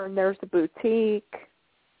corner and there's the boutique.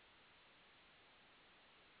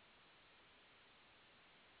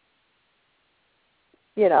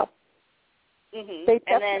 you know. Mhm. They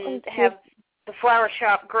And then have the flower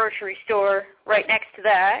shop grocery store right next to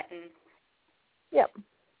that. And yep.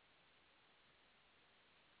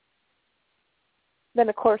 Then,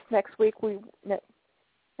 of course, next week we'll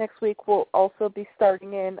also be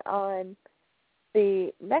starting in on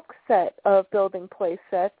the next set of building play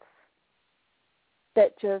sets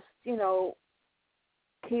that just, you know,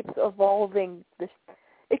 keeps evolving.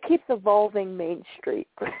 It keeps evolving Main Street.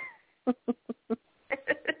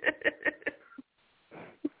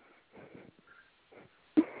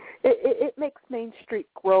 It makes Main Street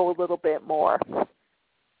grow a little bit more.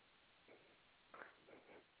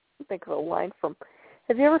 Think of a line from.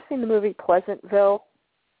 Have you ever seen the movie Pleasantville?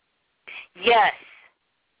 Yes.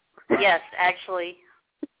 Yes, actually.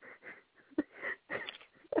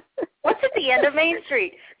 What's at the end of Main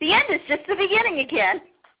Street? The end is just the beginning again.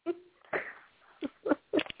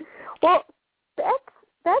 Well,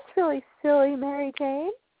 that's really silly, Mary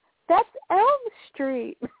Jane. That's Elm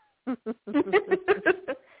Street.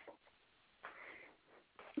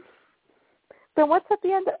 Then what's at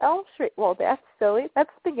the end of Elm Street? Well, that's silly. That's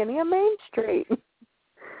the beginning of Main Street.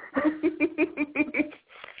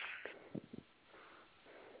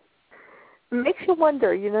 It makes you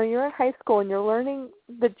wonder, you know, you're in high school and you're learning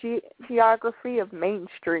the geography of Main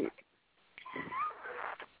Street.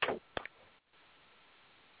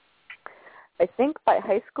 I think by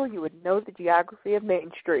high school you would know the geography of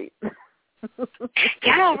Main Street.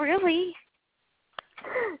 Yeah, really?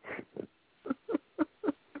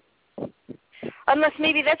 Unless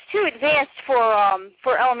maybe that's too advanced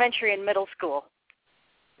for elementary and middle school.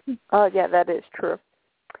 Oh, yeah, that is true.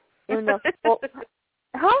 Even though, well,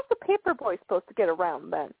 how's the paper boy supposed to get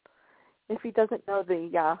around then if he doesn't know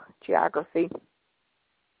the geography?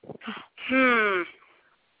 Maybe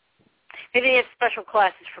they have special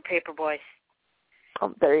classes for paper boys.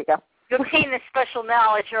 Oh, there you go. You obtain this special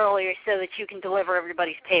knowledge earlier so that you can deliver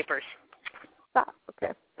everybody's papers. Ah,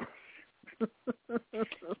 okay.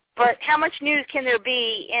 But how much news can there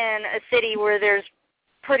be in a city where there's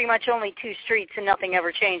pretty much only 2 streets and nothing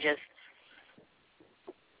ever changes?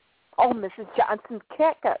 Oh, Mrs. Johnson's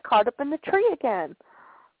cat got caught up in the tree again.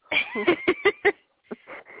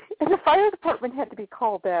 And the fire department had to be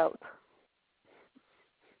called out.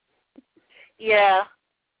 Yeah.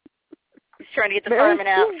 He's trying to get the fireman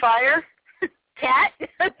out. Fire? Cat?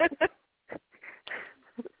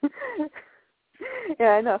 Yeah,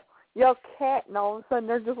 I know. Yell cat, and all of a sudden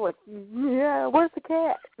they're just like, yeah, where's the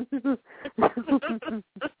cat?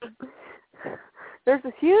 There's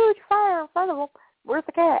a huge fire in front of them. Where's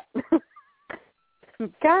the cat?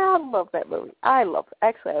 God, I love that movie. I like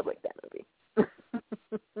that movie.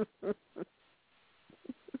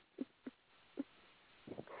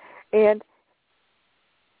 And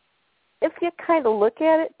if you kind of look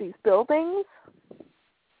at it, these buildings,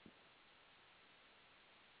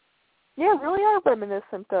 yeah, really are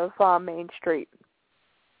reminiscent of Main Street.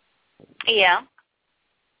 Yeah.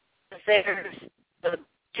 There's the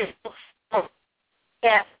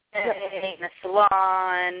cafe and a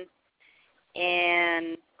salon,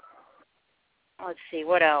 and let's see,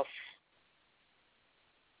 what else?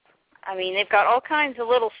 I mean, they've got all kinds of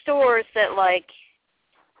little stores that, like,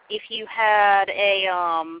 if you had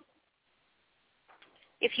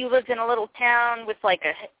if you lived in a little town with, like,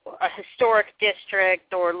 a historic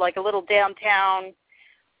district or, like, a little downtown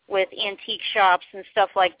with antique shops and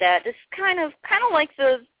stuff like that, it's kind of like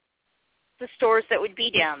the stores that would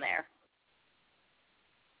be down there.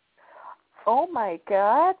 Oh, my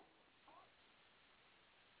God.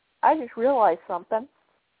 I just realized something.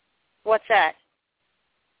 What's that?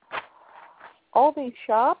 All these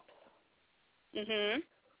shops, Mm-hmm.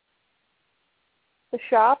 the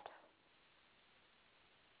shops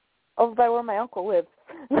over by where my uncle lives.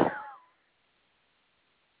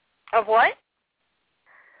 Of what?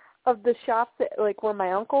 Of the shops that, like, where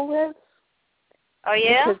my uncle lives. Oh,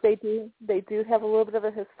 yeah? Because they do have a little bit of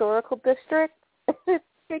a historical district.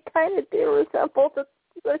 They kind of do resemble the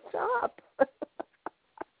shops.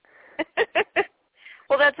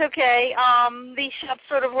 Well, that's okay. These shops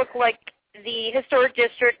sort of look like the historic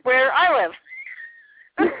district where I live.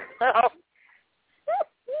 So.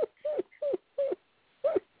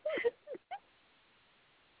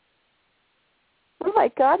 Oh my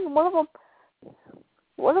God! And one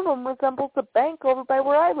of them resembles the bank over by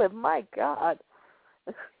where I live. My God,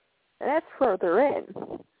 and that's further in.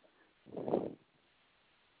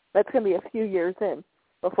 That's going to be a few years in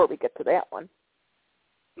before we get to that one.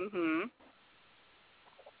 Mhm.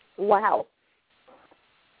 Wow.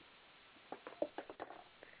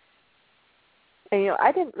 And, you know,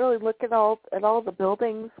 I didn't really look at all the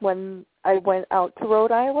buildings when I went out to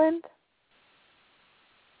Rhode Island.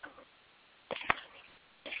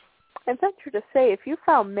 I venture to say, if you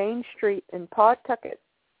found Main Street in Pawtucket,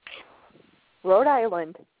 Rhode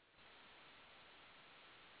Island,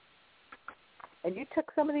 and you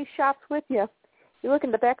took some of these shops with you, you look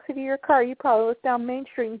in the backseat of your car, you probably look down Main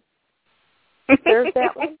Street. There's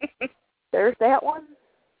that one. There's that one.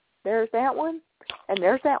 There's that one. And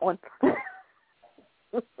there's that one.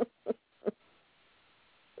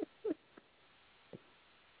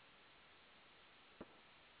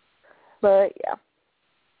 But, yeah.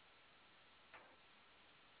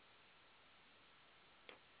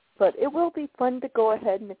 But it will be fun to go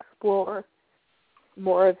ahead and explore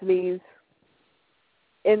more of these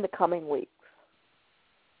in the coming weeks.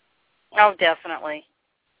 Oh, definitely.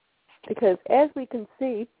 Because as we can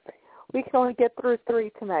see, we can only get through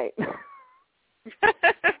 3 tonight.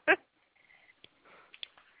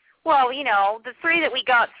 Well, you know, the 3 that we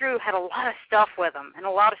got through had a lot of stuff with them and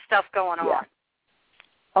a lot of stuff going on.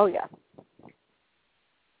 Oh, yeah.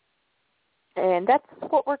 And that's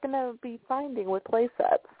what we're going to be finding with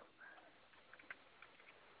Playsets.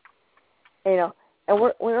 You know, and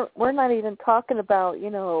we're not even talking about, you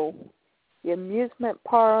know, the amusement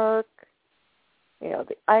park, you know,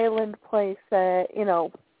 the island playset, you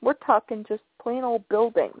know, we're talking just plain old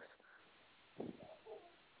buildings.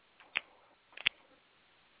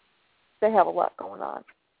 They have a lot going on,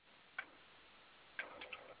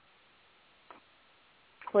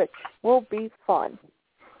 which will be fun.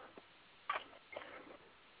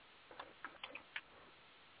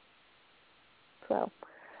 So,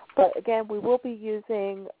 but again, we will be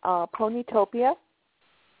using Ponytopia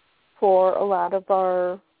for a lot of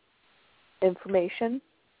our information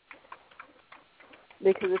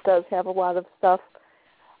because it does have a lot of stuff.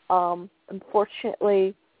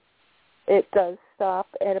 Unfortunately, it does stop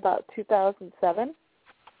at about 2007.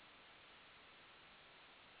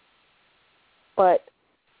 But,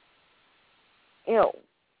 you know,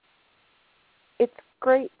 it's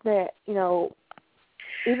great that, you know,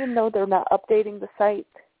 even though they're not updating the site,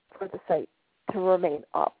 for the site to remain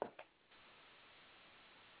up.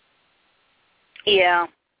 Yeah.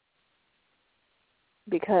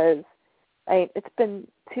 Because it's been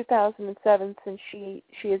 2007 since she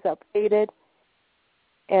is updated,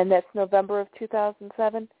 and that's November of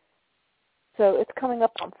 2007. So it's coming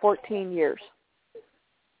up on 14 years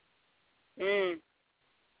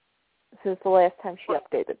since the last time she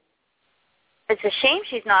updated. It's a shame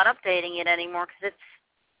she's not updating it anymore because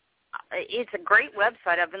it's a great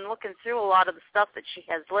website. I've been looking through a lot of the stuff that she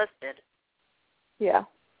has listed. Yeah.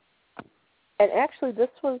 And actually, this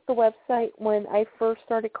was the website when I first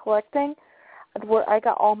started collecting where I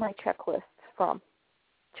got all my checklists from.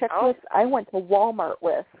 Checklists I went to Walmart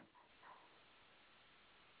with.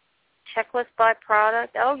 Checklist by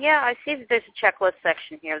product. Oh, yeah, I see that there's a checklist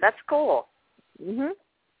section here. That's cool. Mhm.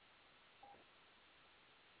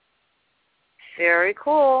 Very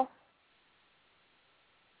cool.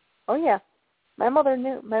 Oh, yeah. My mother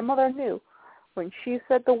knew. When she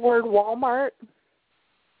said the word Walmart,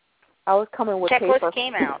 I was coming with checklist paper.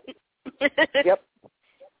 Came out. Yep.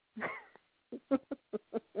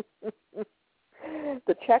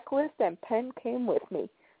 The checklist and pen came with me.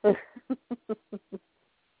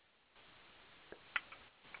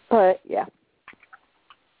 But, yeah.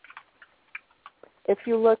 If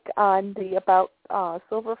you look on the About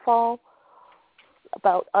Silverfall,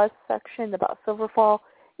 About Us section, About Silverfall,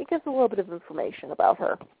 it gives a little bit of information about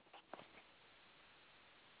her.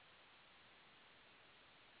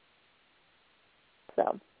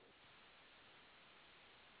 So.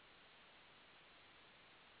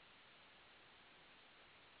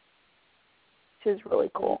 Which is really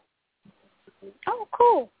cool. Oh,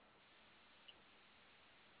 cool.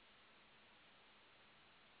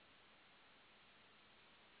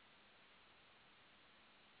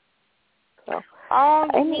 So. Oh,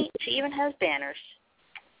 neat. She even has banners.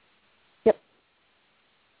 Yep.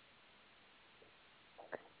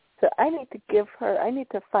 So I need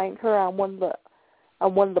to find her on one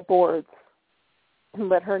of the boards and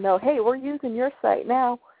let her know, hey, we're using your site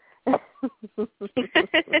now.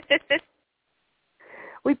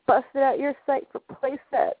 We busted out your site for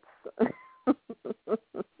Playsets.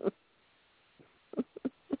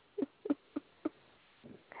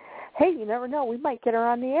 Hey, you never know. We might get her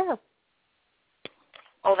on the air.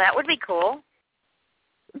 Oh, that would be cool.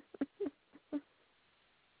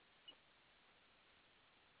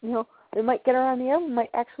 You know, we might get her on the air. We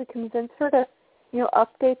might actually convince her to, you know,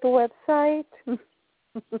 update the website.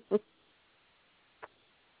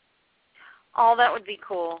 Oh, that would be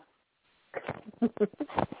cool.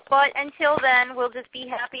 But until then, we'll just be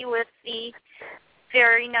happy with the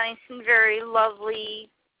very nice and very lovely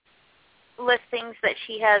listings that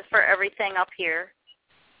she has for everything up here.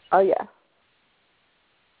 Oh, yeah.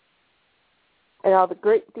 And all the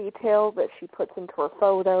great detail that she puts into her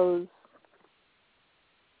photos.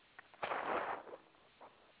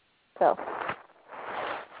 So,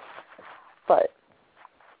 but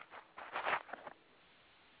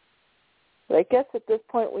I guess at this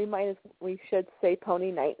point we should say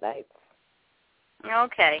Pony night nights.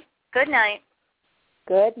 Okay. Good night.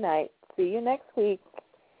 Good night. See you next week.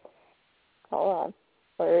 Hold on.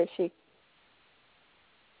 Where is she?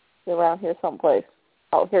 She's around here someplace.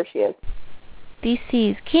 Oh, here she is. This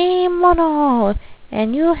is Kimono,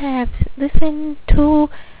 and you have listened to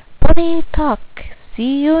Pony Talk.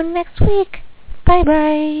 See you next week.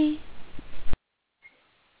 Bye-bye.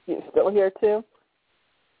 You still here, too?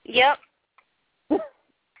 Yep.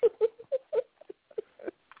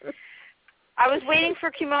 I was waiting for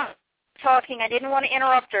Kimono talking. I didn't want to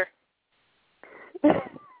interrupt her.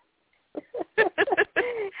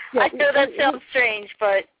 Yeah, I know that sounds strange,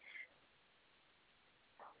 but...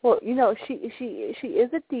 Well, you know, she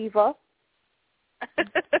is a diva.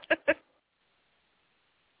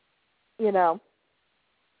 You know.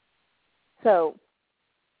 So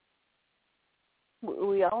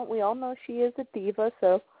we all know she is a diva,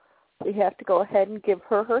 so we have to go ahead and give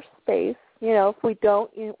her her space. You know, if we don't,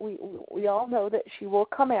 we all know that she will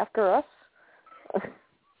come after us.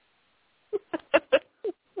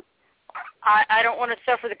 I don't want to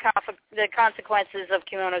suffer the consequences of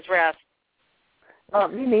Kimono's wrath.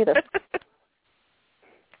 Me neither.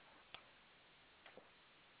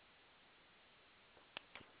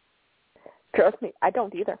 Trust me, I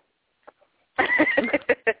don't either.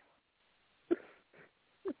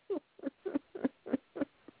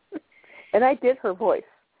 And I did her voice,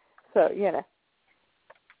 so, you know.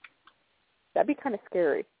 That'd be kind of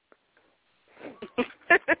scary.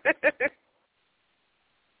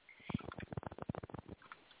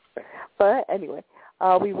 But anyway,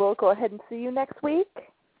 we will go ahead and see you next week.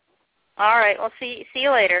 All right. Well, see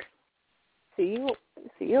you later. See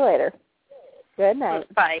you later. Good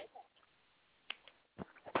night. Bye.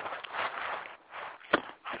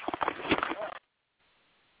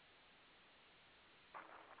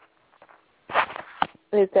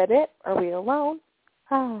 Is that it? Are we alone?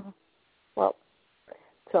 Oh. Well,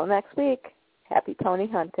 till next week. Happy pony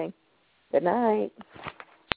hunting. Good night.